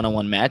win these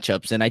one-on-one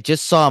matchups. And I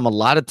just saw him a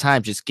lot of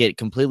times just get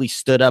completely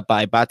stood up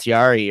by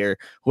Bakhtiari or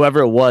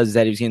whoever it was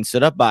that he was getting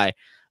stood up by.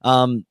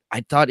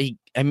 I thought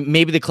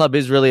maybe the club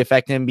is really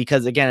affecting him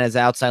because, again, as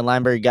an outside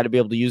linebacker, you got to be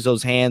able to use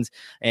those hands.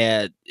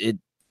 And it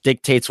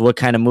dictates what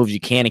kind of moves you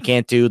can and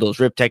can't do, those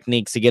rip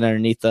techniques to get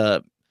underneath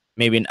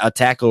maybe a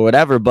tackle or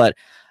whatever. But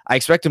I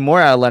expected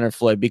more out of Leonard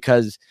Floyd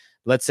because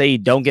let's say you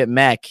don't get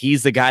Mack.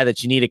 He's the guy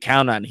that you need to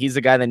count on. He's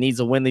the guy that needs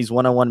to win these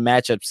one-on-one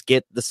matchups,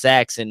 get the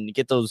sacks and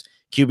get those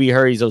QB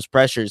hurries, those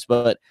pressures.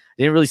 But I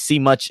didn't really see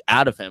much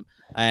out of him,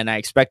 and I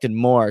expected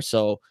more.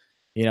 So,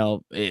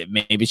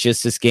 maybe it's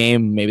just this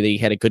game. Maybe they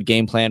had a good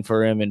game plan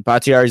for him. And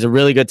Bakhtiari is a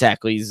really good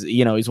tackle.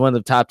 He's one of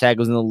the top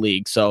tackles in the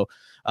league. So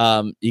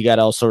you got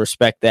to also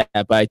respect that.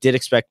 But I did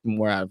expect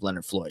more out of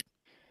Leonard Floyd.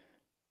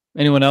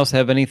 Anyone else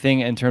have anything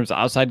in terms of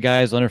outside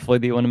guys, Leonard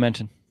Floyd, that you want to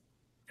mention?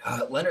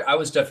 Leonard, I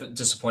was definitely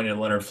disappointed in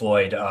Leonard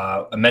Floyd.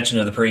 I mentioned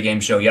in the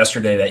pregame show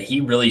yesterday that he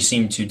really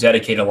seemed to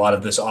dedicate a lot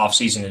of this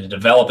offseason into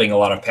developing a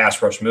lot of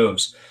pass rush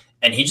moves.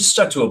 And he just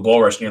stuck to a bull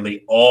rush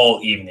nearly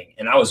all evening.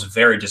 And I was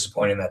very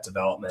disappointed in that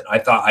development.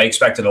 I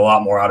expected a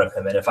lot more out of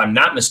him. And if I'm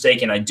not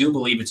mistaken, I do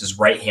believe it's his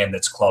right hand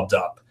that's clubbed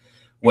up,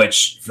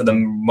 which for the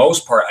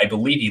most part, I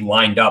believe he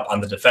lined up on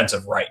the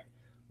defensive right,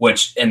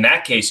 which in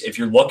that case, if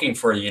you're looking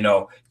for,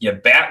 you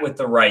bat with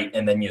the right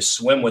and then you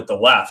swim with the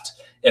left,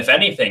 if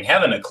anything,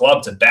 having a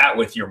club to bat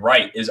with your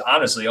right is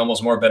honestly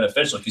almost more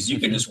beneficial because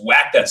you can just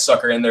whack that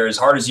sucker in there as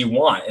hard as you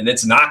want and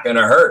it's not going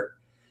to hurt.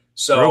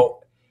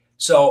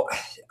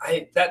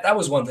 That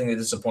was one thing that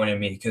disappointed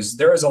me because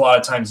there is a lot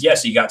of times,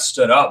 yes, he got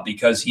stood up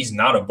because he's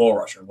not a bull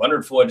rusher.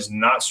 Leonard Floyd is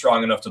not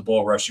strong enough to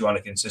bull rush you on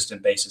a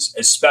consistent basis,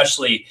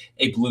 especially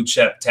a blue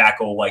chip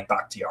tackle like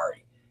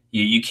Bakhtiari.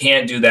 You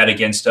can't do that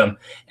against him.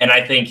 And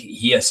I think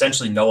he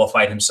essentially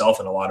nullified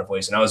himself in a lot of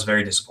ways. And I was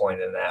very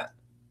disappointed in that.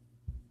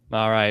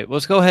 All right,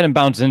 let's go ahead and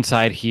bounce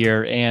inside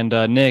here. And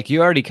Nick,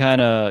 you already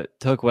kind of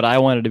took what I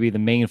wanted to be the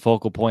main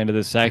focal point of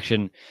this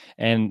section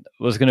and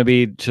was going to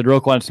be, should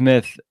Roquan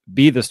Smith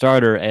be the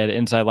starter at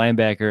inside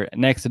linebacker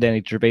next to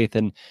Danny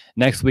Trevathan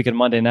next week on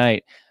Monday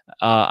night?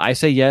 I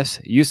say yes.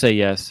 You say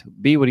yes.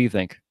 B, what do you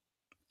think?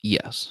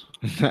 Yes.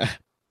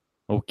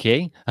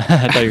 Okay.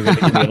 I thought you were going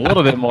to give me a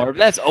little bit more, but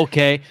that's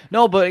okay.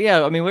 No, but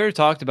yeah, I mean, we already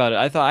talked about it.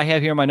 I thought I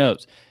have here in my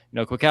notes,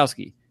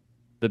 Kwiatkowski,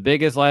 the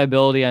biggest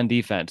liability on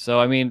defense. So,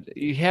 I mean,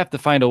 you have to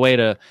find a way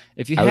to,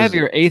 if you have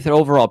your 8th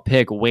overall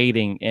pick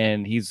waiting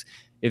and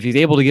if he's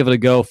able to give it a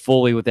go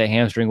fully with that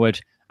hamstring,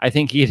 which I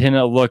think he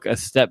didn't look a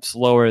step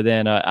slower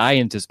than I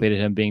anticipated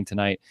him being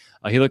tonight.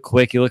 He looked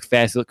quick. He looked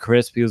fast. He looked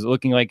crisp. He was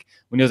looking like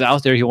when he was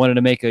out there, he wanted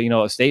to make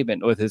a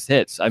statement with his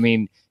hits. I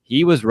mean,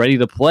 he was ready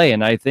to play,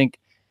 and I think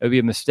it would be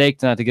a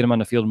mistake not to get him on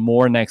the field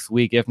more next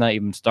week, if not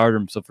even start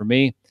him. So for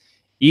me,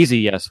 easy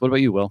yes. What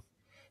about you, Will?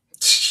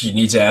 You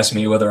need to ask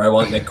me whether I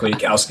want Nick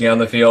Kwiatkowski on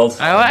the field.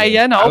 I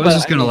was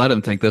just going to let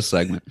him take this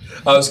segment.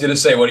 I was going to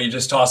say, what are you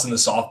just tossing the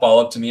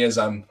softball up to me as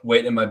I'm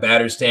waiting in my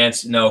batter's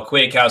stance? No,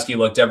 Kwiatkowski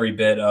looked every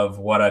bit of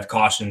what I've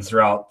cautioned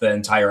throughout the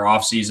entire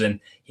offseason.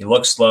 He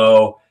looked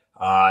slow.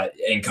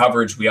 In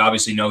coverage, we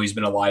obviously know he's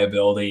been a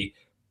liability.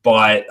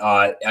 But,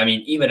 I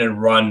mean, even in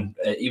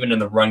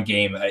the run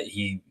game,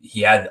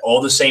 he had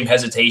all the same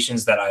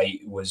hesitations that I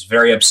was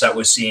very upset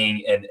with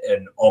seeing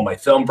in all my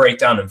film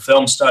breakdown and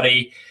film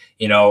study.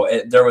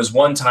 There was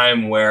one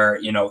time where,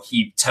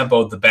 he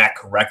tempoed the back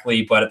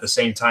correctly, but at the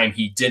same time,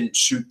 he didn't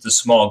shoot the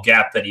small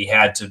gap that he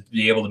had to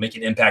be able to make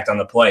an impact on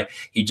the play.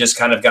 He just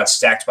kind of got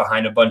stacked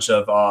behind a bunch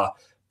of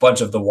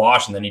the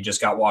wash, and then he just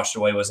got washed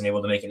away, wasn't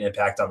able to make an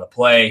impact on the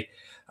play.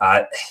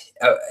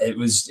 It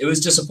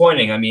was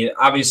disappointing. I mean,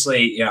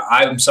 obviously,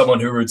 I'm someone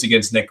who roots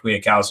against Nick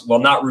Kwiatkowski. Well,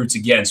 not roots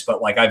against,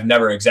 but I've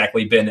never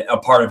exactly been a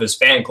part of his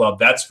fan club.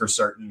 That's for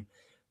certain.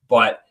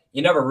 But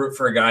you never root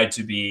for a guy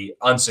to be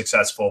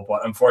unsuccessful,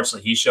 but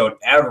unfortunately he showed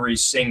every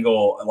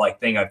single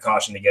thing I've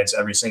cautioned against,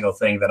 every single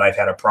thing that I've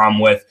had a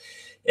problem with.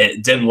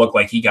 It didn't look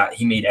like he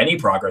made any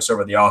progress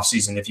over the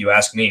offseason, if you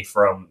ask me,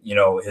 from,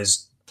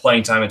 his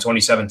playing time in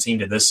 2017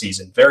 to this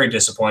season. Very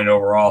disappointed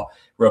overall.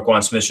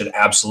 Roquan Smith should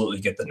absolutely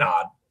get the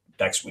nod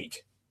next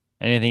week.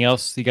 Anything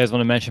else you guys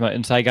want to mention about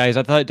inside guys?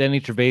 I thought Denny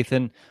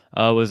Trevathan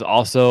was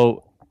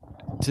also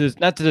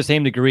not to the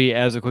same degree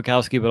as a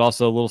Kwiatkowski, but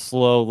also a little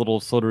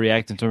slow to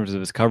react in terms of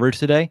his coverage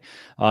today.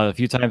 A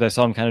few times I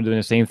saw him kind of doing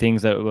the same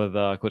things that with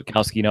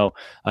Kwiatkowski,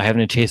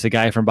 having to chase a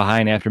guy from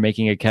behind after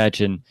making a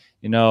catch. And,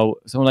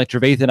 someone like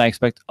Trevathan, I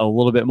expect a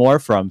little bit more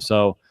from.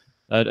 So,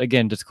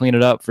 again, just clean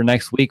it up for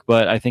next week.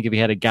 But I think if he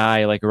had a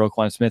guy like a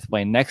Roquan Smith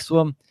playing next to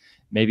him,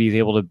 maybe he's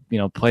able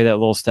to, play that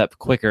little step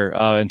quicker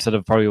instead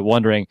of probably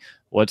wondering,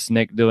 what's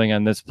Nick doing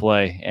on this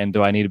play, and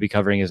do I need to be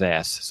covering his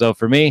ass? So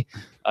for me,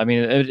 I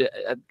mean,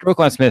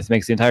 Roquan Smith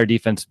makes the entire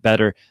defense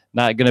better.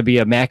 Not going to be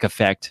a Mac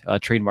effect,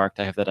 trademarked.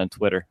 I have that on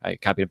Twitter. I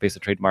copied and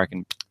pasted the trademark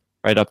and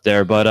right up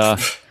there. But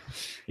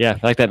yeah,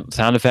 I like that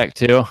sound effect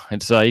too.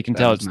 It's you can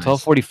tell it's nice.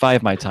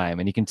 12:45 my time,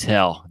 and you can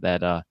tell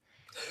that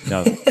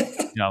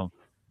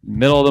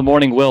middle of the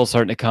morning Will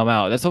starting to come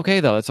out. That's okay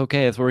though. That's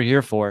okay. That's what we're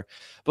here for.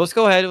 But let's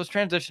go ahead. Let's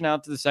transition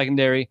out to the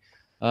secondary.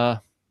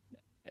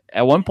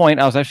 At one point,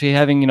 I was actually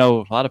having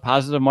a lot of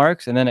positive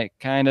marks, and then it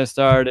kind of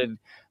started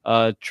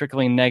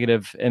trickling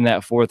negative in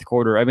that fourth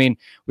quarter. I mean,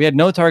 we had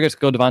no targets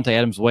go Devontae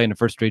Adams' way in the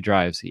first 3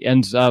 drives. He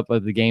ends up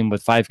with the game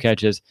with 5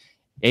 catches,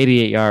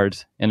 88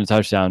 yards, and a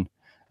touchdown.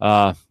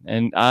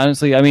 And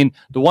honestly, I mean,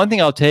 the one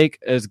thing I'll take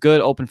is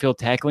good open field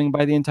tackling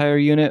by the entire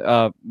unit.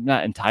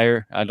 Not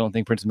entire. I don't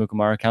think Prince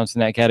Mukamara counts in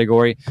that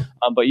category.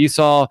 But you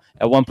saw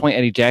at one point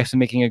Eddie Jackson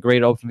making a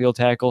great open field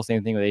tackle.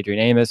 Same thing with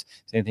Adrian Amos.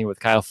 Same thing with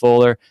Kyle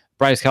Fuller.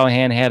 Bryce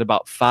Callahan had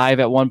about 5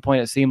 at one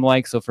point, it seemed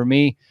like. So for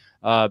me,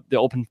 the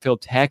open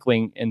field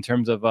tackling in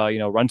terms of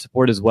run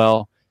support as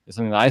well is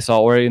something that I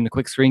saw, or in the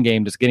quick screen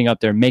game, just getting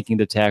up there, making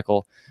the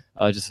tackle,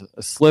 just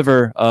a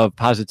sliver of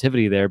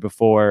positivity there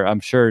before I'm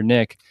sure,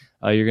 Nick,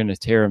 you're going to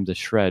tear him to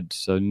shreds.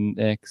 So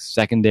Nick,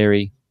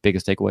 secondary,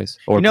 biggest takeaways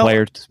or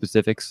player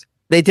specifics.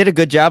 They did a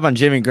good job on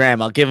Jimmy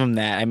Graham. I'll give him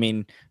that. I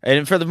mean,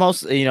 and for the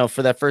most,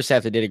 for that first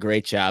half, they did a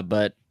great job,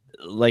 but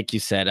like you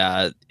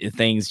said,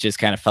 things just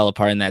kind of fell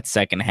apart in that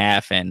second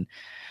half. And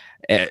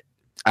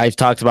I've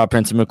talked about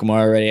Prince Mukamara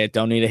already. I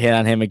don't need to hit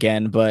on him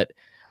again, but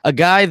a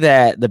guy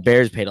that the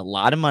Bears paid a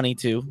lot of money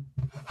to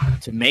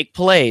make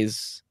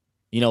plays,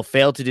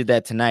 failed to do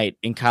that tonight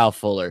in Kyle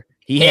Fuller.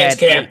 He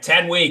had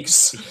 10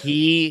 weeks.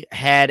 He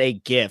had a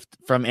gift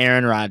from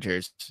Aaron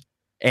Rodgers,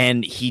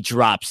 and he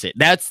drops it.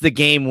 That's the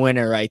game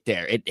winner right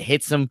there. It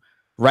hits him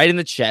right in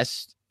the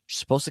chest. You're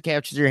supposed to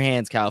capture your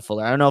hands, Kyle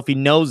Fuller. I don't know if he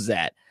knows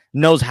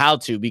how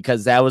to,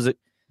 because that was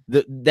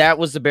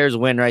the Bears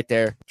win right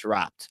there,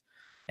 dropped.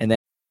 And then,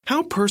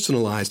 how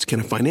personalized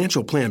can a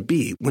financial plan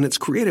be when it's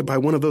created by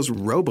one of those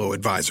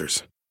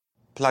robo-advisors?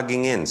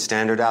 Plugging in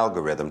standard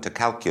algorithm to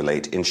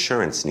calculate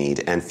insurance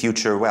need and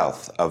future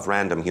wealth of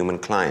random human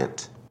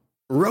client.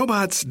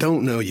 Robots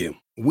don't know you.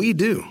 We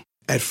do.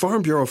 At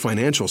Farm Bureau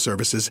Financial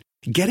Services,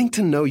 getting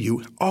to know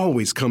you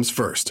always comes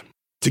first.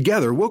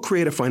 Together, we'll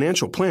create a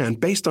financial plan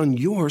based on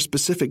your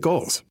specific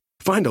goals.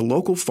 Find a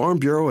local Farm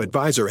Bureau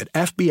advisor at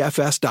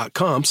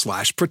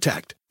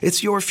fbfs.com/protect.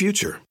 It's your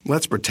future.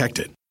 Let's protect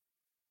it.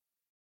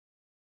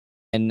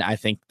 And I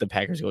think the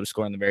Packers go to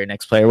score on the very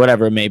next play or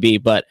whatever it may be.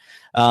 But,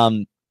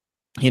 that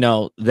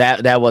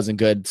wasn't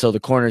good. So the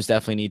corners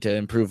definitely need to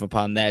improve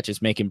upon that,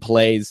 just making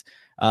plays.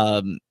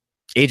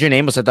 Adrian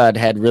Amos, I thought,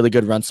 had really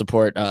good run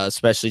support,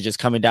 especially just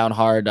coming down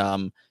hard,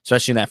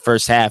 especially in that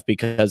first half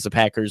because the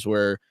Packers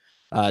were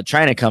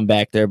trying to come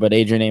back there. But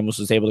Adrian Amos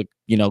was able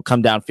to,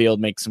 come downfield,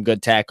 make some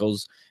good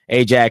tackles.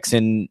 A.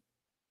 Jackson,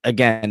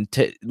 again,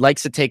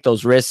 likes to take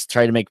those risks,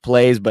 try to make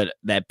plays, but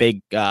that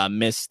big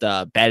missed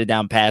batted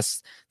down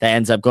pass that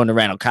ends up going to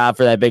Randall Cobb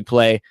for that big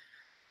play.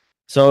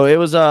 So it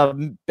was a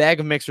bag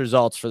of mixed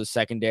results for the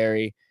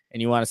secondary.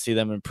 And you want to see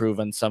them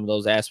improve on some of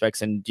those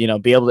aspects and,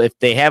 be able to, if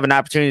they have an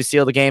opportunity to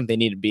steal the game, they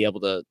need to be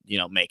able to,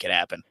 make it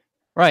happen.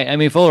 Right. I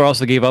mean, Fuller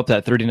also gave up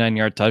that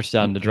 39-yard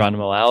touchdown to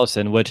Geronimo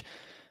Allison, which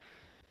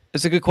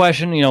is a good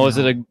question. Was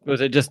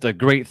it just a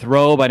great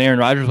throw by Aaron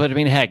Rodgers? But I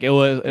mean, heck, it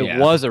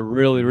was a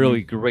really,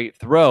 really great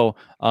throw.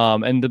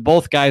 And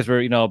both guys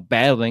were,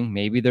 battling.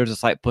 Maybe there's a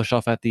slight push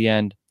off at the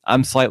end.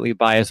 I'm slightly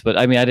biased, but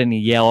I mean, I didn't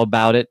yell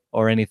about it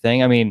or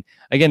anything. I mean,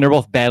 again, they're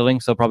both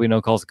battling, so probably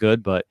no call's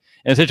good. But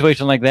in a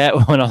situation like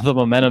that, when all the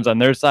momentum's on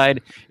their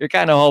side, you're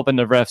kind of hoping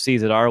the ref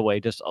sees it our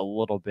way just a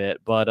little bit.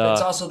 But it's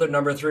also their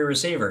number 3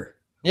 receiver.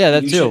 Yeah,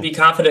 that you too. You should be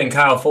confident in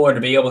Kyle Fuller to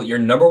be able, your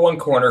number 1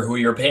 corner who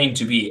you're paying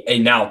to be a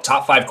now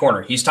top 5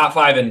 corner. He's top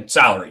 5 in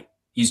salary.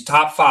 He's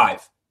top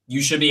 5.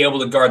 You should be able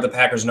to guard the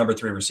Packers' number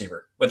 3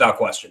 receiver without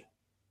question.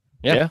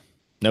 Yeah.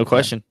 No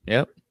question.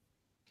 Yep.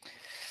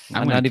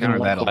 I'm going to counter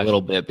that a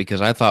little bit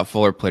because I thought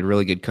Fuller played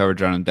really good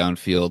coverage on him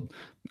downfield.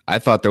 I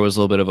thought there was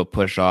a little bit of a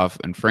push off,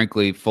 and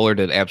frankly, Fuller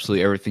did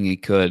absolutely everything he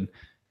could,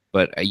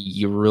 but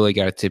you really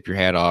got to tip your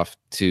hat off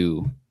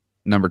to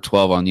number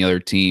 12 on the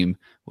other team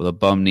with a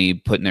bum knee,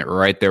 putting it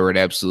right there where it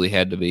absolutely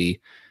had to be.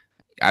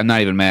 I'm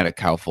not even mad at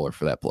Kyle Fuller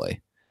for that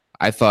play.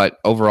 I thought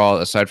overall,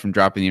 aside from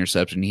dropping the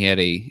interception, he had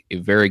a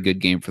very good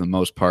game for the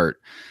most part.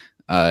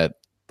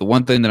 The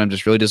one thing that I'm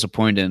just really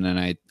disappointed in,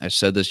 and I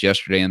said this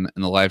yesterday in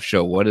the live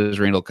show, what is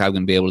Randall Cobb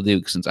going to be able to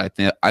do? Since I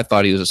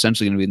thought he was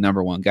essentially going to be the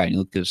number 1 guy. And you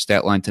look at his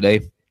stat line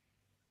today,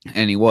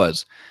 and he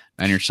was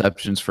 9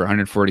 interceptions for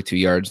 142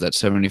 yards.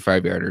 That's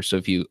 75-yarder. So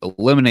if you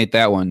eliminate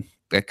that one,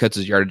 that cuts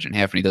his yardage in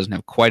half, and he doesn't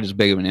have quite as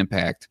big of an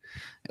impact,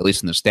 at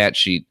least in the stat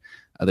sheet,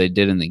 they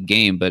did in the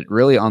game. But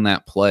really on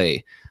that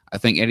play, I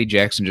think Eddie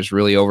Jackson just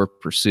really over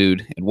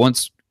pursued. And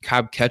once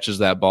Cobb catches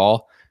that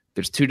ball,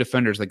 there's 2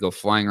 defenders that go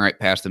flying right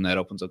past him. That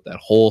opens up that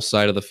whole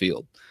side of the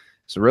field.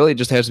 So really it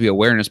just has to be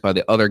awareness by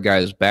the other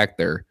guys back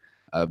there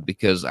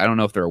because I don't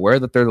know if they're aware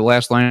that they're the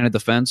last line of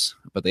defense,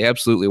 but they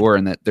absolutely were,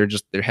 and that there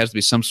has to be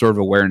some sort of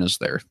awareness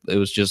there. It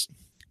was just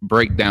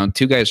breakdown.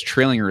 2 guys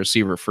trailing a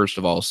receiver, first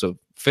of all, so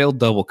failed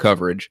double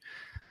coverage,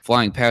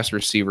 flying past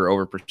receiver,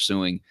 over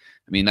pursuing.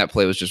 I mean, that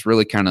play was just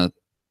really kind of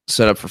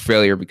set up for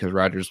failure because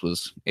Rodgers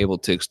was able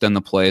to extend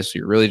the play, so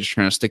you're really just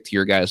trying to stick to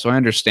your guys. So I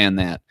understand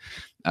that.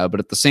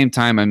 But at the same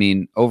time, I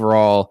mean,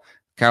 overall,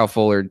 Kyle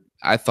Fuller,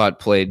 I thought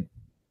played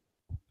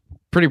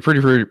pretty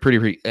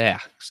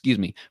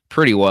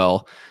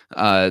well.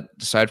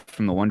 Aside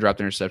from the one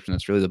dropped interception,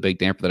 that's really the big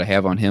damper that I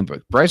have on him.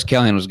 But Bryce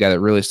Callahan was a guy that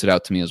really stood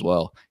out to me as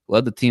well.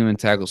 Led the team in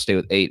tackles, stay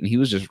with 8, and he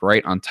was just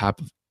right on top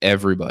of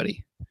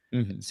everybody.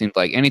 Mm-hmm. It seemed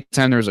like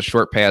anytime there was a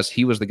short pass,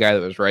 he was the guy that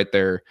was right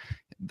there.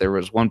 There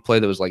was one play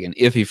that was like an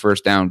iffy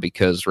first down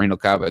because Randall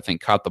Cobb, I think,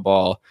 caught the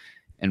ball,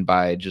 and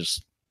by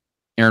just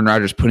Aaron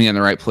Rodgers putting it in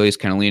the right place,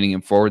 kind of leaning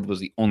him forward, was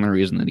the only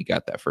reason that he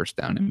got that first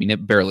down. I mean,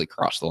 it barely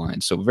crossed the line.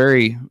 So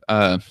very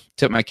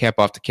tip my cap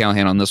off to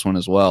Callahan on this one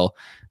as well,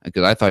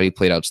 because I thought he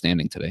played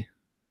outstanding today.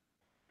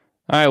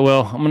 All right,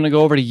 Will, I'm going to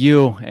go over to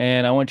you,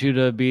 and I want you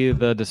to be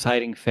the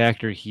deciding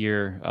factor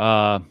here.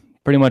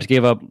 Pretty much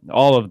gave up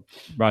all of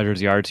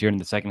Rodgers' yards here in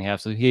the second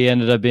half. So he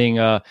ended up being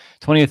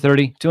 20 of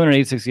 30,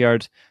 286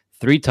 yards,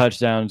 3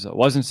 touchdowns,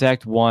 wasn't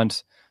sacked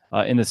once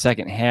in the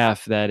second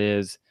half, that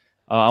is.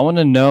 I want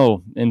to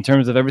know, in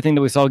terms of everything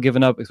that we saw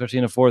given up, especially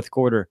in the fourth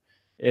quarter,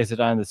 is it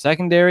on the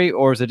secondary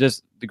or is it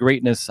just the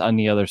greatness on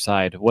the other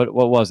side? What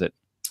was it?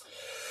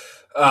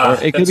 Or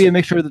it could be a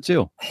mixture of the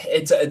two.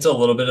 It's a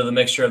little bit of the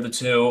mixture of the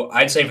two.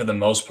 I'd say for the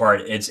most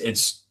part,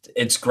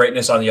 it's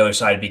greatness on the other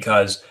side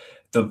because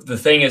the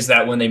thing is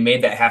that when they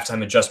made that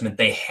halftime adjustment,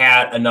 they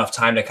had enough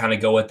time to kind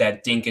of go with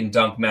that dink and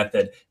dunk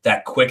method,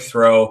 that quick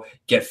throw,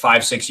 get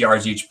 5-6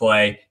 yards each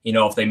play.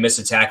 If they miss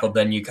a tackle,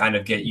 then you kind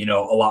of get,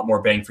 a lot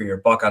more bang for your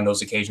buck on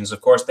those occasions. Of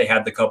course, they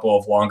had the couple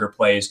of longer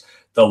plays,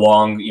 the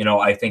long,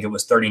 I think it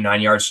was 39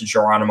 yards to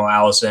Geronimo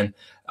Allison.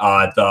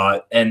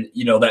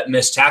 That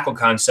missed tackle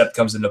concept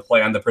comes into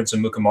play on the Prince of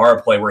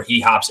Mukamara play where he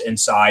hops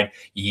inside.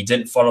 He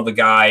didn't funnel the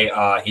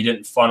guy. He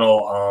didn't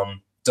funnel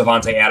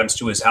Devontae Adams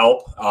to his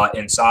help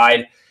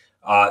inside.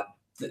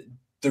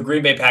 The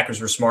Green Bay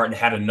Packers were smart and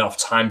had enough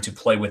time to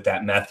play with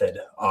that method.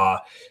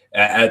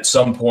 At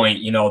some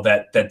point,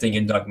 that dink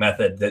and dunk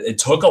method, that it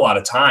took a lot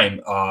of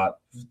time.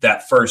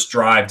 That first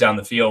drive down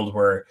the field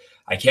where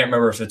I can't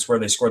remember if it's where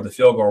they scored the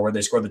field goal or where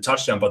they scored the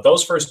touchdown, but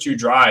those first 2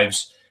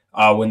 drives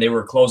when they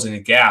were closing the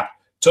gap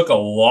took a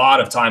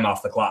lot of time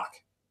off the clock.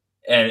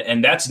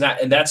 And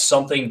that's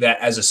something that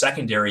as a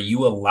secondary,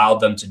 you allowed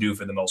them to do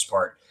for the most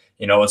part.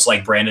 It's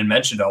like Brandon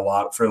mentioned a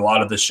lot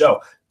of this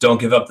show. Don't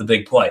give up the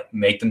big play.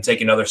 Make them take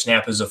another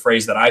snap is a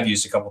phrase that I've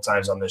used a couple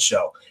times on this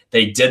show.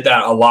 They did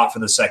that a lot for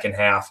the second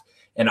half.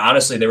 And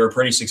honestly, they were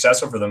pretty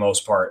successful for the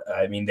most part.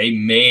 I mean, they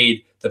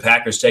made the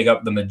Packers take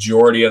up the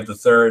majority of the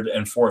third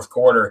and fourth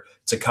quarter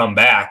to come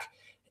back.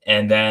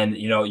 And then,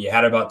 you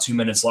had about 2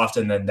 minutes left,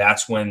 and then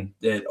that's when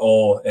it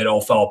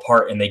all fell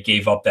apart, and they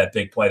gave up that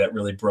big play that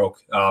really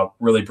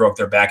broke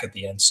their back at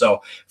the end.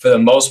 So for the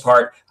most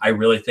part, I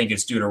really think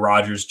it's due to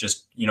Rodgers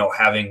just,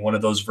 having one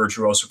of those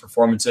virtuoso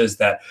performances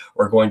that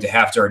we're going to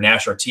have to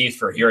gnash our teeth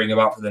for hearing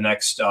about for the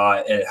next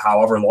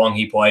however long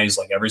he plays,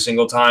 like every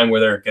single time where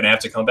they're going to have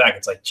to come back.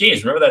 It's like,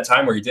 geez, remember that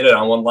time where he did it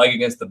on one leg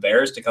against the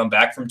Bears to come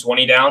back from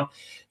 20 down?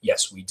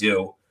 Yes, we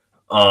do.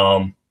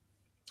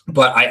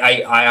 But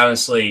I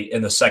honestly,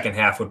 in the second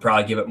half, would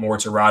probably give it more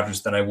to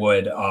Rodgers than I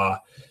would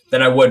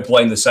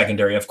blame the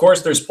secondary. Of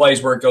course, there's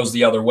plays where it goes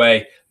the other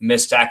way,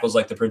 missed tackles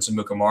like the Prince of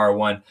Mukamara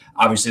one.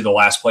 Obviously, the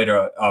last play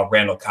to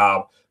Randall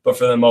Cobb. But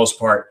for the most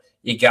part,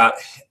 I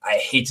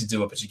hate to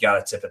do it, but you got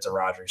to tip it to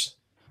Rodgers.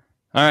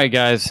 All right,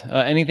 guys.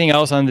 Anything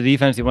else on the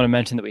defense you want to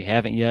mention that we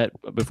haven't yet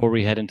before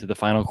we head into the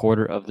final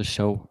quarter of the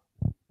show?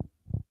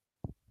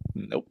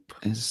 Nope.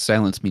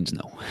 Silence means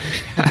no.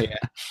 Yeah.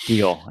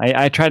 Deal.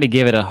 I try to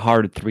give it a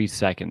hard 3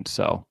 seconds,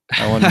 so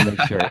I want to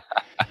make sure.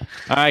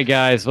 All right,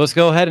 guys, let's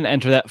go ahead and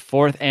enter that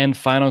fourth and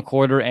final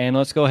quarter, and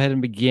let's go ahead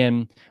and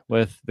begin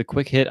with the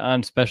quick hit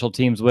on special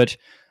teams, which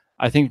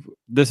I think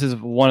this is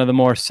one of the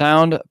more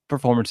sound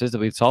performances that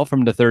we saw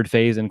from the third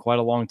phase in quite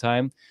a long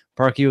time.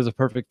 Parkey was a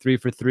perfect 3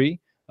 for 3,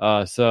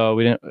 so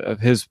we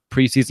didn't his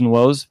preseason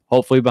woes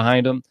hopefully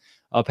behind him.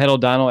 Pat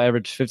O'Donnell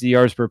averaged 50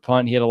 yards per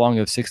punt. He had a long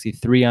of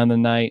 63 on the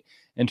night.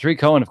 And Tariq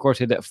Cohen, of course,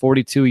 had that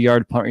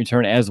 42-yard punt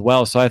return as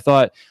well. So I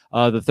thought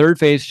the third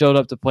phase showed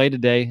up to play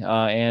today,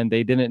 and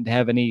they didn't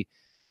have any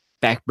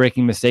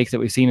back-breaking mistakes that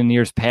we've seen in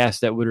years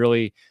past that would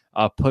really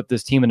put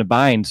this team in a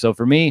bind. So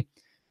for me,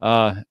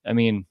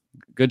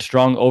 good,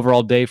 strong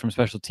overall day from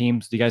special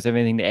teams. Do you guys have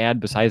anything to add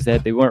besides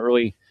that? They weren't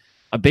really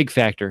a big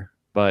factor,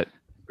 but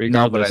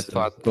regardless. No,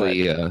 but I thought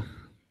the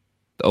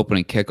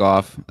opening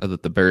kickoff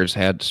that the Bears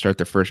had to start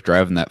their first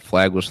drive and that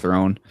flag was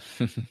thrown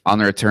on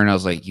the return, I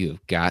was like,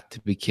 you've got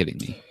to be kidding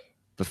me.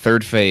 The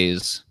third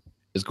phase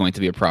is going to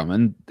be a problem.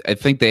 And I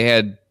think they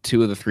had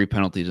 2 of the 3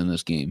 penalties in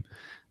this game.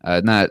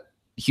 Not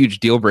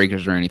huge deal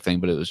breakers or anything,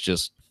 but it was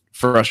just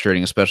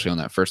frustrating, especially on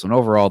that first one.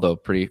 Overall, though,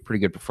 pretty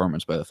good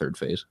performance by the third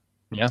phase.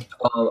 Yeah,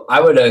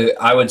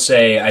 I would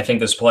say I think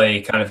this play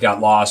kind of got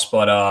lost,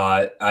 but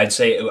I'd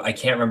say I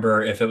can't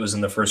remember if it was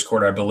in the first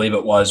quarter. I believe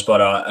it was,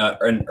 but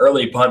an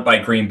early punt by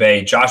Green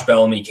Bay. Josh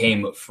Bellamy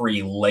came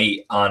free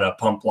late on a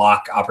punt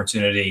block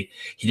opportunity.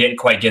 He didn't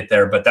quite get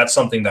there, but that's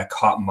something that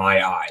caught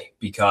my eye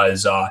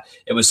because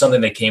it was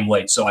something that came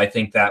late. So I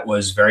think that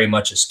was very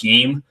much a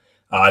scheme.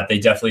 They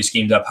definitely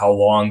schemed up how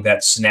long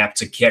that snap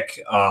to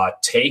kick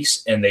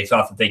takes, and they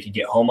thought that they could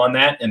get home on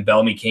that. And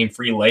Bellamy came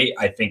free late.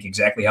 I think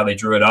exactly how they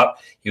drew it up.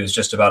 He was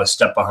just about a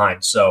step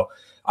behind. So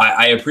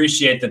I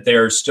appreciate that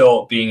they're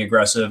still being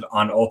aggressive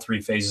on all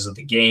 3 phases of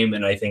the game,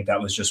 and I think that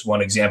was just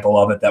one example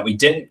of it that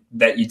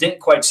you didn't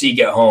quite see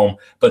get home,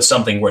 but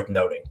something worth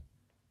noting.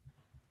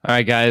 All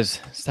right,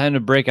 guys, it's time to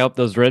break out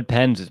those red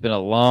pens. It's been a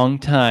long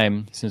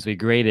time since we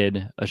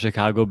graded a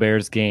Chicago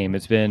Bears game.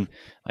 It's been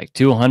like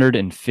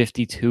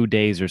 252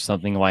 days or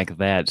something like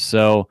that.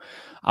 So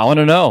I want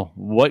to know,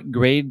 what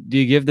grade do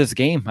you give this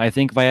game? I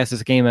think if I ask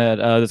this game at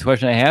this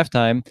question at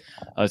halftime,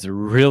 it's a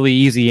really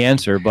easy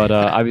answer, but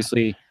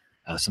obviously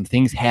some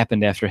things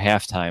happened after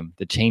halftime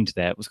that changed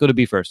that. Let's go to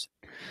B first.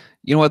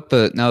 You know what?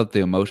 Now that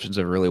the emotions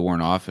have really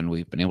worn off and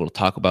we've been able to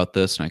talk about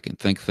this and I can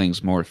think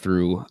things more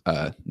through,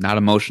 not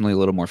emotionally, a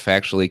little more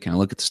factually, can I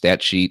look at the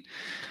stat sheet?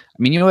 I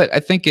mean, you know what?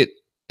 I think it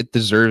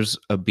deserves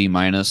a B-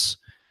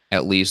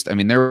 at least. I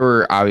mean, there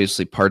were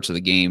obviously parts of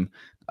the game.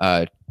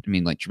 Like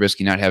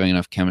Trubisky not having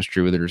enough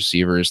chemistry with the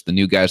receivers, the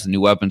new guys, the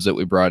new weapons that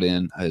we brought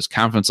in, his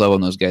confidence level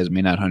in those guys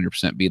may not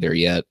 100% be there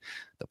yet.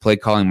 The play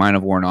calling might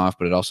have worn off,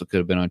 but it also could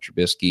have been on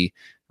Trubisky.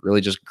 Really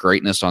just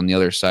greatness on the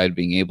other side,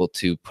 being able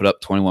to put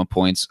up 21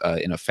 points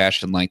in a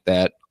fashion like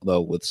that,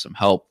 although with some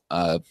help,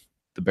 the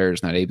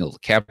Bears not able to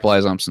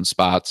capitalize on some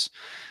spots.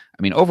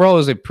 I mean, overall, it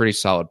was a pretty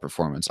solid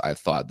performance, I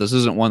thought. This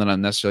isn't one that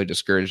I'm necessarily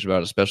discouraged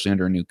about, especially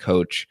under a new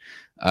coach,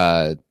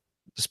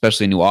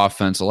 especially a new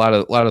offense. A lot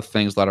of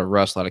things, a lot of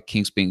rust, a lot of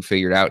kinks being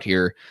figured out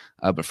here.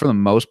 But for the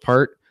most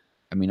part,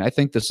 I mean, I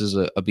think this is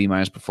a B-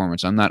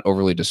 performance. I'm not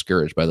overly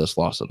discouraged by this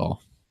loss at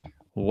all.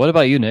 What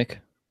about you, Nick?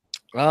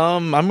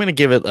 I'm going to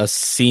give it a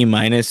C-.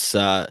 This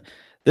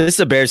is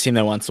a Bears team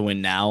that wants to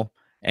win now.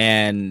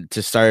 And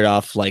to start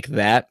off like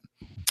that,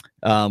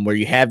 where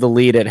you have the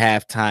lead at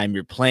halftime,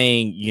 you're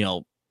playing,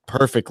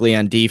 perfectly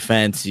on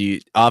defense. You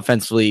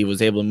offensively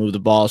was able to move the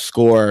ball,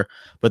 score,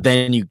 but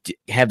then you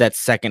have that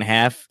second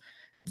half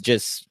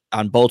just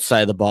on both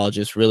sides of the ball,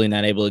 just really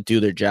not able to do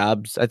their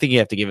jobs. I think you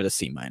have to give it a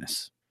C-.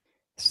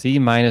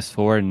 C-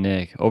 for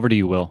Nick. Over to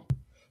you, Will.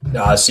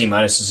 C-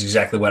 is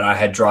exactly what I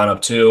had drawn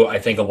up too. I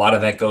think a lot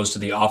of that goes to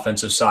the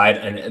offensive side.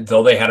 And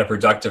though they had a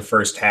productive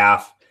first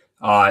half,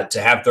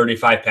 to have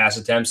 35 pass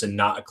attempts and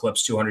not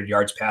eclipse 200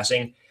 yards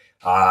passing,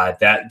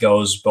 that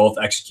goes both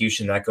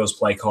execution, that goes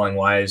play calling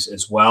wise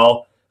as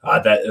well.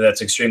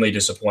 That's extremely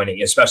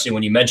disappointing, especially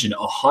when you mentioned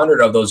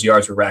 100 of those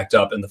yards were racked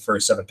up in the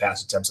first 7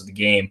 pass attempts of the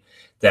game.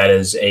 That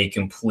is a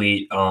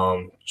complete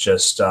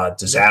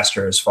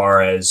disaster as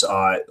far as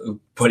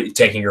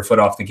taking your foot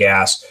off the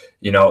gas,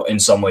 in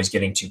some ways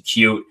getting too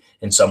cute,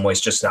 in some ways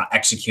just not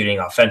executing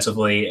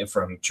offensively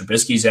from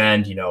Trubisky's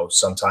end.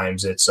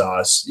 Sometimes it's,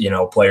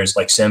 players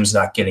like Sims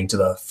not getting to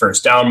the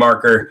first down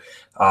marker.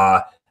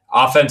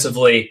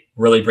 Offensively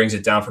really brings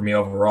it down for me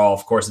overall.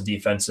 Of course, the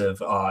defensive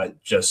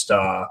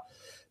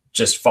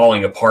just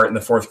falling apart in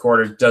the fourth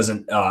quarter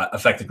doesn't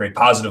affect the grade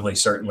positively,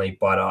 certainly.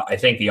 But I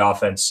think the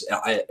offense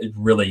it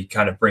really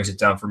kind of brings it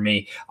down for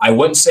me. I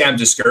wouldn't say I'm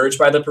discouraged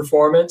by the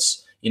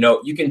performance.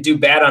 You can do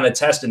bad on a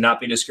test and not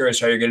be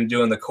discouraged how you're going to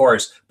do in the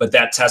course, but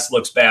that test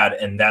looks bad,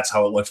 and that's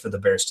how it looks for the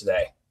Bears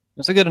today.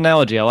 That's a good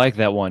analogy. I like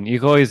that one. You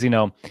can always,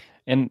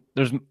 and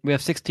we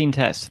have 16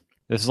 tests.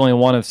 This is only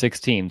one of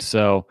 16.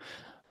 So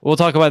we'll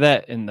talk about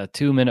that in the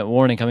 2-minute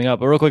warning coming up.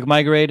 But real quick,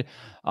 my grade,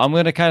 I'm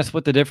going to kind of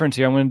split the difference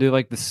here. I'm going to do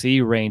like the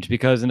C range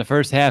because in the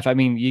first half,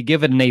 you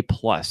give it an A+.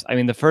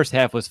 The first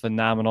half was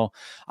phenomenal.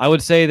 I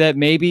would say that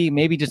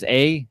maybe just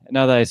A.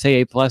 Now that I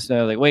say A+,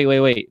 now like,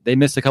 wait. They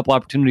missed a couple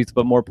opportunities to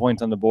put more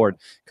points on the board.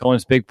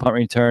 Cohen's big punt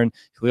return,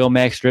 Khalil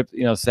Mack strip,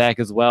 sack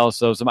as well.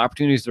 So some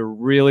opportunities to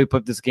really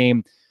put this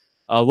game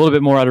a little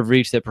bit more out of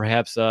reach that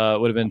perhaps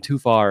would have been too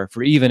far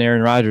for even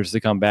Aaron Rodgers to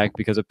come back,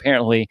 because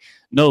apparently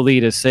no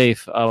lead is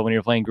safe when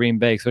you're playing Green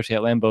Bay, especially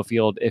at Lambeau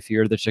Field if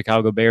you're the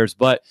Chicago Bears.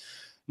 But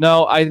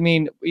no,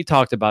 we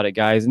talked about it,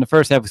 guys. In the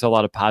first half, we saw a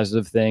lot of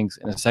positive things.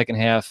 In the second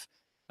half,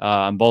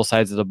 on both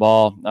sides of the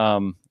ball,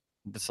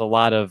 there's a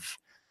lot of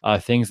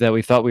things that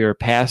we thought we were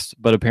past,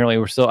 but apparently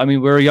we're still,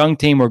 we're a young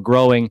team, we're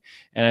growing.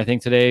 And I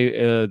think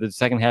today, the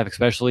second half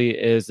especially,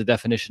 is the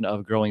definition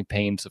of growing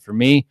pain. So for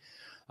me,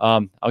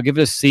 I'll give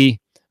it a C,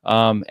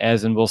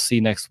 as in we'll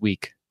see next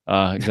week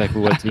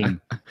exactly what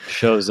team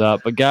shows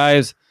up. But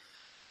guys,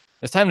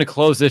 it's time to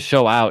close this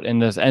show out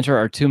and just enter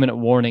our 2-minute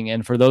warning.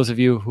 And for those of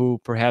you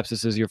who perhaps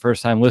this is your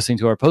first time listening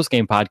to our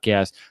post-game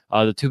podcast,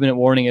 the 2-minute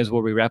warning is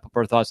where we wrap up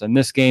our thoughts on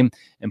this game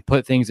and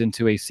put things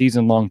into a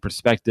season-long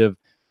perspective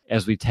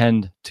as we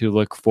tend to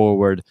look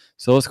forward.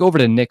 So let's go over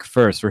to Nick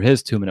first for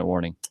his 2-minute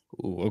warning.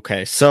 Ooh,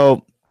 okay,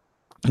 so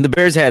the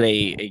Bears had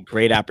a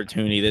great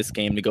opportunity this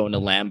game to go into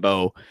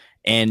Lambeau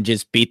and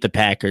just beat the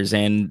Packers,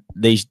 and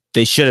they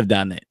should have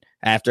done it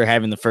after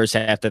having the first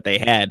half that they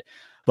had.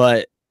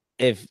 But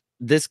if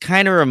this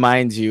kind of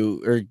reminds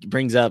you or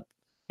brings up,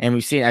 and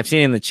I've seen it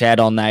in the chat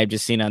all night, I've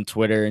just seen on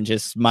Twitter, and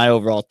just my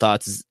overall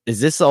thoughts is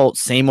this the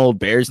same old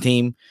Bears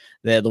team,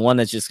 the one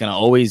that's just going to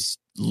always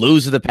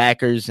lose to the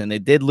Packers? And they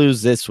did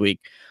lose this week,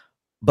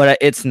 but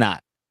it's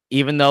not.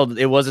 Even though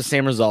it was the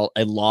same result,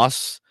 a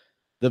loss,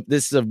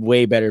 this is a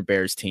way better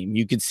Bears team.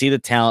 You can see the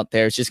talent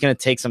there. It's just going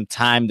to take some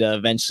time to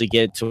eventually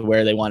get to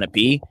where they want to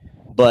be,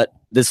 but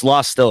this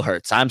loss still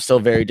hurts. I'm still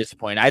very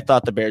disappointed. I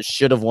thought the Bears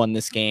should have won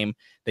this game.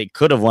 They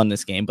could have won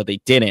this game, but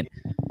they didn't.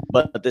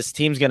 But this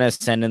team's going to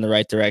ascend in the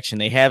right direction.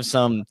 They have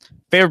some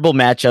favorable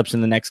matchups in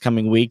the next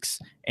coming weeks,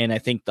 and I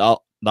think the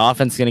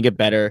offense is going to get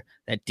better.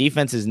 That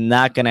defense is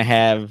not going to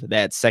have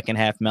that second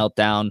half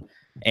meltdown,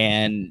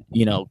 and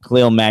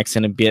Khalil Mack's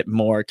going to get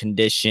more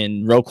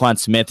condition. Roquan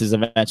Smith is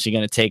eventually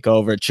going to take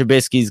over.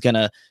 Trubisky's going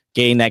to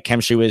gain that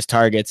chemistry with his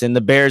targets, and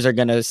the Bears are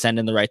going to ascend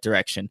in the right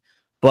direction.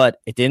 But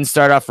it didn't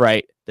start off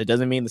right. That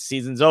doesn't mean the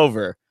season's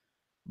over,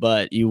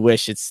 but you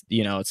wish it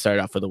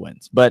started off with the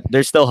wins. But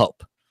there's still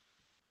hope.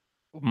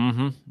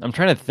 I'm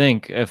trying to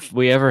think if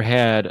we ever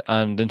had,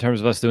 in terms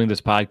of us doing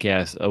this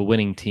podcast, a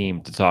winning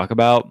team to talk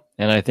about.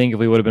 And I think if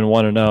we would have been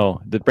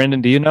 1-0,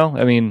 Brendan, do you know?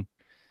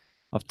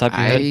 Off the top of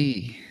your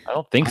head, I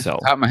don't think so.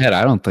 Off the top of my head,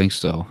 I don't think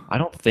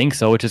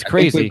so. Which is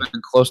crazy. I think we've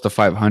been close to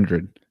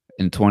 500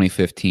 in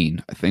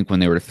 2015. I think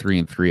when they were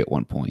 3-3 at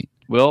one point.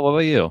 Will, what about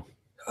you?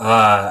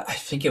 I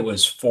think it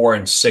was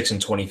 4-6 in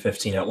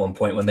 2015 at one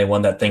point when they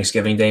won that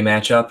Thanksgiving Day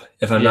matchup,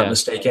 if I'm not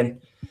mistaken.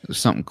 It was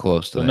something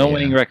close to that. No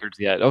winning records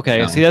yet. Okay,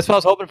 no. See, that's what I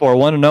was hoping for.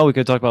 1-0, we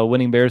could talk about a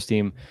winning Bears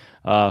team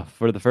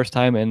for the first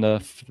time in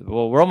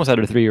we're almost at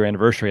our 3-year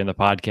anniversary in the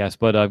podcast,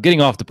 but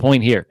getting off the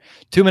point here.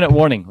 2-minute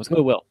warning. Let's go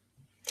to Will.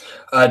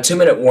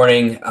 2-minute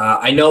warning.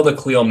 I know the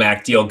Khalil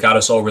Mack deal got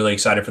us all really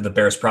excited for the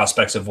Bears'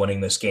 prospects of winning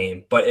this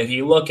game. But if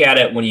you look at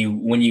it, when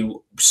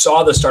you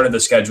saw the start of the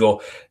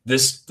schedule,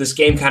 this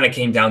game kind of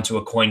came down to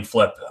a coin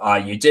flip.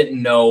 You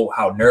didn't know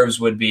how nerves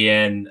would be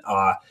in.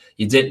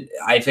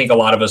 I think a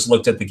lot of us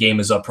looked at the game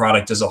as a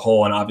product as a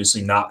whole, and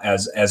obviously not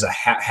as a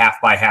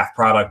half by half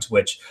product,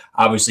 which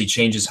obviously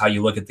changes how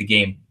you look at the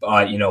game,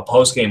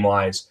 post game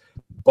wise.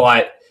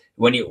 But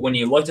when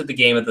you looked at the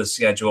game at the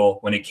schedule,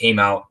 when it came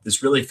out,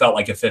 this really felt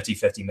like a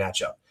 50-50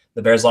 matchup.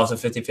 The Bears lost a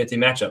 50-50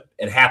 matchup.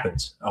 It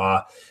happens.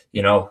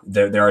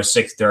 There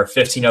are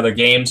 15 other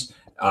games.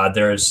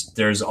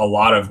 There's a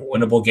lot of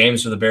winnable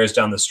games for the Bears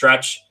down the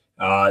stretch.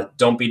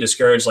 Don't be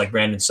discouraged, like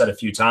Brandon said a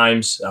few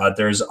times.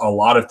 There's a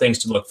lot of things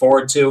to look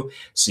forward to.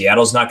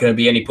 Seattle's not going to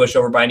be any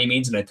pushover by any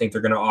means, and I think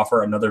they're going to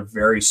offer another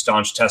very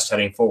staunch test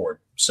heading forward.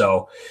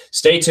 So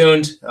stay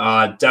tuned.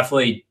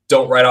 Definitely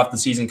don't write off the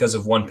season because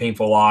of one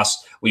painful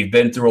loss. We've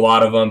been through a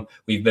lot of them.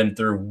 We've been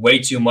through way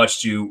too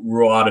much to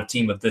rule out a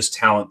team of this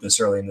talent this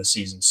early in the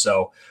season.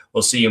 So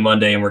we'll see you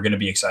Monday, and we're going to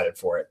be excited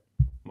for it.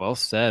 Well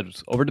said.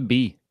 Over to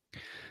B.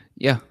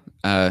 Yeah.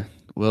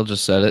 Will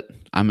just said it.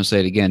 I'm going to say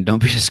it again.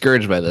 Don't be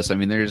discouraged by this. I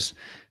mean,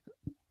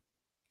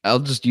 I'll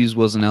just use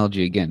Will's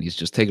analogy again. He's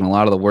just taking a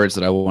lot of the words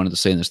that I wanted to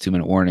say in this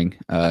 2-minute warning.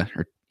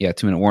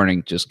 2-minute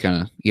warning. Just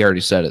kind of, he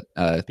already said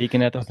it.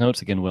 Peeking at those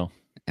notes again, Will.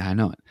 I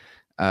know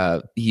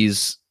it.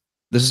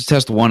 This is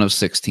test 1 of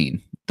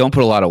 16. Don't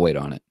put a lot of weight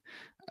on it.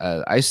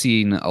 I've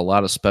seen a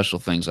lot of special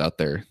things out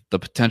there. The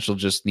potential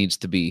just needs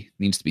to be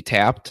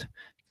tapped.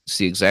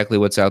 See exactly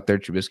what's out there.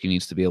 Trubisky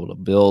needs to be able to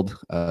build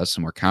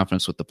some more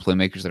confidence with the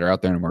playmakers that are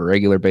out there on a more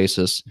regular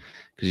basis,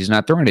 because he's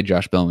not throwing to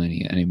Josh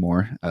Bellman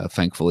anymore.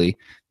 Thankfully,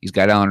 he's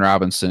got Allen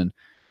Robinson,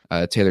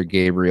 Taylor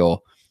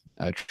Gabriel,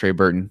 Trey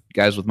Burton,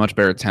 guys with much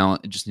better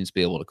talent. It just needs to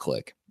be able to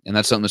click, and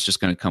that's something that's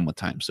just going to come with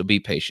time. So be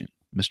patient.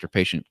 Mr.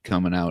 Patient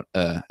coming out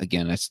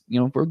again.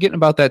 We're getting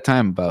about that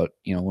time. About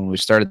when we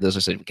started this, I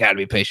said we got to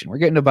be patient. We're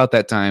getting about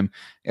that time.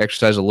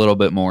 Exercise a little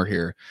bit more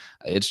here.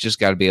 It's just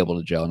got to be able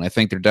to gel, and I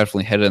think they're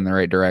definitely headed in the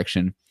right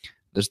direction.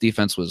 This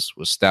defense was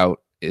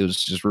stout. It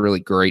was just really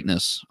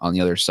greatness on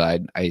the other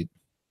side. I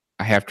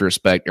have to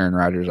respect Aaron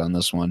Rodgers on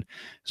this one,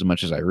 as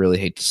much as I really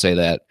hate to say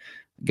that.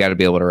 Got to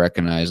be able to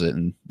recognize it,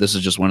 and this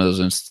is just one of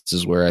those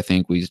instances where I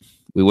think we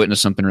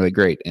witnessed something really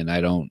great, and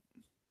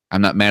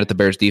I'm not mad at the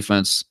Bears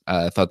defense.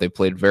 I thought they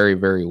played very,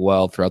 very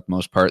well throughout the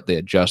most part. They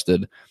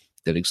adjusted,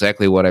 did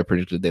exactly what I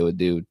predicted they would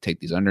do,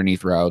 take these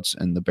underneath routes,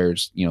 and the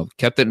Bears,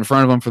 kept it in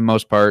front of them for the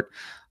most part,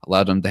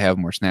 allowed them to have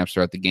more snaps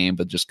throughout the game,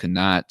 but just could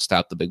not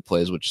stop the big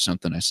plays, which is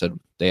something I said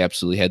they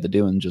absolutely had to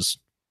do and just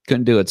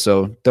couldn't do it.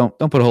 So don't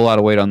put a whole lot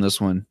of weight on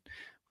this one.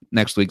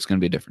 Next week's going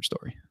to be a different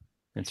story.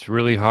 It's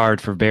really hard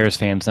for Bears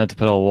fans not to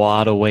put a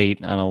lot of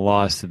weight on a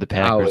loss to the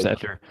Packers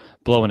after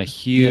blowing a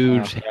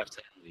huge halftime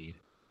lead.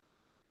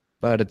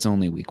 But it's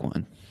only week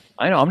 1.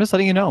 I know. I'm just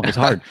letting you know. It's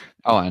hard.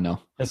 Oh, I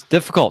know. It's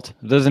difficult.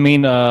 It doesn't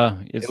mean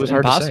it was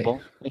impossible.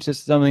 Hard to say. It's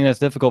just something that's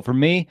difficult for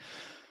me.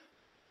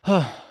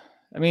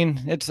 I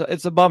mean,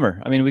 it's a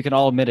bummer. I mean, we can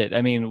all admit it.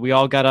 I mean, we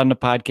all got on the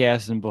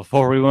podcast, and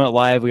before we went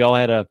live, we all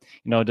had to,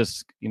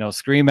 just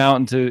scream out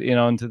into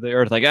the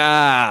earth, like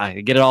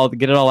get it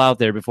all out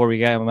there before we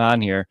got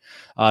on here,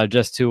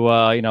 just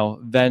to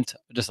vent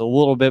just a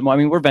little bit more. I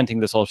mean, we're venting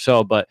this whole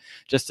show, but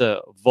just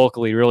to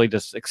vocally really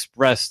just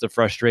express the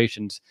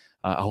frustrations.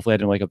 Hopefully, I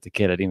didn't wake up the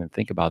kid. I didn't even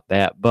think about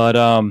that. But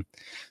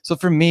so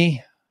for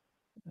me,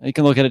 you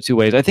can look at it 2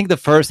 ways. I think the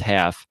first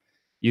half,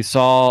 you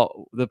saw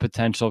the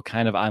potential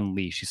kind of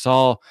unleash. You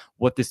saw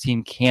what this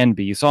team can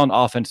be. You saw an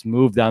offense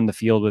move down the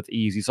field with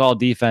ease. You saw a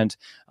defense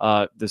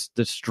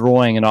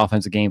destroying an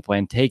offensive game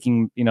plan,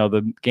 taking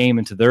the game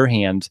into their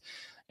hands,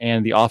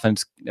 and the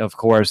offense, of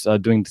course,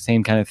 doing the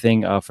same kind of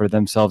thing for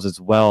themselves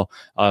as well.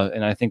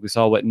 And I think we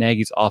saw what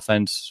Nagy's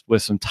offense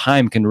with some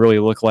time can really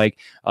look like,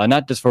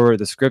 not just for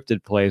the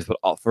scripted plays,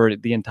 but for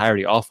the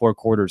entirety, all 4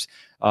 quarters.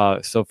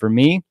 So for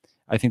me,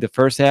 I think the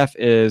first half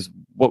is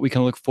what we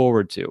can look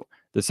forward to.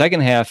 The second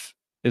half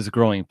is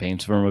growing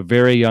pains from a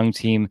very young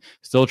team,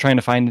 still trying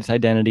to find its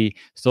identity,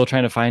 still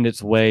trying to find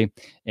its way.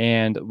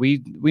 And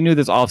we knew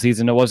this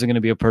offseason it wasn't going to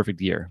be a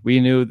perfect year.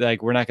 We knew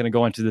that we're not going to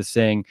go into this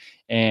thing,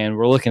 and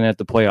we're looking at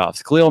the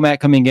playoffs. Khalil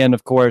Mack coming in,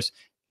 of course,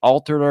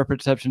 altered our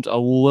perceptions a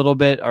little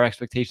bit, our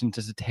expectations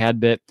just a tad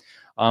bit.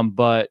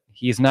 But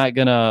he's not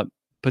going to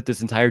put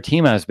this entire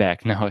team on his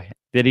back. Now,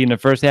 did he in the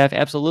first half?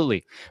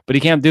 Absolutely. But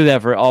he can't do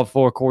that for all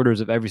 4 quarters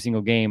of every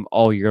single game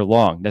all year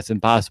long. That's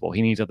impossible.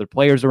 He needs other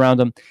players around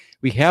him.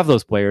 We have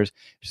those players.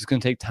 It's just going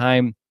to take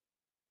time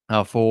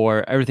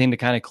for everything to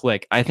kind of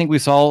click. I think we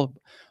saw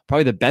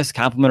probably the best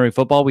complimentary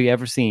football we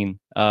ever seen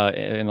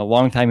in a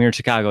long time here in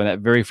Chicago in that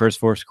very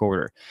first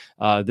quarter.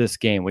 This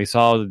game, we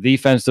saw the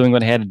defense doing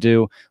what it had to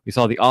do. We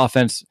saw the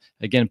offense,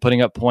 again,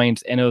 putting up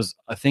points, and it was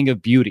a thing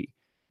of beauty.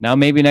 Now,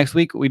 maybe next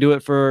week we do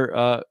it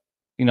for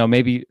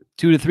maybe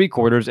 2 to 3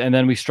 quarters, and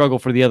then we struggle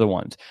for the other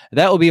ones.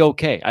 That will be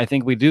okay. I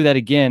think we do that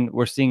again.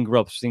 We're seeing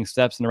growth, we're seeing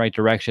steps in the right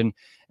direction. And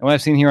what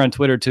I've seen here on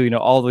Twitter too,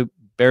 all the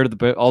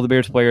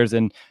Bears players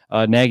and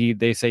Nagy,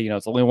 they say,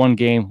 it's only 1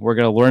 game. We're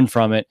going to learn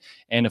from it.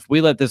 And if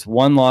we let this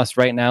one loss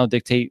right now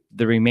dictate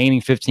the remaining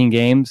 15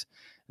 games,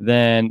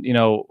 then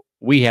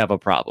we have a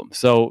problem.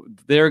 So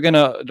they're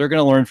gonna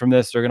learn from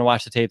this. They're gonna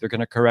watch the tape. They're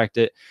gonna correct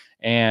it,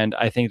 and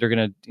I think they're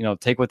gonna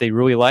take what they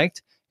really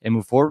liked and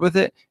move forward with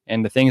it.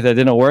 And the things that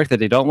didn't work, that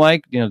they don't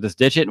like, just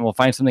ditch it, and we'll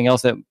find something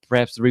else that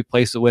perhaps to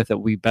replace it with that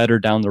will be better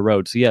down the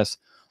road. So yes,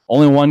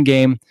 only 1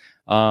 game.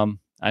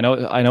 I know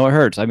it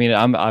hurts. I mean,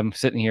 I'm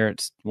sitting here,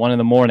 it's 1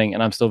 a.m,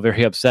 and I'm still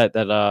very upset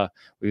that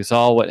we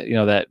saw what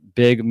that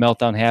big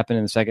meltdown happen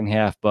in the second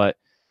half. But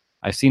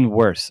I've seen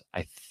worse,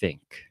 I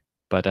think.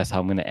 But that's how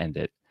I'm going to end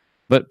it.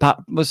 But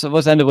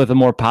let's end it with a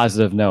more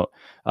positive note.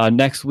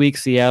 Next week,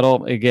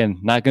 Seattle, again,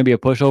 not going to be a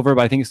pushover,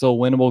 but I think it's still a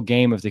winnable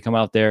game if they come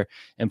out there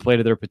and play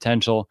to their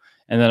potential.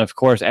 And then, of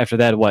course, after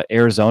that,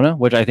 Arizona,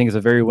 which I think is a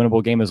very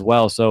winnable game as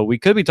well. So we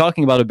could be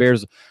talking about the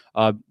Bears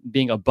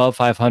being above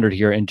 500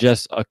 here in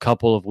just a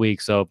couple of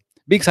weeks. So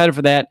be excited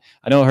for that.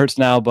 I know it hurts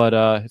now, but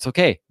it's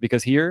okay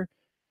because here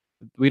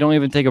we don't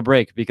even take a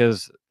break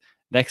because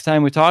next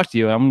time we talk to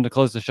you, I'm going to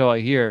close the show out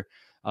here.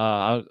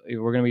 We're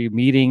going to be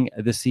meeting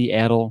the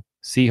Seattle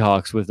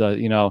Seahawks with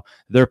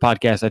their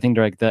podcast. I think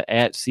they're like the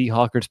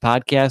 @Seahawkers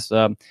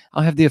podcast.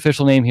 I'll have the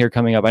official name here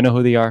coming up. I know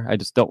who they are. I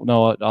just don't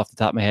know it off the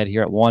top of my head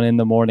here at 1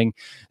 a.m.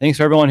 Thanks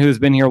for everyone who's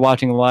been here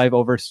watching live.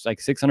 Over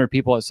like 600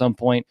 people at some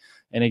point.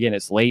 And again,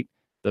 it's late.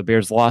 The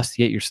Bears lost,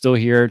 yet you're still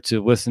here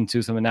to listen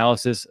to some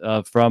analysis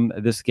from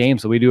this game.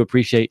 So we do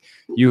appreciate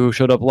you who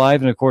showed up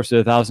live, and of course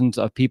the thousands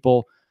of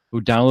people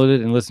who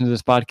downloaded and listened to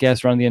this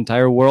podcast around the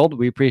entire world.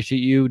 We appreciate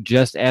you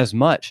just as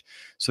much.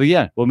 So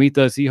yeah, we'll meet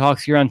the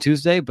Seahawks here on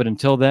Tuesday, but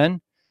until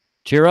then,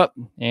 cheer up.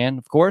 And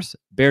of course,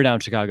 bear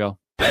down, Chicago.